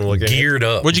get going. We'll get geared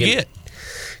up. What'd you get?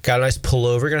 Got a nice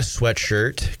pullover, got a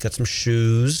sweatshirt, got some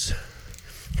shoes.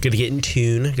 Gonna get in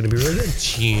tune. Gonna be really good.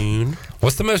 Tune.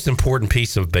 What's the most important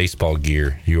piece of baseball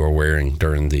gear you are wearing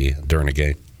during a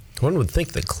game? One would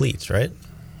think the cleats, right?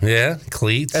 Yeah,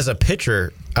 cleats. As a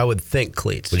pitcher, I would think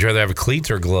cleats. Would you rather have a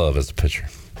cleats or a glove as a pitcher?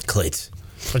 Cleats.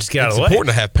 I'll just get out of It's the way.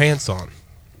 important to have pants on.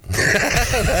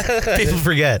 People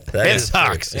forget. And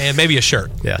socks. And maybe a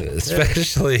shirt. Yeah.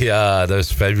 Especially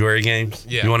those February games.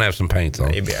 Yeah. You want to have some paints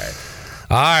on. You'd be all right.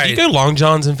 All right. Do you go long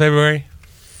johns in February?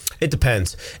 It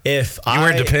depends. If you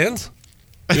wear Depends?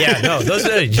 Yeah, no. Those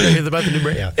are, did you hear about the new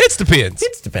brand? Yeah. It depends.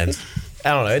 It depends. I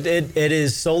don't know. It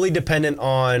is solely dependent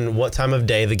on what time of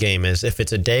day the game is. If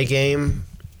it's a day game,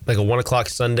 like a 1 o'clock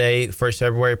Sunday, 1st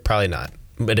February, probably not.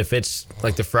 But if it's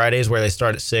like the Fridays where they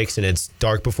start at 6 and it's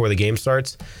dark before the game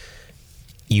starts,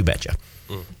 you betcha.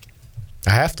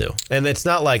 I have to. And it's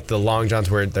not like the long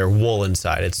johns where they're wool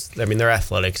inside. They're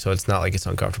athletic, so it's not like it's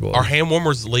uncomfortable. Are hand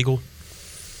warmers legal?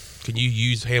 Can you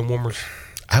use hand warmers?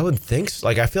 I would think so.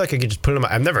 Like, I feel like I could just put them.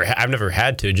 I've never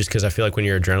had to, just because I feel like when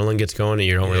your adrenaline gets going and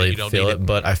you don't really feel it.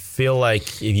 But I feel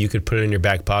like you could put it in your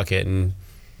back pocket, and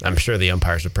I'm sure the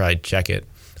umpires would probably check it.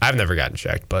 I've never gotten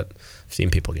checked, but I've seen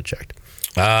people get checked.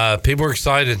 People are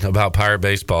excited about Pirate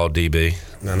baseball, DB.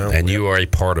 I know. And you are a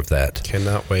part of that.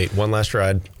 Cannot wait. One last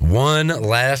ride. One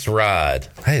last ride.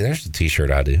 Hey, there's a T-shirt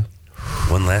I do.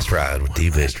 One last ride with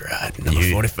DB. Last ride, number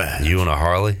 45. You on a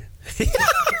Harley?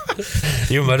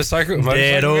 You a motorcycle?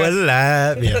 Dead or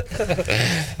alive. Yeah.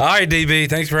 All right, DB.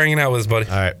 Thanks for hanging out with us, buddy.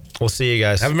 All right. We'll see you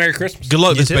guys. Have a Merry Christmas. Good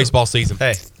luck You this too. baseball season.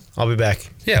 Hey, I'll be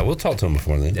back. Yeah, we'll talk to him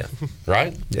before then. Yeah.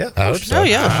 Right? Yeah. I hope so. Oh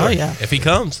yeah. If he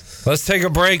comes. Let's take a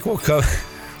break. We'll come.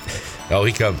 Oh,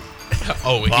 he coming.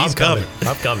 Oh, he's coming.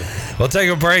 I'm coming. We'll take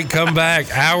a break. Come back.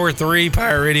 Hour 3,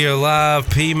 Pirate Radio Live.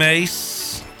 P.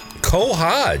 Mace, Cole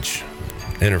Hodge.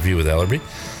 Interview with Ellerby.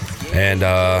 And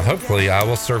hopefully I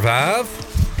will survive.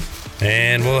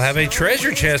 And we'll have a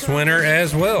treasure chest winner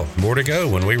as well. More to go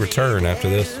when we return after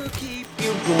this.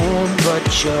 You're warm,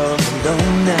 but you're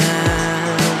alone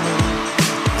now.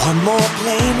 One more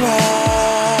plane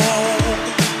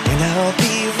ride, and I'll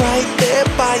be right there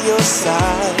by your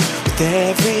side. With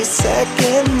every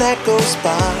second that goes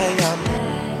by,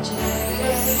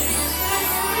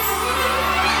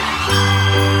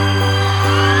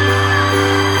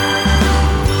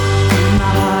 My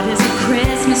heart is a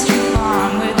Christmas tree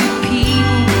farm where the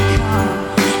people will come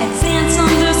and dance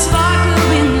under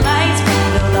sparkling lights,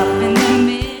 bundled up in the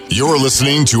mid. You're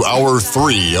listening to Hour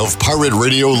 3 of Pirate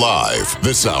Radio Live.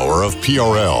 This hour of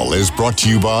PRL is brought to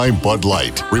you by Bud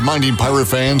Light, reminding Pirate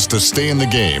fans to stay in the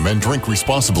game and drink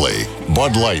responsibly.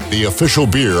 Bud Light, the official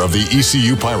beer of the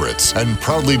ECU Pirates, and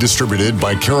proudly distributed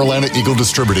by Carolina Eagle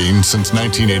Distributing since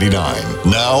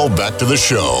 1989. Now, back to the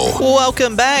show.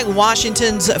 Welcome back.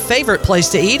 Washington's favorite place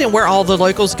to eat and where all the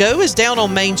locals go is down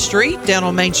on Main Street. Down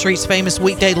on Main Street's famous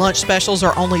weekday lunch specials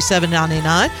are only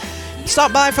 $7.99.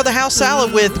 Stop by for the house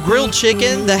salad with grilled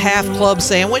chicken, the half club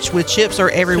sandwich with chips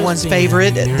are everyone's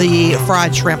favorite, the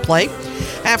fried shrimp plate.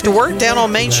 After work, Down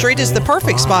on Main Street is the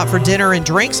perfect spot for dinner and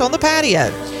drinks on the patio.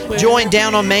 Join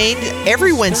Down on Main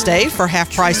every Wednesday for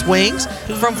half-price wings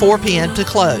from 4 p.m. to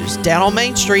close. Down on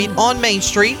Main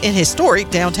Street in historic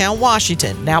downtown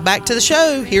Washington. Now back to the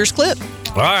show. Here's Clip.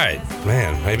 All right.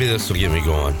 Man, maybe this will get me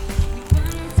going.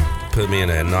 Put me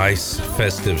in a nice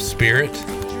festive spirit.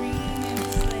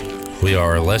 We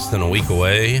are less than a week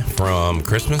away from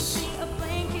Christmas.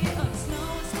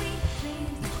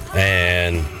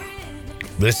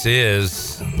 This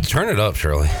is Turn It Up,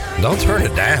 Shirley. Don't turn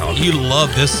it down. You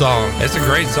love this song. It's a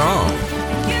great song.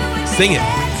 Sing it.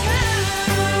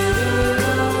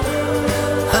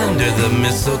 Under the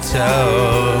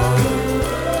mistletoe,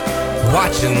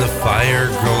 watching the fire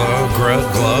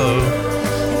glow.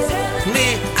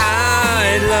 Me,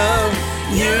 I love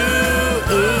you.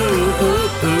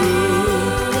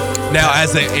 Now,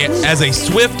 as a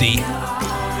Swiftie,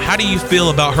 how do you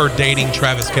feel about her dating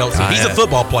Travis Kelce? He's a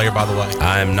football player, by the way.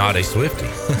 I am not a Swiftie.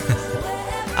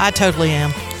 I totally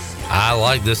am. I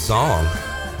like this song,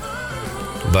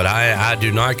 but I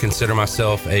do not consider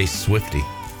myself a Swiftie.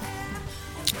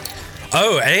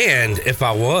 Oh, and if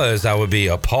I was, I would be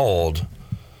appalled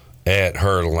at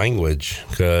her language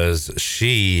because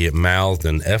she mouthed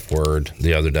an F word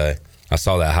the other day. I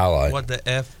saw that highlight. What the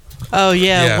F? Oh,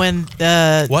 yeah. When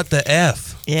what the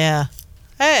F? Yeah.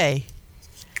 Hey.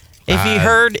 If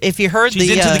you heard she's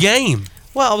into the game.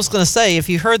 Well, I was going to say, if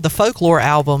you heard the Folklore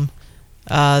album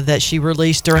that she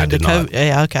released during the COVID.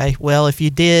 Yeah, okay. Well, if you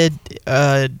did,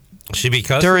 she be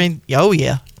cussing during. Oh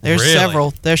yeah, there's Really?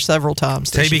 several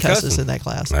times that she cusses cussing? in that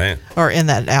class Man. or in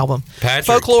that album. Patrick.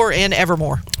 Folklore and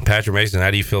Evermore. Patrick Mason,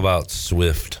 how do you feel about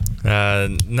Swift?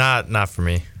 Not for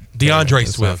me. DeAndre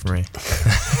It's Swift. not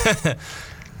for me.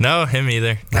 No, him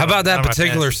either. How about that Not my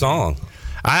particular fantasy. song?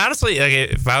 I honestly,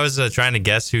 if I was trying to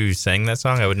guess who sang that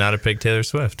song, I would not have picked Taylor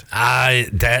Swift. I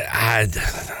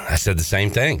said the same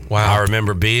thing. Wow. I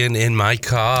remember being in my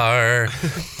car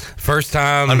first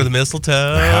time Under the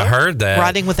mistletoe. I heard that.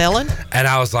 Riding with Ellen? And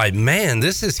I was like, man,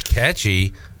 this is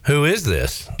catchy. Who is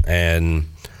this? And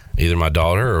either my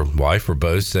daughter or wife or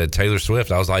both said Taylor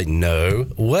Swift. I was like, no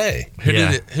way. Who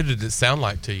did it sound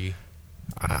like to you?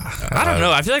 I don't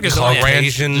know. I feel like there's only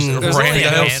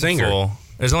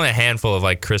There's only a handful of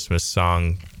like Christmas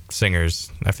song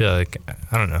singers. I feel like,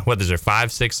 I don't know. What, is there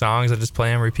 5-6 songs that just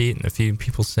play on repeat and a few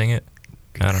people sing it?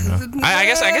 I don't know. I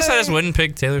guess I just wouldn't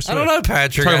pick Taylor Swift. I don't know,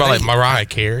 Patrick. Talking about like Mariah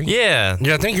Carey. Yeah.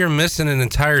 I think you're missing an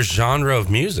entire genre of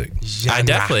music. I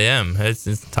definitely am. It's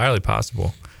entirely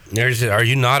possible. Are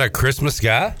you not a Christmas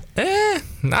guy?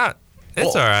 Not.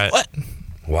 It's all right. What?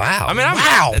 Wow. I mean,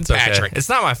 it's okay. Patrick. It's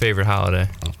not my favorite holiday.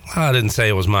 Well, I didn't say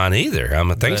it was mine either.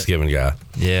 I'm a Thanksgiving guy.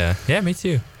 Yeah. Yeah, me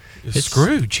too. It's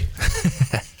Scrooge.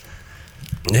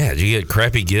 Yeah, did you get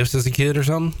crappy gifts as a kid or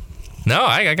something? No,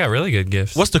 I got really good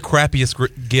gifts. What's the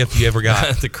crappiest gift you ever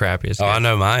got? The crappiest Oh, gift. I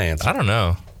know my answer. I don't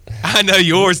know. I know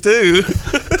yours too.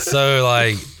 So,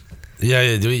 like,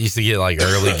 yeah, we used to get like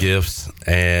early gifts,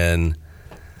 and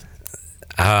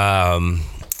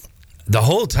the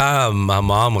whole time my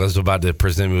mom was about to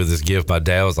present me with this gift, my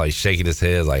dad was like shaking his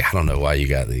head, like, I don't know why you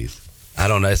got these. I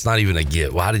don't know. It's not even a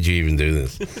gift. Why did you even do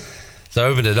this? So I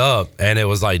opened it up, and it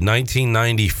was like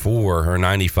 1994 or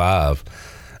 95,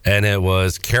 and it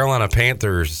was Carolina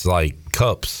Panthers like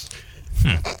cups.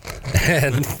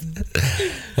 And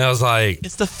I was like,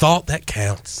 it's the thought that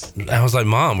counts. I was like,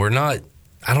 Mom,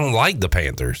 I don't like the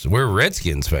Panthers. We're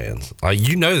Redskins fans. Like,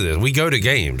 you know this. We go to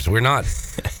games. We're not.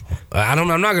 I'm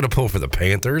not going to pull for the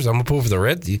Panthers. I'm going to pull for the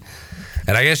Redskins.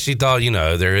 And I guess she thought,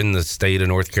 they're in the state of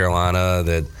North Carolina,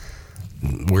 that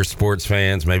we're sports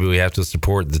fans. Maybe we have to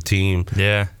support the team.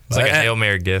 Yeah, it's like a Hail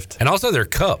Mary gift. And also, they're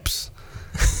cups.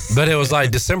 But it was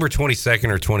like December 22nd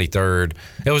or 23rd.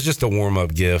 It was just a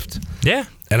warm-up gift. Yeah.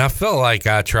 And I felt like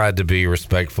I tried to be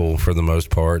respectful for the most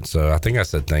part. So I think I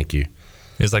said thank you.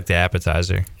 It was like the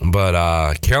appetizer.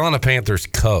 But Carolina Panthers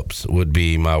cups would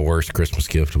be my worst Christmas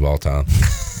gift of all time.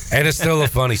 And it's still a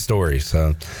funny story.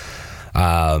 So,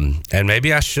 and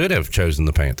maybe I should have chosen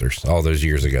the Panthers all those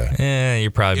years ago. Yeah, you're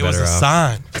probably better off. It was a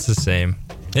sign. It's the same.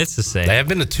 It's the same. They have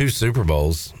been to 2 Super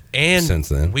Bowls since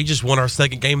then. We just won our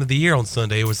second game of the year on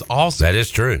Sunday. It was awesome. That is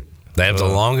true. They have the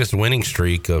longest winning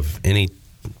streak of any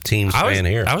team span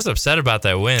here. I was upset about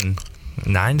that win.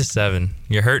 9-7.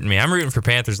 You're hurting me. I'm rooting for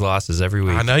Panthers losses every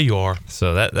week. I know you are.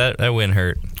 So that win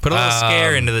hurt. Put a little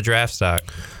scare into the draft stock.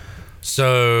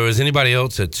 So is anybody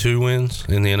else at 2 wins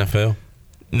in the NFL?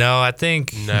 No, I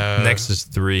think next is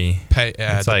 3.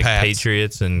 It's like Pats.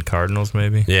 Patriots and Cardinals,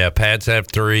 maybe. Yeah, Pats have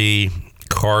 3.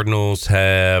 Cardinals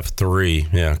have 3.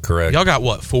 Yeah, correct. Y'all got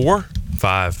what, 4?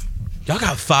 5. Y'all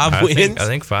got 5 wins? I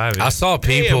think 5. Yeah. I saw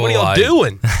people. Man, what are y'all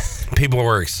doing? People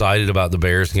were excited about the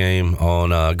Bears game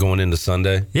on going into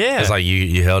Sunday. Yeah. It's like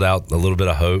you held out a little bit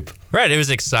of hope. Right. It was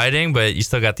exciting, but you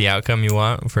still got the outcome you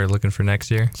want for looking for next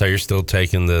year. So you're still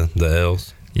taking the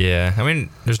L's? Yeah. I mean,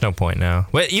 there's no point now.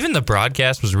 But even the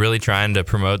broadcast was really trying to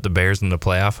promote the Bears in the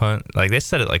playoff hunt. Like, they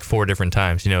said it like 4 different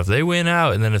times. If they win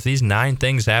out, and then if these 9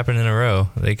 things happen in a row,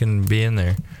 they can be in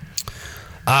there.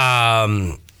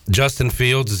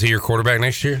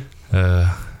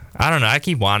 I don't know. I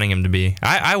keep wanting him to be.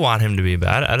 I want him to be, but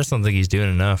I just don't think he's doing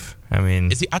enough. I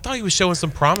mean, I thought he was showing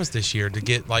some promise this year to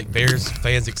get like Bears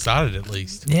fans excited at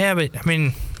least. Yeah, but I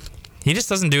mean, he just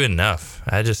doesn't do enough.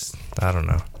 I don't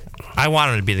know. I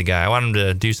want him to be the guy. I want him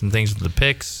to do some things with the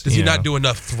picks. Does he not do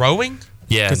enough throwing?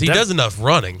 Yeah, because he does enough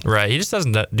running. Right, he just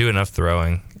doesn't do enough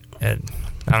throwing. And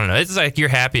I don't know. It's like you're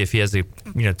happy if he has a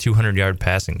 200-yard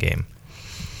passing game.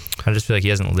 I just feel like he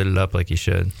hasn't lit it up like he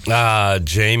should.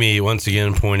 Jamie, once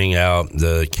again, pointing out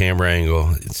the camera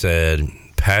angle. It said,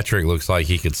 Patrick looks like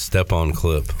he could step on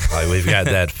clip. Like, we've got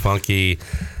that funky...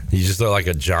 You just look like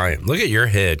a giant. Look at your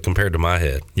head compared to my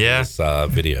head. Yeah. In this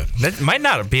video. That might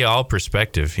not be all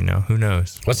perspective, Who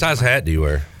knows? What size hat do you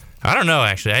wear? I don't know,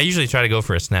 actually. I usually try to go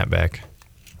for a snapback.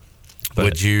 But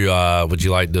would you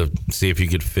like to see if you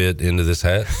could fit into this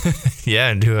hat? Yeah,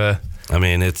 and do a... I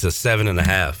mean, it's a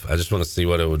 7.5. I just want to see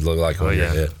what it would look like on your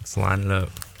head. Let's line it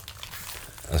up.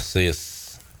 Let's see.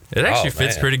 It actually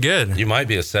fits pretty good. You might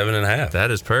be a 7.5.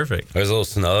 That is perfect. There's a little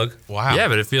snug. Wow. Yeah,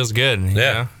 but it feels good.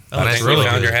 Yeah. Nice really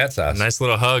found your hat size. Nice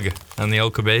little hug on the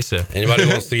old cabeza. Anybody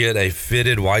wants to get a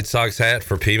fitted White Sox hat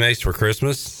for P-Mace for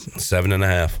Christmas?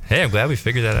 7.5. Hey, I'm glad we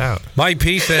figured that out. Mike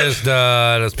P says,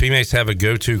 does P-Mace have a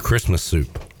go-to Christmas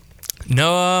soup?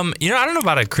 No, I don't know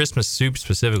about a Christmas soup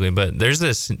specifically, but there's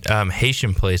this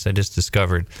Haitian place I just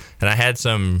discovered, and I had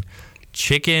some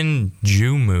chicken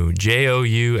joumou,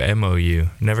 Joumou.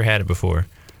 Never had it before.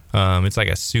 It's like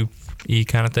a soup-y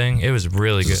kind of thing. It was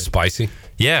really good. Spicy?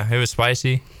 Yeah, it was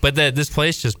spicy. But this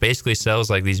place just basically sells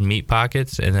like these meat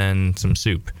pockets and then some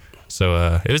soup.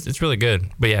 So it's really good.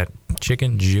 But yeah,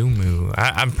 chicken joumou.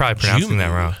 I'm probably pronouncing that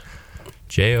wrong.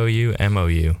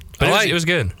 Joumou. But it was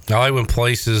good. I like when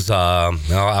places,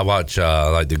 I watch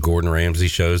like the Gordon Ramsay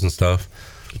shows and stuff.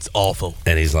 It's awful.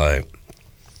 And he's like,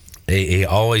 he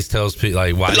always tells people,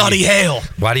 like, bloody hell.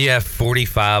 Why do you have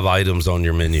 45 items on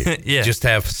your menu? Yeah. Just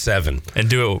have 7. And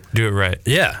do it right.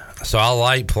 Yeah. So I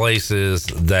like places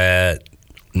that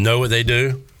know what they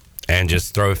do and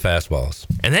just throw fastballs.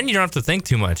 And then you don't have to think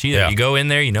too much either. Yeah. You go in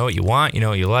there, you know what you want, you know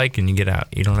what you like, and you get out.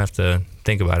 You don't have to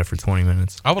think about it for 20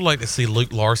 minutes. I would like to see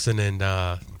Luke Larson and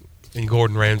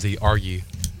Gordon Ramsay argue.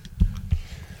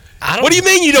 What do you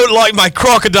mean you don't like my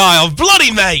crocodile?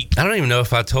 Bloody mate! I don't even know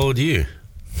if I told you.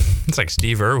 It's like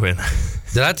Steve Irwin.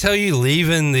 Did I tell you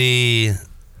leaving the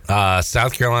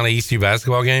South Carolina ECU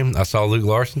basketball game, I saw Luke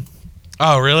Larson?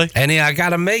 Oh, really? And I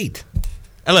got a mate.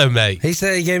 Hello, mate. He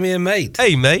said he gave me a mate.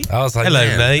 Hey, mate. I was like, hello,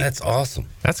 man, mate. That's awesome.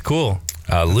 That's cool.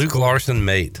 Luke Larson,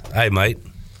 mate. Hey, mate.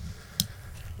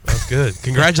 That's good.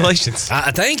 Congratulations.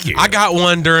 Thank you. I got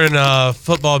one during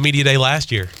football media day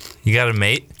last year. You got a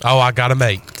mate? Oh, I got a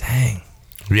mate. Dang.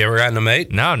 Have you ever gotten a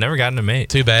mate? No, never gotten a mate.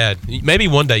 Too bad. Maybe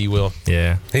one day you will.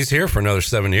 Yeah. He's here for another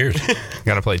 7 years.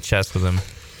 Got to play chess with him.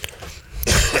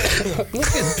 Look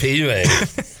at P-Man.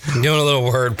 Doing a little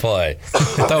word play.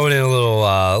 Throwing in a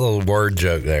little word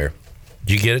joke there.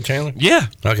 Did you get it, Chandler? Yeah.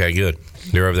 Okay, good.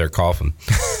 You're over there coughing.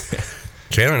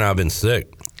 Chandler and I have been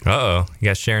sick. Uh-oh. You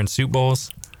guys sharing soup bowls?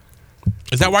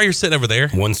 Is that why you're sitting over there?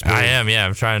 One spoon. I am, yeah.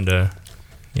 I'm trying to,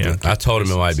 I told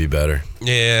him it might be better.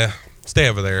 Yeah. Stay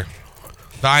over there.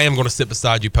 But I am going to sit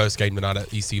beside you post-game tonight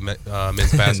at ECU men's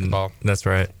basketball. That's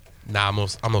right. Nah, I'm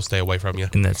gonna stay away from you.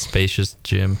 In that spacious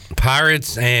gym.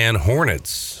 Pirates and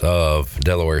Hornets of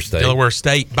Delaware State. Delaware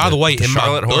State. By the way, in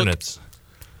Charlotte my book, Hornets.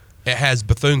 It has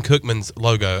Bethune-Cookman's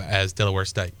logo as Delaware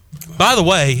State. By the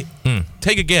way,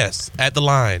 take a guess at the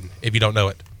line if you don't know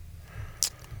it.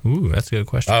 Ooh, that's a good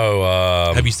question.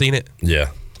 Oh, have you seen it?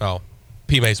 Yeah. Oh,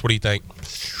 P-Mace, what do you think?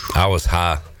 I was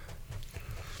high.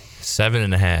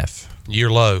 7.5.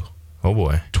 You're low. Oh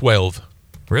boy. 12.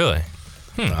 Really?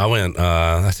 I went.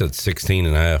 I said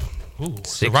 16.5. Ooh,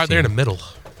 so right there in the middle.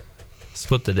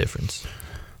 Split the difference.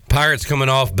 Pirates coming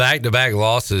off back-to-back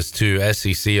losses to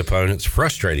SEC opponents.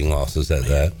 Frustrating losses at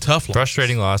that. Tough losses.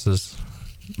 Frustrating losses.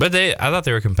 But I thought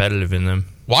they were competitive in them.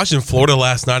 Watching Florida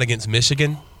last night against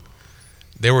Michigan,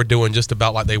 they were doing just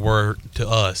about like they were to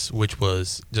us, which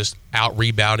was just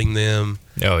out-rebounding them,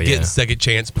 getting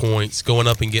second-chance points, going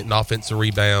up and getting offensive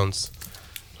rebounds.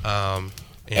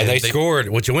 And they scored,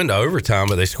 which went to overtime,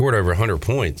 but they scored over 100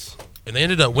 points. And they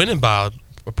ended up winning by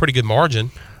a pretty good margin.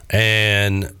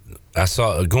 And I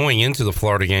saw going into the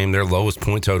Florida game, their lowest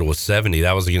point total was 70.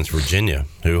 That was against Virginia,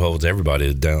 who holds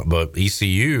everybody down. But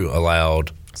ECU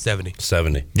allowed 70.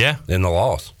 Yeah. In the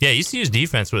loss. Yeah, ECU's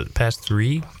defense with the past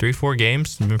 4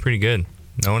 games has been pretty good.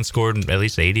 No one scored at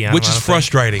least 80 on which is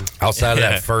frustrating. Outside of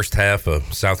that first half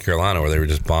of South Carolina where they were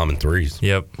just bombing threes.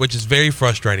 Yep. Which is very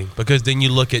frustrating because then you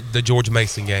look at the George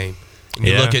Mason game, and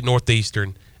you look at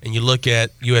Northeastern, and you look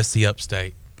at USC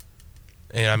Upstate.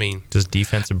 And I mean, just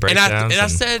defensive breakdowns. And I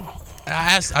said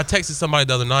I texted somebody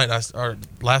the other night, or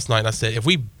last night, and I said, if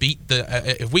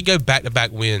we go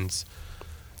back-to-back wins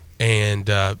and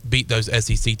beat those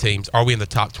SEC teams, are we in the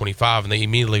top 25? And they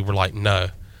immediately were like, no,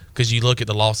 because you look at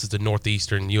the losses to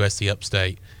Northeastern, USC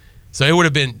Upstate. So it would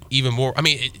have been even more. I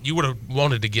mean, you would have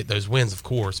wanted to get those wins, of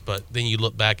course, but then you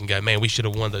look back and go, man, we should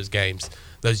have won those games,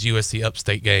 those USC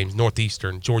Upstate games,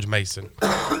 Northeastern, George Mason.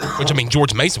 Which, I mean,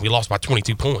 George Mason, we lost by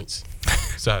 22 points.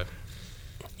 So,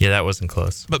 yeah, that wasn't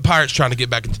close. But Pirates trying to get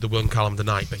back into the win column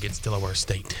tonight against Delaware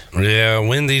State. Yeah,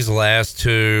 win these last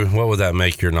two. What would that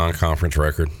make your non-conference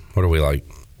record? What are we like?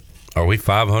 Are we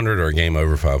 500 or a game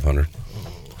over 500?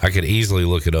 I could easily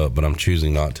look it up, but I'm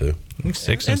choosing not to. I think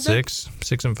 6-6,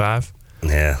 6-5.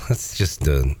 Yeah, that's just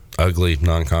an ugly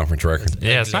non-conference record.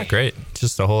 Yeah, it's not great. It's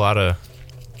just a whole lot of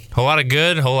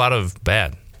good, a whole lot of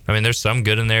bad. I mean, there's some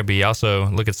good in there, but you also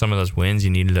look at some of those wins.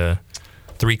 You needed a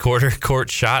three-quarter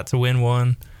court shot to win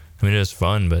one. I mean, it was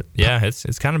fun, but yeah,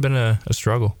 it's kind of been a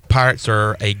struggle. Pirates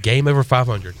are a game over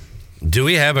 500. Do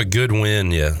we have a good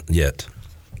win yet?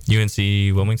 UNC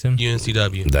Wilmington?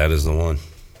 UNCW. That is the one.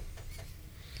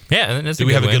 Yeah, and do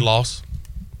we have a good loss?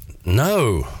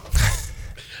 No.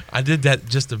 I did that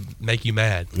just to make you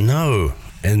mad. No.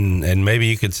 And maybe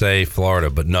you could say Florida,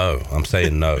 but no. I'm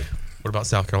saying no. What about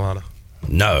South Carolina?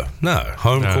 No.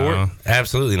 Home court?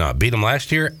 Absolutely not. Beat them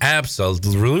last year?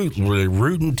 Absolutely.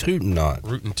 Rootin' tootin' not.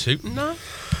 Rootin' tootin' not?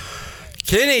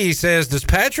 Kenny says, does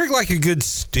Patrick like a good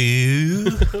stew?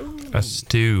 A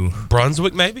stew.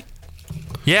 Brunswick, maybe?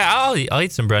 Yeah, I'll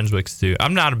eat some Brunswick stew.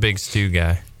 I'm not a big stew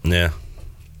guy. Yeah.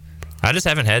 I just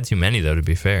haven't had too many, though, to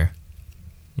be fair.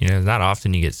 You know, not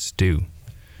often you get stew.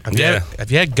 Have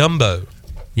you had gumbo?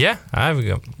 Yeah, I have a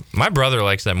gumbo. My brother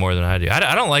likes that more than I do.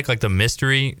 I don't like the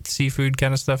mystery seafood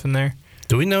kind of stuff in there.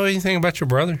 Do we know anything about your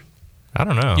brother? I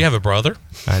don't know. You have a brother?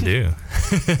 I do.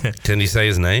 Can he say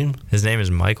his name? His name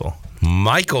is Michael.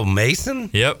 Michael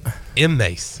Mason? Yep. M.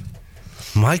 Mace.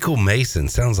 Michael Mason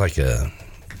sounds like a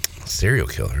serial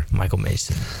killer. Michael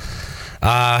Mason.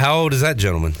 How old is that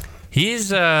gentleman?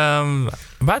 He's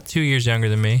about 2 years younger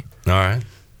than me. All right.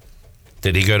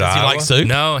 Did he go to Iowa? He like soup?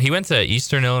 No, he went to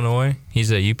Eastern Illinois.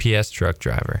 He's a UPS truck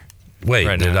driver. Wait,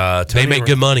 they make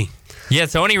good money. Yeah,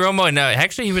 Tony Romo. No,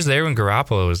 actually, he was there when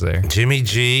Garoppolo was there. Jimmy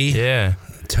G. Yeah.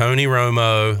 Tony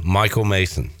Romo, Michael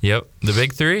Mason. Yep, the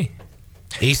big three.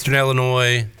 Eastern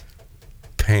Illinois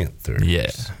Panthers. Yeah.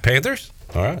 Panthers?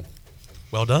 All right.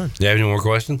 Well done. Do you have any more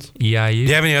questions? EIU. Do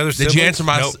you have any other siblings? Did you answer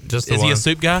my... Nope, just the Is one. he a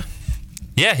soup guy?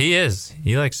 Yeah, he is.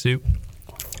 He likes soup.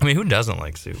 I mean, who doesn't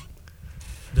like soup?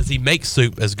 Does he make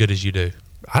soup as good as you do?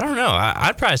 I don't know.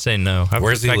 I'd probably say no. I've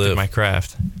Where's he perfected live? my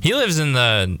craft. He lives in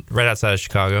right outside of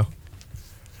Chicago.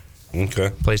 Okay.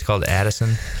 A place called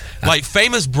Addison. Like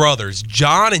famous brothers,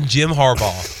 John and Jim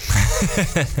Harbaugh.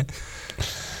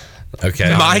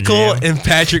 Okay. Michael and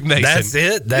Patrick Mason. That's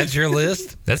it? That's your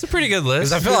list? That's a pretty good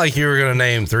list. Because I feel like you were going to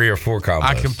name 3 or 4 combos.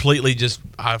 I completely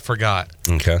I forgot.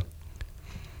 Okay.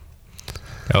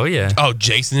 Oh, yeah. Oh,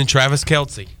 Jason and Travis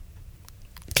Kelce.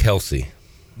 Kelsey.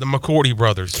 The McCourty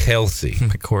brothers. Kelsey.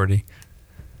 McCourty.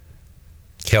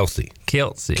 Kelsey.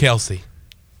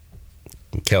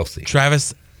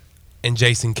 Travis and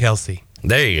Jason Kelce.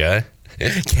 There you go.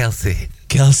 Kelsey.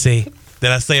 Did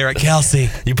I say it right? Kelsey.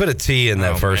 You put a T in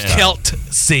that first time.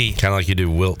 Kelt-C. Kind of like you do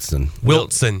Wilson.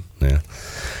 Yeah.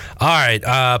 All right.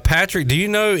 Patrick, do you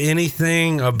know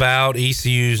anything about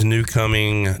ECU's new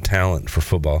coming talent for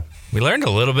football? We learned a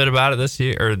little bit about it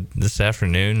this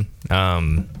afternoon.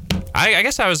 I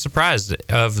guess I was surprised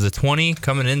of the 20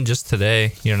 coming in just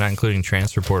today, not including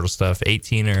transfer portal stuff.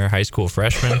 18 are high school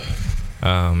freshmen.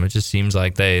 It just seems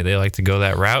like they like to go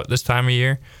that route this time of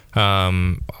year.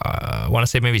 I want to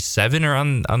say maybe 7 are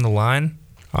on the line,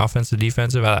 offensive,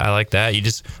 defensive. I like that.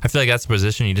 I feel like that's a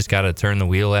position you just got to turn the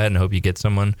wheel at and hope you get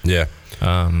someone. Yeah.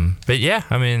 But yeah,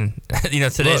 I mean,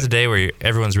 today's a day where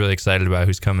everyone's really excited about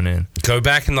who's coming in. Go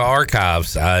back in the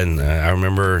archives. I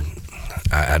remember,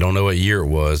 I don't know what year it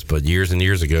was, but years and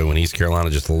years ago when East Carolina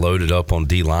just loaded up on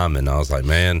D linemen, I was like,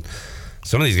 man,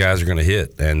 some of these guys are going to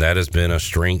hit, and that has been a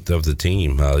strength of the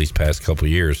team these past couple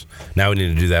of years. Now we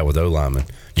need to do that with O-linemen.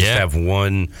 Just have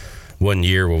one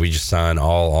year where we just sign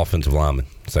all offensive linemen.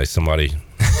 Say somebody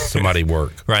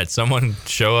work. Right, someone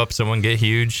show up, someone get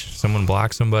huge, someone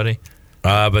block somebody.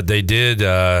 But they did,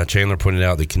 Chandler pointed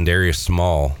out that Kendarius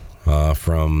Small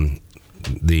from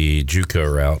the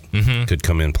JUCO route could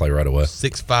come in and play right away.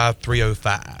 6'5",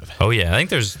 305. Oh, yeah. I think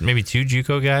there's maybe 2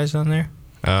 JUCO guys on there.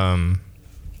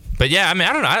 But yeah, I mean,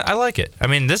 I don't know. I like it. I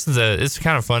mean, it's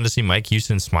kind of fun to see Mike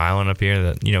Houston smiling up here.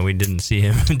 That we didn't see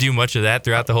him do much of that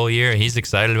throughout the whole year. He's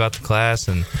excited about the class,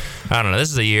 and I don't know.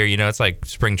 This is a year, it's like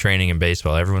spring training in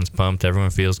baseball. Everyone's pumped. Everyone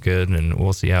feels good, and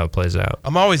we'll see how it plays out.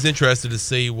 I'm always interested to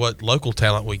see what local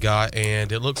talent we got,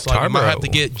 and it looks like we might have to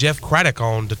get Jeff Craddock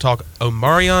on to talk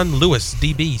Omarion Lewis,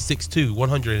 DB, 6'2",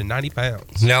 190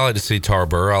 pounds. Yeah, I like to see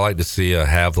Tarboro. I like to see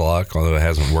Havelock, although it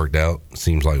hasn't worked out.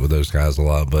 Seems like with those guys a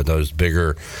lot, but those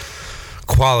bigger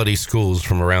quality schools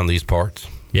from around these parts.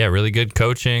 Yeah, really good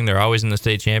coaching. They're always in the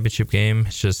state championship game.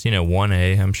 It's just,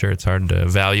 1A. I'm sure it's hard to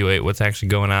evaluate what's actually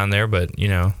going on there, but,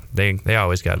 they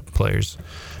always got players.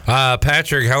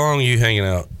 Patrick, how long are you hanging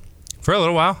out? For a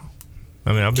little while.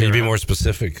 I mean, Can you be more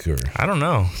specific? Or? I don't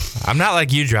know. I'm not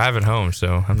like you driving home,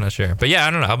 so I'm not sure. But yeah,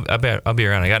 I don't know. I'll be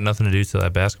around. I got nothing to do till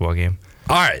that basketball game.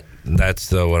 All right.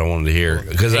 That's what I wanted to hear.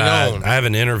 Because I have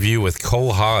an interview with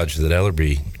Cole Hodge that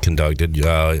Ellerby conducted.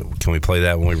 Can we play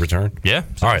that when we return? Yeah.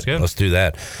 All right. Good. Let's do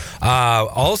that.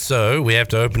 Also, we have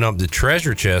to open up the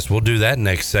treasure chest. We'll do that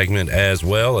next segment as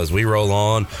well as we roll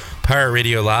on Pirate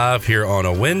Radio Live here on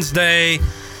a Wednesday.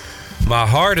 My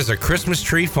heart is a Christmas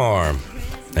tree farm,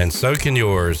 and so can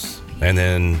yours. And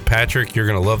then, Patrick, you're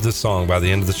going to love this song by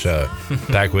the end of the show.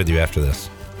 Back with you after this.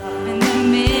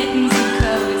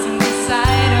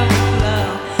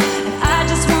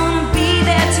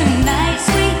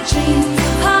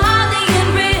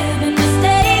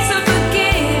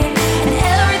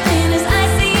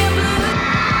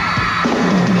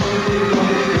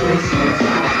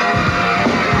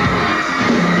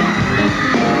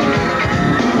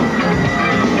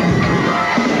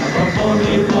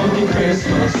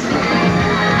 Christmas.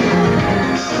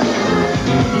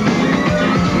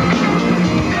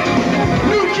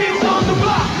 New kids on the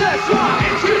block, let's rock,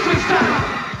 it's Christmas time.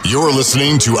 You're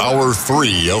listening to Hour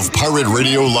 3 of Pirate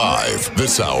Radio Live.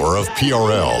 This hour of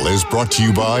PRL is brought to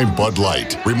you by Bud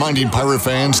Light, reminding Pirate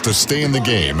fans to stay in the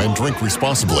game and drink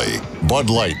responsibly. Bud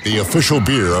Light, the official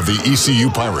beer of the ECU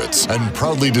Pirates, and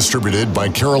proudly distributed by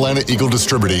Carolina Eagle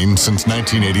Distributing since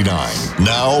 1989.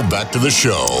 Now, back to the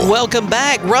show. Welcome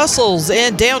back. Russell's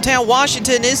in downtown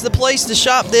Washington is the place to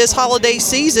shop this holiday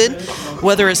season.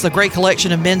 Whether it's the great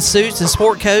collection of men's suits and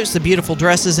sport coats, the beautiful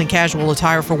dresses and casual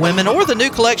attire for women, or the new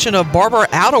collection of Barber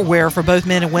outerwear for both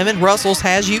men and women, Russell's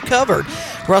has you covered.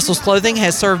 Russell's Clothing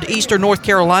has served Eastern North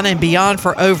Carolina and beyond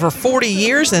for over 40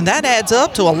 years, and that adds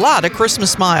up to a lot of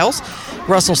Christmas smiles.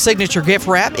 Russell's signature gift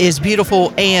wrap is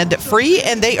beautiful and free,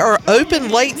 and they are open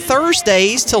late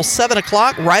Thursdays till 7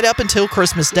 o'clock, right up until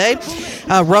Christmas Day.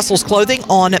 Russell's Clothing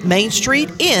on Main Street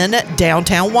in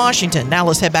downtown Washington. Now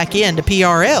let's head back into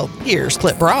PRL. Here's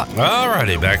Clip Brock. All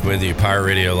righty, back with you, Pirate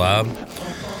Radio Live.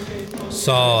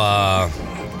 Saw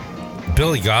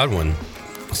Billy Godwin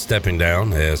stepping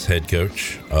down as head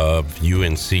coach of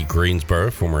UNC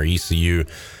Greensboro, former ECU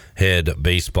head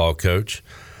baseball coach.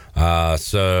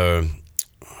 So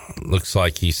looks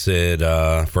like he said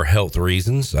for health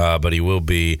reasons, but he will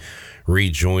be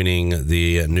rejoining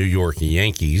the New York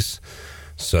Yankees.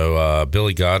 So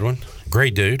Billy Godwin,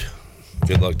 great dude.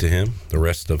 Good luck to him the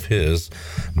rest of his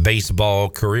baseball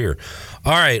career.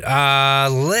 All right,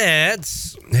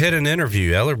 let's hit an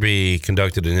interview. Ellerby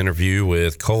conducted an interview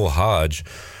with Cole Hodge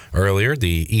earlier,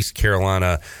 the East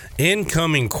Carolina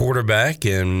incoming quarterback,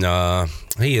 and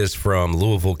he is from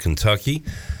Louisville, Kentucky,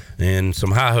 and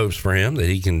some high hopes for him that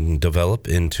he can develop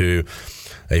into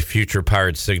a future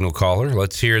Pirate signal caller.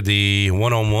 Let's hear the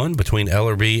one-on-one between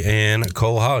Ellerby and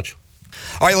Cole Hodge.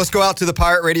 All right, let's go out to the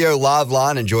Pirate Radio Live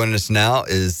line, and joining us now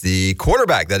is the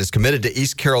quarterback that is committed to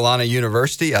East Carolina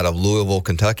University out of Louisville,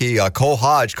 Kentucky, Cole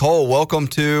Hodge. Cole, welcome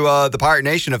to the Pirate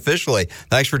Nation officially.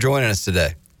 Thanks for joining us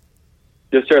today.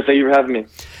 Yes, sir. Thank you for having me.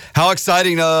 How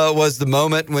exciting was the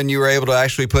moment when you were able to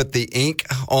actually put the ink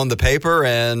on the paper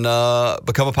and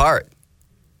become a Pirate?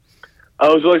 It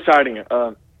was really exciting.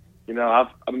 I've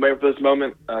been waiting for this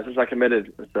moment since I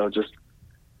committed. So just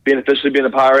officially being a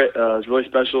Pirate is really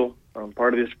special. I'm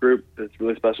part of this group. It's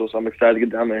really special, so I'm excited to get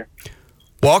down there.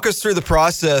 Walk us through the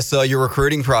process, your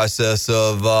recruiting process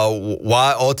of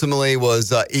why ultimately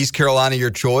was East Carolina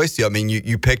your choice. I mean,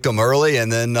 you picked them early and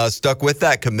then stuck with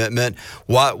that commitment.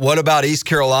 What about East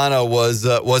Carolina was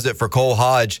it for Cole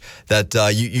Hodge that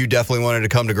you definitely wanted to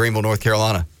come to Greenville, North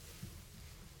Carolina?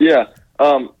 Yeah.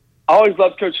 I always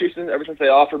loved Coach Houston ever since they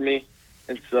offered me.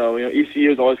 And so,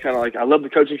 ECU is always kind of like, I love the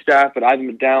coaching staff, but I haven't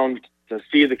been down to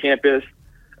see the campus.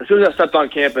 As soon as I stepped on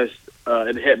campus,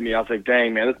 it hit me. I was like,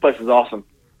 dang, man, this place is awesome.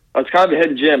 It's kind of a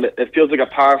hidden gem. It feels like a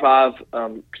Power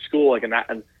 5 school, like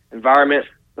an environment.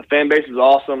 The fan base is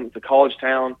awesome. It's a college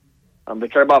town. They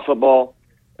care about football.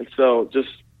 And so just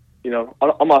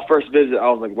on my first visit, I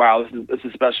was like, wow, this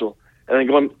is special. And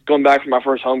then going back for my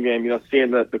first home game,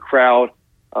 seeing the crowd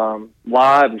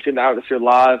live and seeing the atmosphere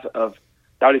live of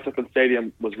Dowdy Ficklen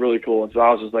Stadium was really cool. And so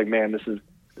I was just like, man, this is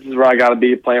where I got to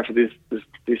be playing for these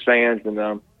fans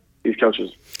and these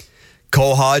coaches.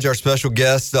 Cole Hodge, our special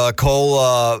guest.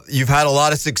 Cole, you've had a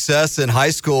lot of success in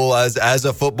high school as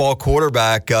a football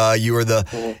quarterback. You were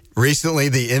recently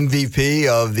the MVP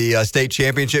of the state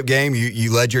championship game.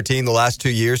 You led your team the last 2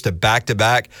 years to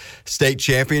back-to-back state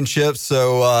championships.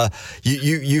 So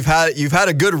you've had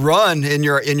a good run in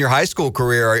your high school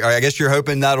career. I guess you're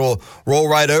hoping that'll roll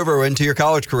right over into your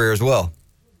college career as well.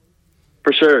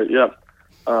 For sure, yeah.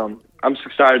 I'm just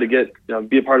excited to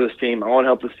be a part of this team. I want to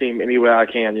help this team any way I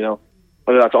can.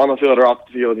 Whether that's on the field or off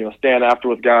the field, stand after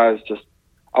with guys.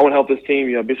 I want to help this team,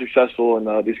 be successful,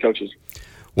 and these coaches.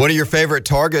 One of your favorite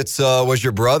targets was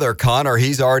your brother, Connor.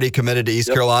 He's already committed to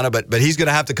East Carolina, but he's going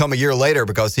to have to come a year later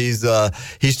because he's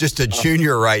just a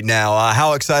junior right now.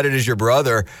 How excited is your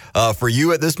brother for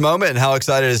you at this moment, and how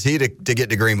excited is he to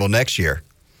get to Greenville next year?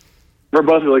 We're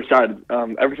both really excited.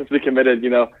 Ever since we committed,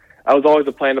 I was always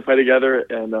a plan to play together,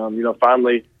 and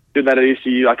finally doing that at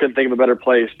ECU, I couldn't think of a better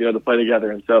place, to play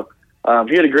together, and so.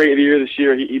 He had a great year this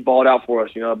year. He balled out for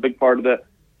us. A big part of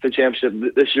the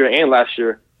championship this year and last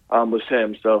year was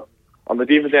him. So on the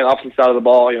defense and offensive side of the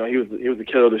ball, he was a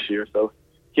killer this year. So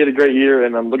he had a great year,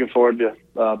 and I'm looking forward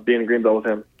to being in Greenville with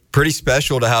him. Pretty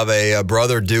special to have a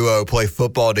brother duo play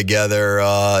football together.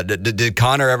 Did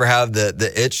Connor ever have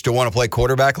the itch to want to play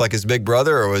quarterback like his big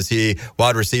brother, or was he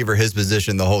wide receiver his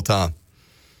position the whole time?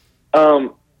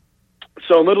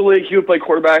 So in Little League, he would play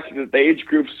quarterback. The age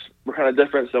groups were kind of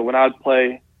different. So when I would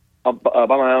play by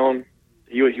my own,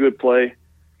 he would play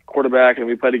quarterback, and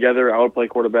we play together. I would play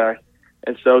quarterback,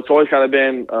 and so it's always kind of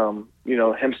been,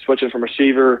 him switching from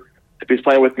receiver. If he's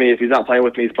playing with me, if he's not playing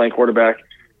with me, he's playing quarterback.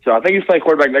 So I think he's playing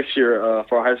quarterback next year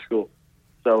for our high school.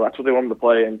 So that's what they want him to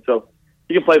play, and so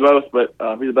he can play both. But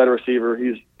he's a better receiver.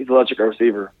 He's an electric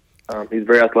receiver. He's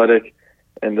very athletic,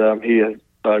 and he has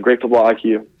great football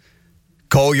IQ.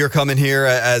 Cole, you're coming here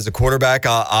as a quarterback.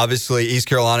 Obviously, East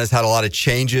Carolina's had a lot of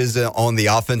changes on the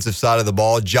offensive side of the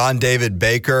ball. John David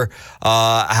Baker,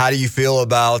 how do you feel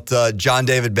about John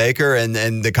David Baker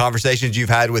and the conversations you've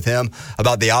had with him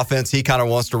about the offense he kind of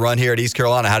wants to run here at East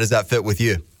Carolina? How does that fit with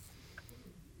you?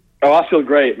 Oh, I feel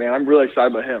great, man. I'm really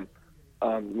excited about him.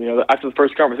 After the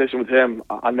first conversation with him,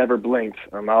 I never blinked.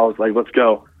 I was like, let's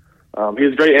go. He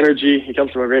has great energy. He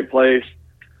comes from a great place.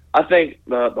 I think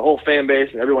the whole fan base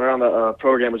and everyone around the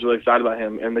program was really excited about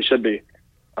him, and they should be.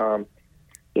 I'm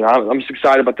just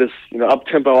excited about this,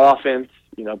 up-tempo offense,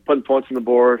 putting points on the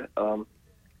board. And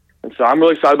so I'm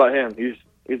really excited about him.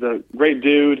 He's a great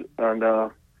dude, and I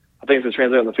think it's going to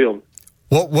translate on the field.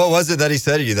 What was it that he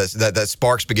said to you that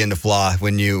sparks began to fly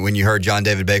when you heard John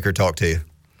David Baker talk to you?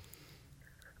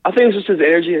 I think it's just his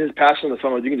energy and his passion on the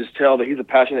phone. You can just tell that he's a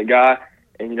passionate guy,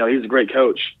 and he's a great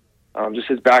coach. Just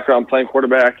his background playing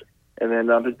quarterback, and then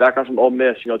his background from Ole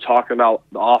Miss, talking about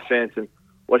the offense and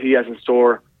what he has in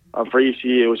store for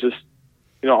ECU. It was just,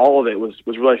 all of it was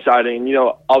really exciting.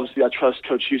 And, obviously I trust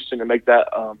Coach Houston to make that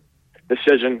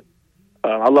decision.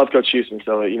 I love Coach Houston,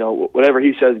 so, whatever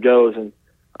he says goes, and,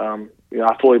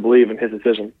 I fully believe in his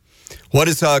decision. What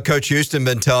has Coach Houston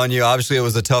been telling you? Obviously, it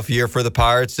was a tough year for the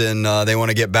Pirates, and they want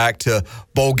to get back to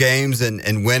bowl games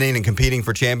and winning and competing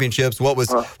for championships. What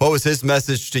was his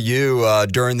message to you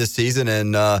during this season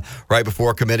and right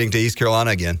before committing to East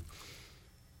Carolina again?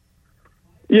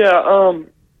 Yeah,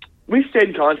 we stayed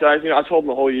in contact. I told him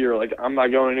the whole year, I'm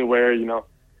not going anywhere.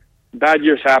 Bad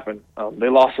years happen. They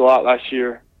lost a lot last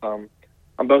year on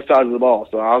both sides of the ball.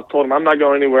 So I told him I'm not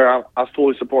going anywhere. I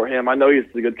fully support him. I know he's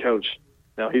a good coach.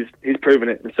 He's proven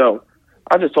it. And so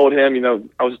I just told him,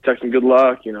 I was just texting good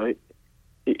luck.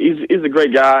 He's a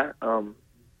great guy. And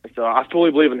so I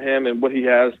fully believe in him and what he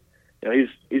has.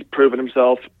 He's proven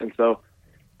himself. And so,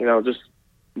 just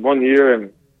 1 year,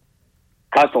 and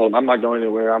I told him I'm not going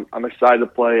anywhere. I'm excited to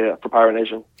play for Pirate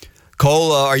Nation.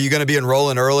 Cole, are you going to be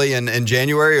enrolling early in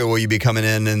January, or will you be coming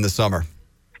in the summer?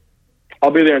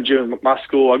 I'll be there in June. My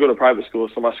school, I go to private school,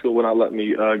 so my school will not let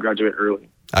me graduate early.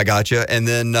 I got you. And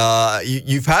then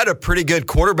you've had a pretty good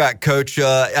quarterback coach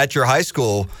at your high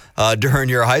school during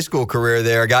your high school career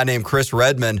there, a guy named Chris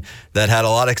Redmond that had a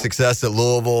lot of success at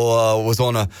Louisville, was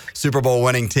on a Super Bowl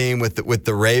winning team with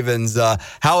the Ravens.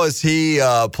 How has he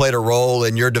played a role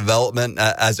in your development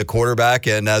as a quarterback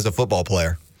and as a football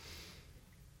player?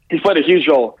 He's played a huge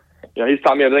role. He's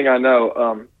taught me everything I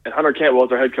know. And Hunter Cantwell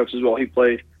is our head coach as well. He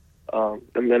played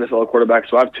in the NFL quarterback.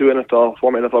 So I have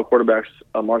former NFL quarterbacks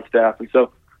on staff. And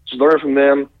so just learning from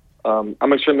them,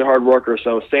 I'm extremely hard worker,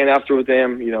 so staying after with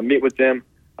them, meet with them.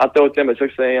 I throw with them at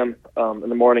 6 a.m. In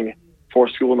the morning for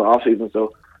school in the off season.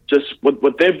 So just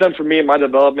what they've done for me in my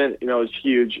development, is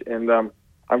huge, and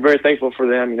I'm very thankful for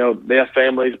them. They have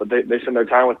families, but they spend their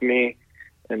time with me,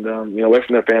 and away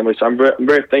from their families. So I'm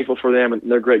very thankful for them, and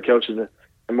they're great coaches,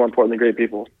 and more importantly, great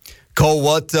people. Cole,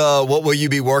 what will you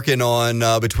be working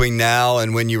on between now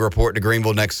and when you report to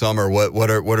Greenville next summer? What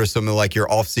are some of like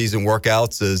your off season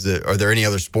workouts? Are there any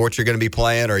other sports you're going to be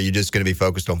playing, or are you just going to be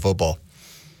focused on football?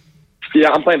 Yeah,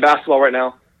 I'm playing basketball right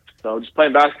now, so just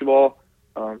playing basketball.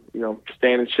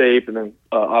 Staying in shape, and then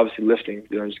obviously lifting.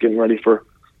 Just getting ready for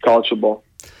college football.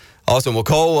 Awesome. Well,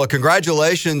 Cole,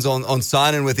 congratulations on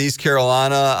signing with East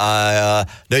Carolina. I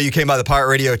know you came by the Pirate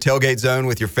Radio tailgate zone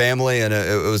with your family, and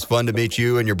it was fun to meet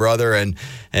you and your brother and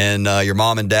your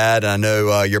mom and dad. And I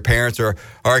know your parents are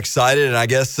excited, and I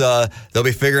guess they'll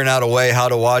be figuring out a way how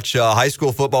to watch high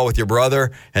school football with your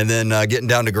brother, and then getting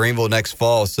down to Greenville next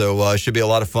fall. So it should be a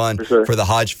lot of fun for the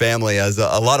Hodge family, as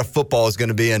a lot of football is going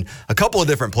to be in a couple of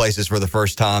different places for the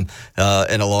first time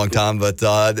in a long time. But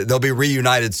they'll be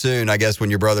reunited soon, I guess,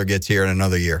 when your brother gets here in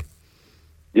another year.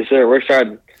 Yes, sir. We're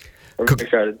excited. We're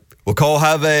excited. Well, Cole,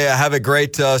 have a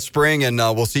great spring, and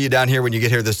we'll see you down here when you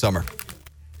get here this summer.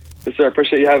 Yes, sir.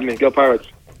 Appreciate you having me. Go Pirates.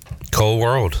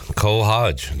 Cole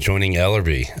Hodge joining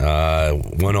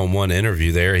Ellerby. One-on-one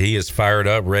interview there. He is fired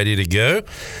up, ready to go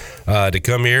to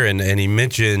come here, and he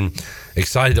mentioned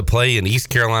excited to play in East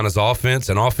Carolina's offense,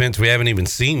 an offense we haven't even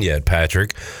seen yet,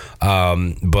 Patrick.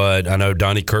 But I know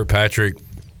Donnie Kirkpatrick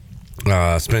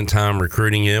spent time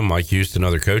recruiting him, Mike Houston,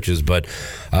 other coaches, but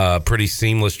pretty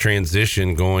seamless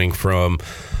transition going from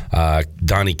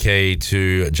Donnie K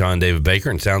to John David Baker,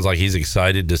 and sounds like he's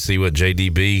excited to see what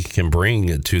JDB can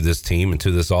bring to this team and to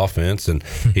this offense, and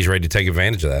he's ready to take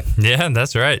advantage of that. Yeah,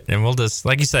 that's right. And we'll just,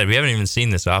 like you said, we haven't even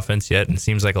seen this offense yet, and it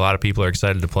seems like a lot of people are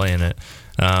excited to play in it.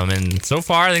 And so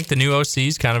far, I think the new OC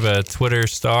is kind of a Twitter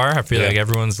star. I feel like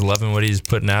everyone's loving what he's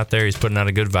putting out there. He's putting out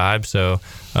a good vibe. So,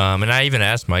 and I even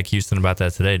asked Mike Houston about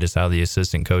that today, just how the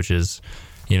assistant coaches,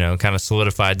 kind of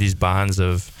solidified these bonds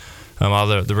of all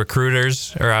the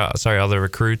recruiters, all the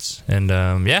recruits. And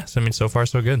so far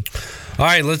so good. All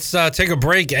right, let's take a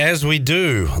break. As we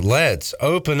do, let's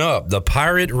open up the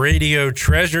Pirate Radio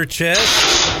treasure chest.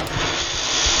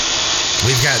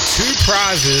 We've got 2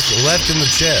 prizes left in the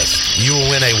chest. You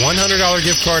will win a $100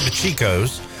 gift card to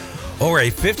Chico's, or a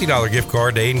 $50 gift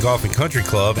card to Aiden Golf and Country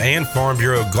Club, and Farm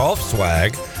Bureau golf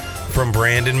swag from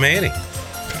Brandon Manning.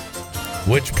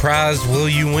 Which prize will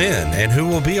you win, and who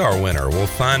will be our winner? We'll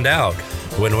find out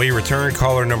when we return.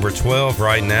 Caller number 12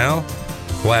 right now.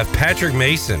 We'll have Patrick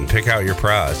Mason pick out your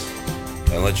prize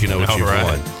and let you know what you've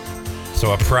won.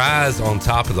 So a prize on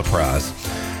top of the prize.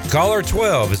 Caller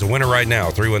 12 is a winner right now,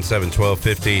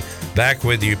 317-1250. Back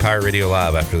with you, Pirate Radio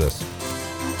Live, after this.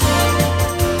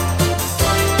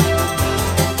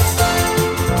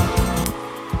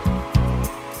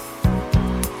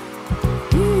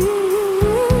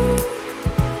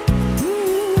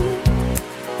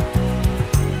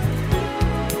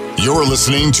 You're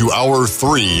listening to Hour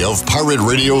 3 of Pirate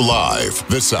Radio Live.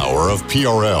 This hour of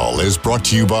PRL is brought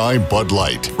to you by Bud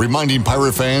Light, reminding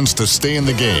Pirate fans to stay in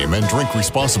the game and drink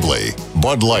responsibly.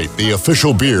 Bud Light, the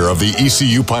official beer of the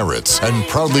ECU Pirates, and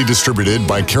proudly distributed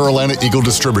by Carolina Eagle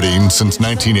Distributing since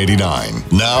 1989.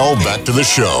 Now, back to the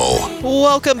show.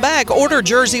 Welcome back. Order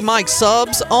Jersey Mike's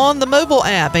subs on the mobile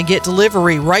app and get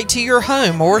delivery right to your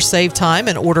home, or save time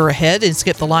and order ahead and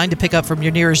skip the line to pick up from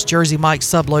your nearest Jersey Mike's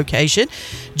sub location.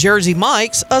 Jersey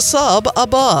Mike's, a sub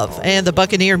above. And the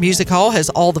Buccaneer Music Hall has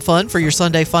all the fun for your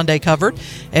Sunday Fun Day covered.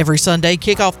 Every Sunday,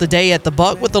 kick off the day at the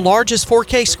Buck with the largest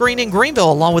 4K screen in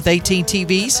Greenville, along with 18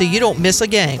 TVs, so you don't miss a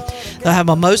game. They'll have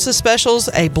mimosa specials,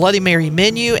 a Bloody Mary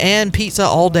menu, and pizza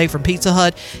all day from Pizza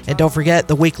Hut. And don't forget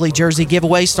the weekly jersey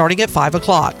giveaway starting at 5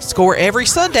 o'clock. Score every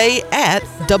Sunday at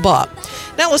the Buck.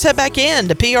 Now let's head back in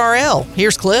to PRL.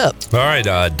 Here's Clip. All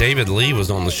right, David Lee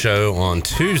was on the show on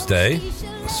Tuesday.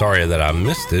 Sorry that I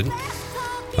missed it,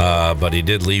 but he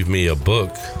did leave me a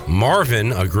book,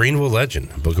 Marvin, a Greenville Legend,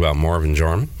 a book about Marvin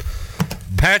Jarman.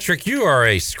 Patrick, you are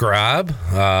a scribe.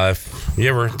 You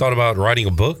ever thought about writing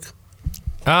a book?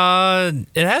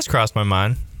 It has crossed my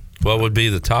mind. What would be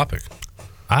the topic?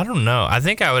 I don't know. I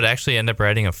think I would actually end up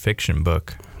writing a fiction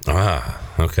book. Ah,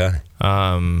 okay.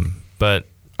 But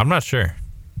I'm not sure.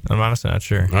 I'm honestly not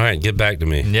sure. All right, get back to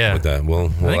me with that.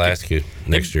 We'll ask you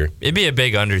next year. It'd be a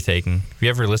big undertaking. If you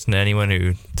ever listen to anyone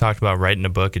who talked about writing a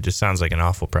book, it just sounds like an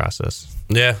awful process.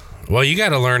 Yeah. Well, you got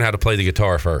to learn how to play the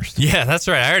guitar first. Yeah, that's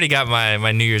right. I already got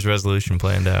my New Year's resolution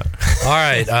planned out. All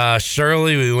right,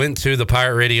 Shirley, we went to the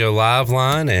Pirate Radio Live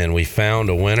line, and we found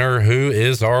a winner. Who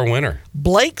is our winner?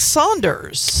 Blake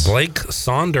Saunders. Blake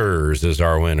Saunders is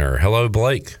our winner. Hello,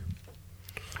 Blake.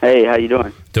 Hey, how you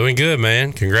doing? Doing good,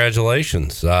 man.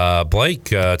 Congratulations. Blake,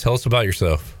 tell us about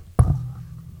yourself.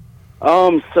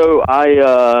 So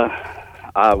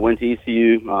I went to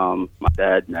ECU. My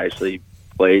dad actually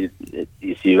played at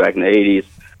ECU back in the 80s.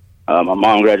 My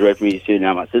mom graduated from ECU.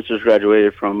 Now my sister's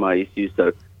graduated from ECU.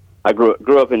 So I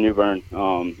grew up in New Bern.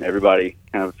 Everybody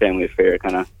kind of a family affair,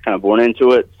 kind of born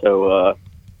into it. So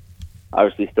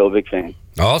obviously still a big fan.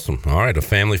 Awesome. All right, a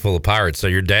family full of pirates. So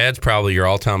your dad's probably your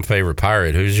all-time favorite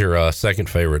pirate. Who's your second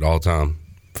favorite all-time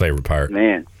favorite pirate?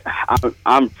 Man,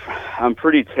 I'm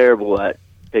pretty terrible at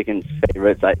picking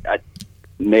favorites. I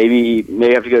maybe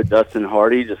have to go Dustin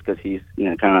Hardy just because he's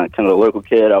kind of a local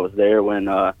kid. I was there when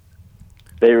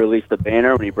they released the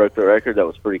banner when he broke the record. That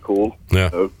was pretty cool. Yeah,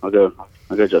 so I'll go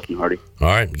Justin Hardy. All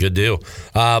right, good deal.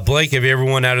 Blake, have you ever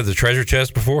won out of the treasure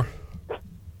chest before?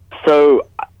 So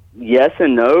yes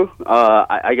and no.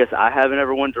 I guess I haven't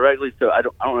ever won directly, so I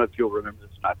don't know if you'll remember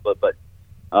this or not,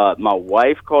 but my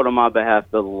wife called on my behalf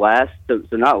so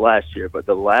not last year, but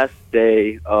the last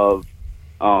day of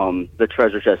the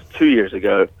treasure chest 2 years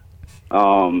ago.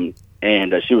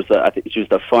 And she was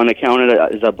the fun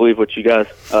accountant, is I believe what you guys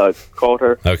called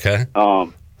her. Okay.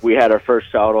 We had our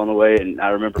first child on the way, and I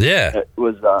remember it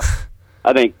was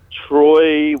I think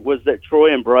Troy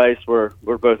and Bryce were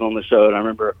both on the show, and I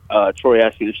remember Troy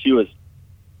asking if she was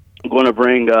going to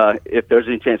bring if there's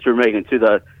any chance we were making it to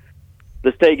the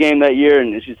state game that year,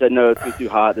 and she said no, it's too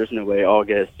hot. There's no way.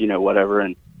 August, whatever.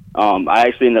 And I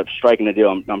actually ended up striking a deal.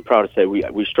 I'm proud to say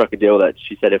we struck a deal that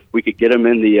she said if we could get them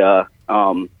in the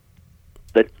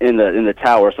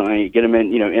tower or something, get them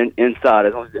in inside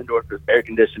as long as the indoor was air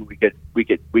conditioned, we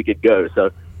could go.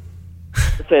 So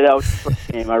to say that was the first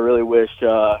game. I really wish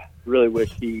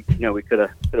he we could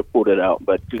have pulled it out.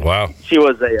 But wow, she's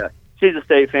a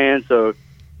state fan, so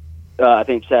I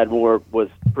think Chad Moore was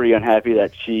pretty unhappy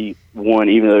that she won,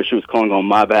 even though she was calling on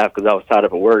my behalf because I was tied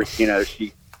up at work.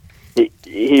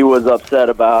 He was upset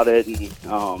about it, and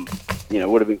it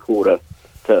would have been cool to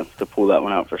pull that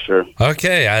one out for sure.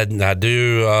 Okay, I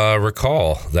do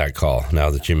recall that call now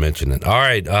that you mention it. All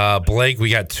right, Blake, we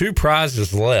got 2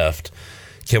 prizes left.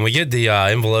 Can we get the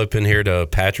envelope in here to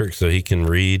Patrick so he can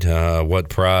read what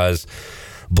prize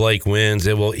Blake wins?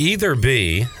 It will either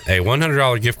be a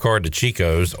 $100 gift card to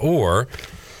Chico's or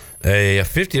a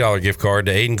 $50 gift card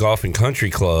to Aiden Golf and Country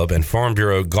Club and Farm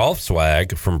Bureau golf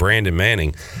swag from Brandon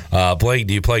Manning. Blake,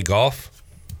 do you play golf?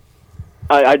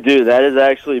 I do. That has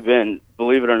actually been,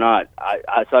 believe it or not,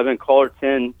 so I've been caller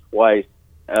 10 twice,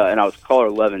 and I was caller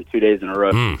 11 2 days in a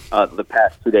row. The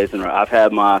past 2 days in a row, I've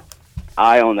had my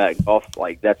eye on that golf.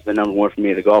 Like that's been number one for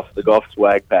me. The golf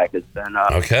swag pack has been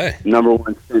number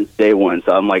one since day one.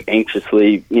 So I'm like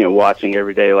anxiously, watching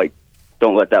every day. Like,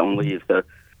 don't let that one leave. So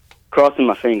crossing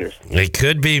my fingers. It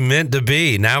could be meant to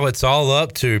be. Now it's all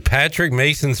up to Patrick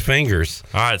Mason's fingers.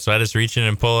 All right, so I just reach in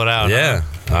and pull it out. Yeah,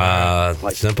 huh?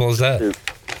 Simple as that.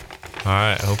 All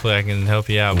right, hopefully I can help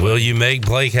you out. Will you make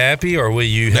Blake happy, or will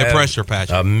you have pressure,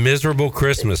 Patrick. A miserable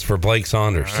Christmas for Blake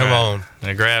Saunders? Right. Come on.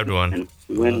 I grabbed one.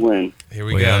 Win-win. Here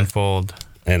we go. Unfold.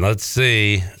 And let's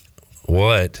see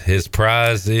what his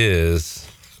prize is.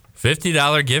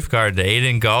 $50 gift card to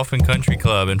Aiden Golf and Country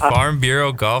Club and Farm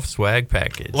Bureau golf swag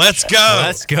package. Let's go.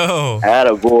 Let's go.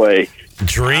 Attaboy.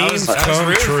 Dreams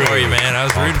come true. For you, man. I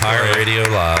was rooting for Pirate you. Radio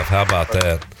Live. How about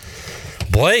that?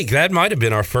 Blake, that might have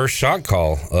been our first shot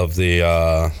call of the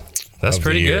That's of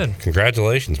pretty the year. good.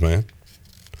 Congratulations, man.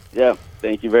 Yeah,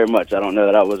 thank you very much. I don't know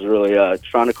that I was really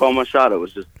trying to call my shot. It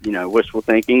was just, wishful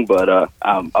thinking, but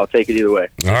I'll take it either way.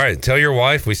 All right. Tell your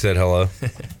wife we said hello.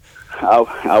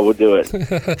 I will do it.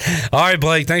 All right,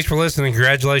 Blake, thanks for listening.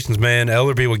 Congratulations, man.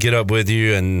 Ellerby will get up with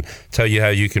you and tell you how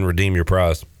you can redeem your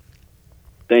prize.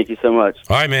 Thank you so much.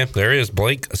 All right, man. There is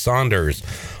Blake Saunders,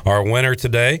 our winner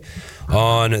today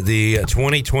on the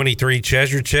 2023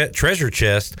 Treasure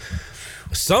Chest.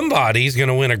 Somebody's going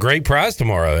to win a great prize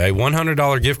tomorrow. A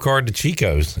 $100 gift card to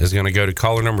Chico's is going to go to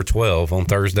caller number 12 on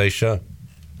Thursday's show.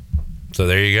 So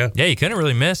there you go. Yeah, you couldn't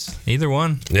really miss either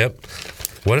one. Yep.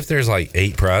 What if there's like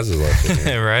 8 prizes left in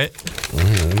here? Right.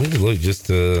 Let me look just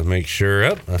to make sure.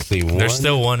 I see one. There's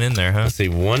still one in there, huh? I see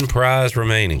one prize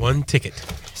remaining. One ticket.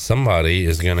 Somebody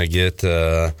is going to get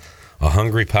a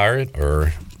Hungry Pirate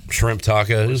or shrimp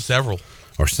tacos. Several.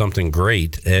 or something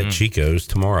great at Chico's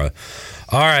tomorrow.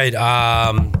 All right,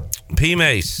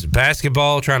 P-Mace,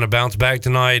 basketball trying to bounce back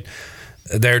tonight.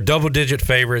 They're double-digit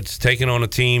favorites, taking on a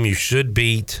team you should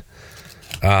beat.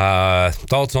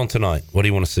 Thoughts on tonight? What do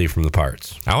you want to see from the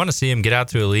Pirates? I want to see him get out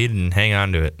to a lead and hang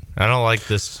on to it. I don't like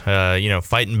this,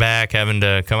 fighting back, having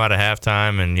to come out of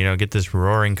halftime and, get this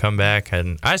roaring comeback.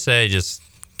 And I say just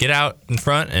get out in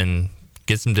front and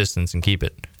get some distance and keep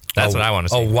it. That's what I want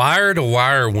to see. A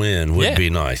wire-to-wire win would be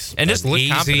nice. And just look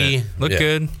easy, confident. Look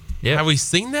good. Yeah. Have we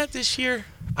seen that this year?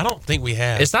 I don't think we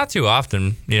have. It's not too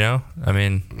often, I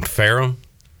mean. Ferrum?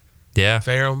 Yeah.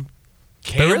 Ferrum.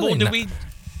 Campbell, really we?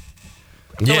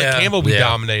 Campbell we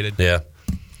dominated. Yeah.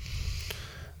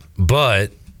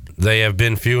 But they have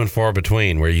been few and far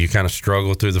between where you kind of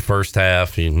struggle through the first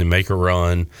half, you make a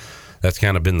run. That's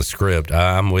kind of been the script.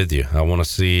 I'm with you. I want to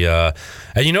see and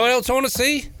you know what else I want to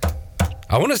see?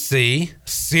 I want to see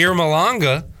Sear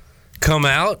Malanga come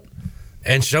out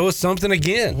and show us something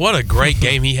again. What a great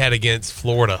game he had against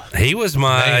Florida. He was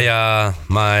my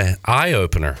my eye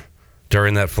opener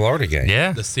during that Florida game.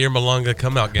 Yeah. The Sear Malanga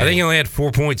come out game. I think he only had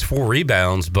 4 points, 4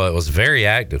 rebounds, but was very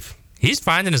active. He's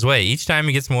finding his way. Each time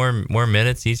he gets more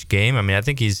minutes each game. I mean, I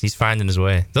think he's finding his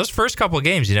way. Those first couple of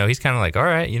games, he's kind of like, all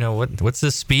right, what's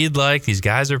this speed like? These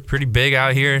guys are pretty big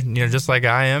out here, just like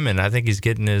I am, and I think he's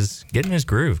getting his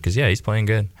groove because he's playing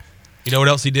good. You know what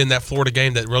else he did in that Florida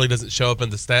game that really doesn't show up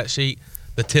in the stat sheet?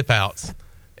 The tip outs.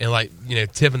 And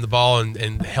tipping the ball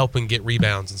and helping get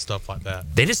rebounds and stuff like that.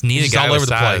 They just need a guy with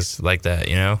size like that,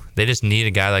 They just need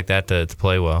a guy like that to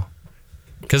play well.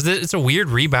 Because it's a weird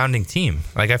rebounding team.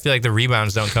 I feel like the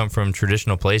rebounds don't come from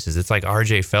traditional places. It's like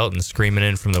R.J. Felton screaming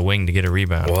in from the wing to get a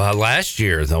rebound. Well, last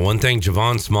year, the one thing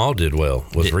Javon Small did well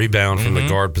was rebound from the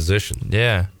guard position.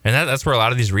 Yeah, and that's where a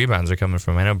lot of these rebounds are coming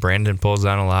from. I know Brandon pulls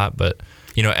down a lot, but,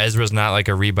 Ezra's not like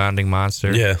a rebounding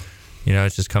monster. Yeah.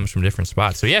 It just comes from different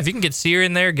spots. So, yeah, if you can get Sear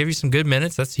in there, give you some good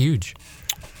minutes, that's huge.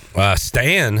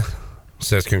 Stan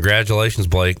says, congratulations,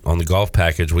 Blake, on the golf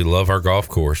package. We love our golf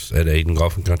course at Aiden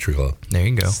Golf and Country Club. There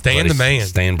you go. Stan the man.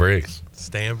 Stan Briggs.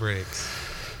 Stan Briggs.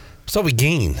 What's up with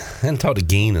Geen? I hadn't talked to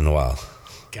Geen in a while.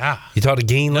 God. You talked to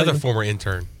Geen Another lately? Former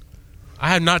intern. I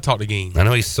have not talked to Geen. I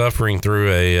know he's suffering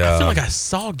through I feel like I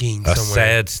saw Geen somewhere.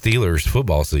 sad Steelers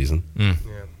football season. Yeah.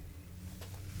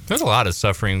 There's a lot of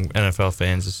suffering NFL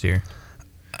fans this year.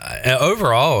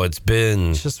 Overall, it's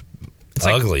been it's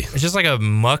ugly. It's just like a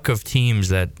muck of teams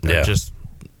that are just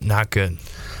not good.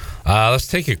 Let's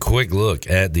take a quick look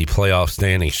at the playoff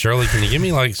standings. Shirley, can you give me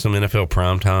some NFL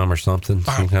primetime or something?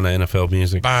 Some kind of NFL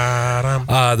music?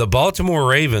 The Baltimore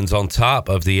Ravens on top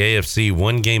of the AFC,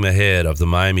 1 game ahead of the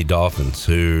Miami Dolphins,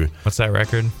 who... What's that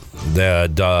record?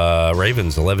 The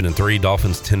Ravens 11-3,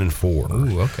 Dolphins 10-4.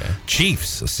 Ooh, okay.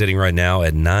 Chiefs sitting right now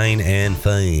at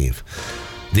 9-5.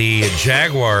 The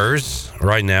Jaguars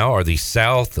right now are the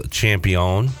South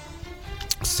champion.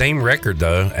 Same record,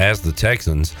 though, as the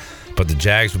Texans, but the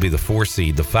Jags would be the 4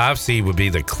 seed. The 5 seed would be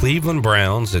the Cleveland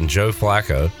Browns and Joe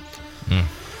Flacco.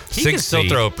 He can still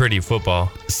throw a pretty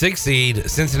football. 6 seed,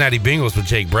 Cincinnati Bengals with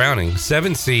Jake Browning.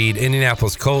 7 seed,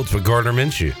 Indianapolis Colts with Gardner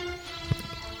Minshew.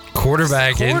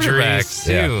 Quarterback injuries.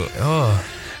 Too. Yeah. Oh.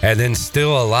 And then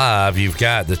still alive, you've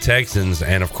got the Texans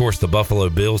and, of course, the Buffalo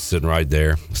Bills sitting right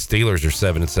there. Steelers are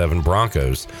 7-7.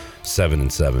 Broncos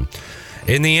 7-7.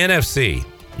 In the NFC,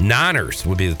 Niners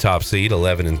would be the top seed,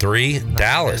 11-3.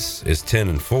 Dallas is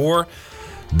 10-4.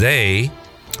 They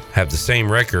have the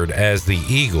same record as the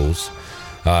Eagles.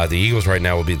 The Eagles right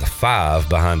now would be the 5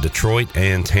 behind Detroit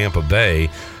and Tampa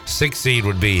Bay. 6 seed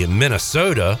would be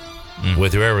Minnesota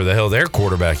with whoever the hell their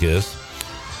quarterback is.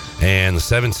 And the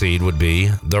 7 seed would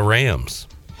be the Rams.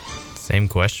 Same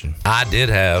question. I did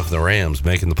have the Rams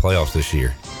making the playoffs this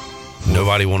year.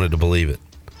 Nobody wanted to believe it,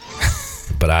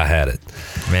 but I had it.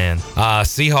 Man.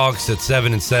 Seahawks at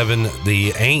 7-7.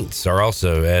 The Aints are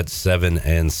also at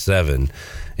 7-7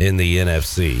 in the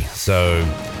NFC. So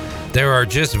there are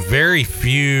just very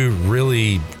few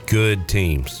really good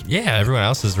teams. Yeah, everyone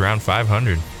else is around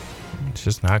 500. It's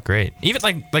just not great. Even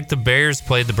like the Bears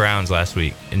played the Browns last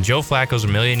week, and Joe Flacco's a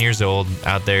million years old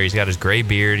out there. He's got his gray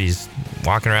beard. He's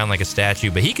walking around like a statue,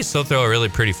 but he can still throw a really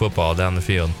pretty football down the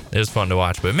field. It was fun to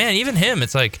watch. But man, even him,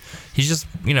 it's like he's just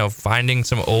finding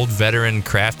some old veteran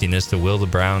craftiness to will the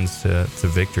Browns to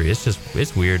victory.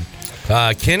 It's weird.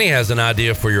 Kenny has an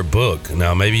idea for your book.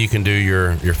 Now maybe you can do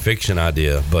your fiction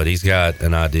idea, but he's got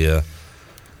an idea.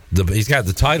 He's got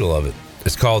the title of it.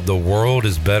 It's called The World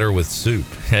is Better with Soup.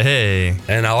 Hey.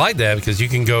 And I like that because you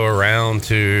can go around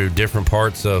to different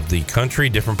parts of the country,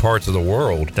 different parts of the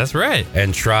world. That's right.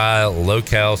 And try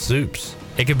locale soups.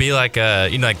 It could be like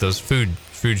like those food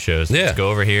food shows. Yeah. Just go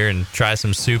over here and try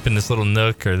some soup in this little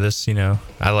nook or this,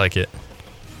 I like it.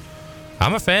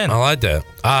 I'm a fan. I like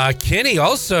that. Kenny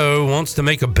also wants to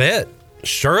make a bet.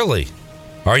 Shirley,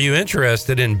 are you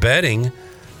interested in betting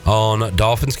on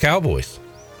Dolphins Cowboys?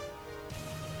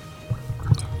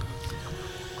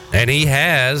 And he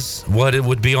has what it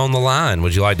would be on the line.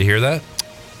 Would you like to hear that?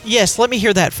 Yes, let me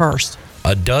hear that first.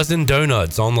 A dozen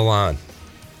donuts on the line.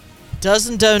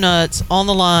 Dozen donuts on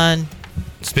the line.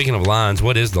 Speaking of lines,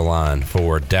 what is the line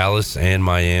for Dallas and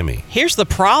Miami? Here's the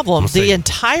problem. The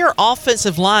entire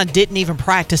offensive line didn't even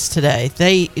practice today.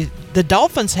 The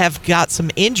Dolphins have got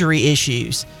some injury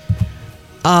issues.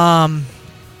 I'll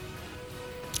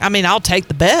take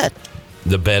the bet.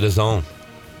 The bet is on.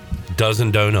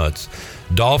 Dozen donuts.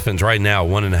 Dolphins right now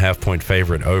 1.5 point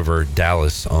favorite over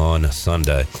Dallas on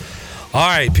Sunday. All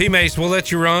right, P-Mace, we'll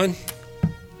let you run.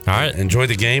 All right, enjoy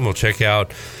the game. We'll check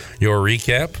out your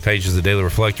recap. Pages of the Daily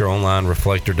Reflector, online,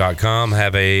 reflector.com.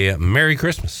 Have a Merry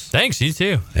Christmas. Thanks, you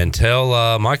too. And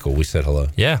tell Michael we said hello.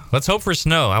 Yeah, let's hope for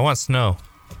snow. I want snow.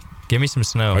 Give me some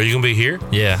snow. Are you going to be here?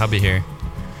 Yeah, I'll be here.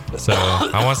 So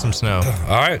I want some snow.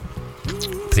 All right.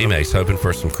 P-Mace hoping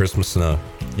for some Christmas snow.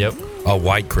 Yep. A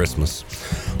white Christmas.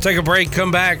 Take a break,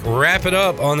 come back, wrap it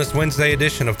up on this Wednesday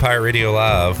edition of Pirate Radio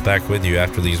Live. Back with you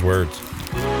after these words.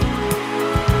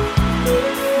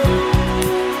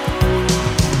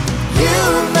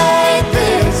 You made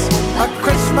this a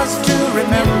Christmas to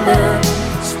remember.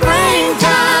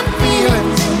 Springtime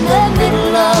feelings in the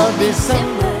middle of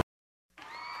December.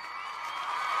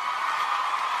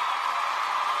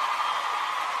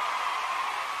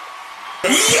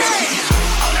 Yeah!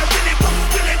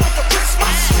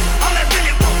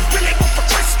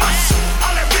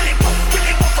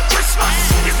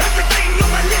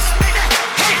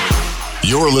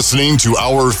 You're listening to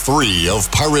Hour 3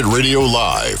 of Pirate Radio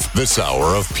Live. This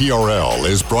hour of PRL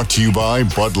is brought to you by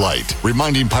Bud Light,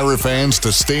 reminding Pirate fans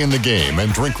to stay in the game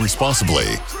and drink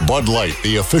responsibly. Bud Light,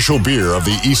 the official beer of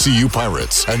the ECU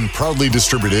Pirates, and proudly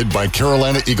distributed by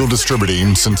Carolina Eagle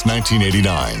Distributing since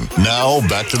 1989. Now,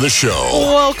 back to the show.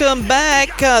 Welcome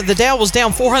back. The Dow was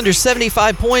down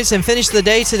 475 points and finished the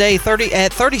day today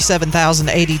at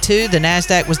 37,082. The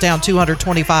NASDAQ was down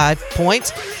 225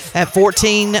 points at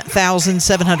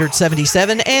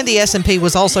 14,777, and the S&P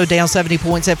was also down 70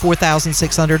 points at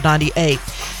 4,698.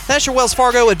 That's your Wells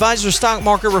Fargo Advisors Stock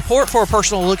Market Report. For a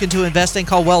personal look into investing,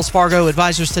 call Wells Fargo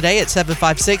Advisors today at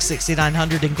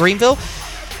 756-6900 in Greenville.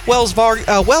 Wells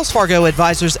Fargo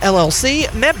Advisors,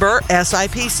 LLC, member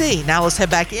SIPC. Now let's head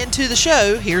back into the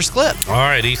show. Here's Clip. All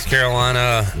right, East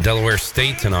Carolina, Delaware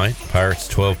State tonight. Pirates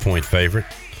 12-point favorite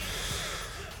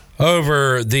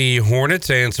over the Hornets,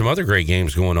 and some other great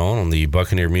games going on the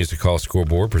Buccaneer Music Hall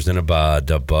scoreboard presented by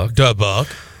Dub Buck,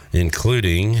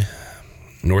 including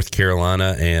North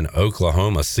Carolina and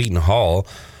Oklahoma. Seton Hall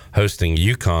hosting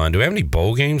UConn. Do we have any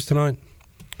bowl games tonight?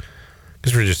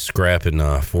 Because we're just scrapping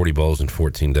 40 bowls in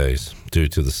 14 days due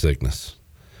to the sickness.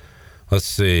 Let's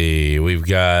see. We've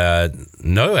got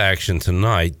no action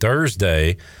tonight.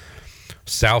 Thursday,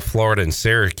 South Florida and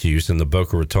Syracuse in the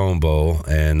Boca Raton Bowl,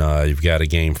 and you've got a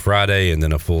game Friday and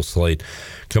then a full slate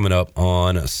coming up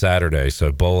on Saturday.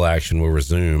 So bowl action will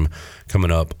resume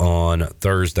coming up on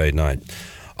Thursday night.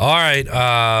 All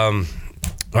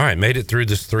right, made it through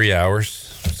this 3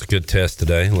 hours. It's a good test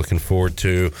today. Looking forward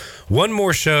to one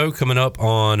more show coming up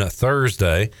on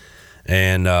Thursday,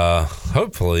 and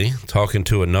hopefully talking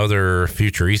to another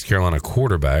future East Carolina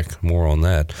quarterback. More on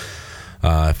that.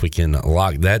 If we can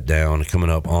lock that down, coming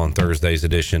up on Thursday's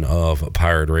edition of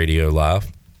Pirate Radio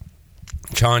Live.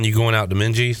 Jon, you going out to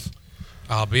Minji's?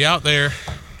 I'll be out there.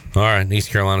 All right, East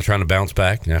Carolina trying to bounce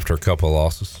back after a couple of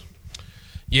losses.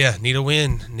 Yeah, need a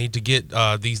win. Need to get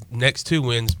these next two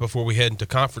wins before we head into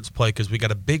conference play, because we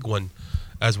got a big one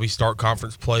as we start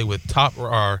conference play with top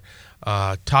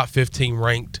 15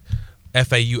 ranked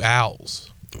FAU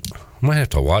Owls. I might have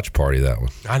to watch party that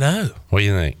one. I know. What do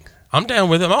you think? I'm down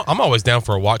with it. I'm always down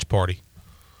for a watch party.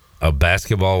 A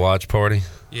basketball watch party?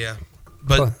 Yeah.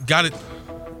 But got it.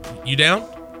 You down?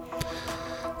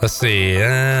 Let's see.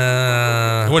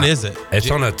 When is it? It's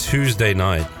on a Tuesday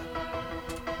night.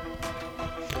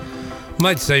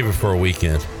 Might save it for a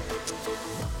weekend.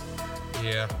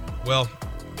 Yeah. Well,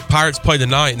 Pirates play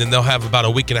tonight, and then they'll have about a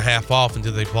week and a half off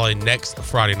until they play next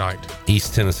Friday night.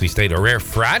 East Tennessee State, a rare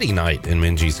Friday night in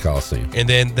Minji's Coliseum. And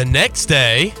then the next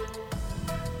day,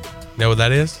 know what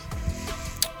that is?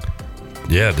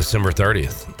 Yeah, December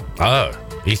 30th. Oh,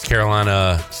 East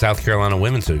Carolina, South Carolina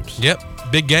women's hoops. Yep,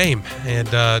 big game. And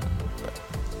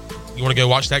you want to go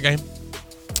watch that game?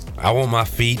 I want my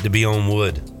feet to be on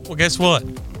wood. Well, guess what?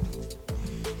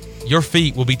 Your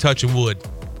feet will be touching wood.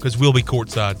 because we'll be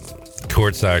courtside.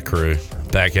 Courtside crew,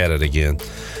 back at it again.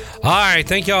 All right,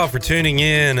 thank y'all for tuning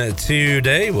in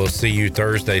today. We'll see you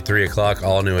Thursday, 3 o'clock,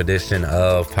 all new edition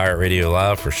of Pirate Radio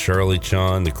Live. For Shirley,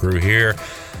 Chun, the crew here,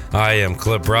 I am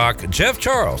Clip Brock. Jeff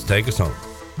Charles, take us home.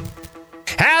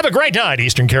 Have a great night,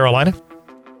 Eastern Carolina.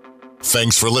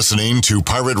 Thanks for listening to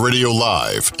Pirate Radio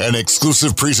Live, an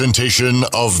exclusive presentation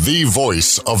of the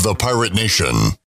voice of the Pirate Nation.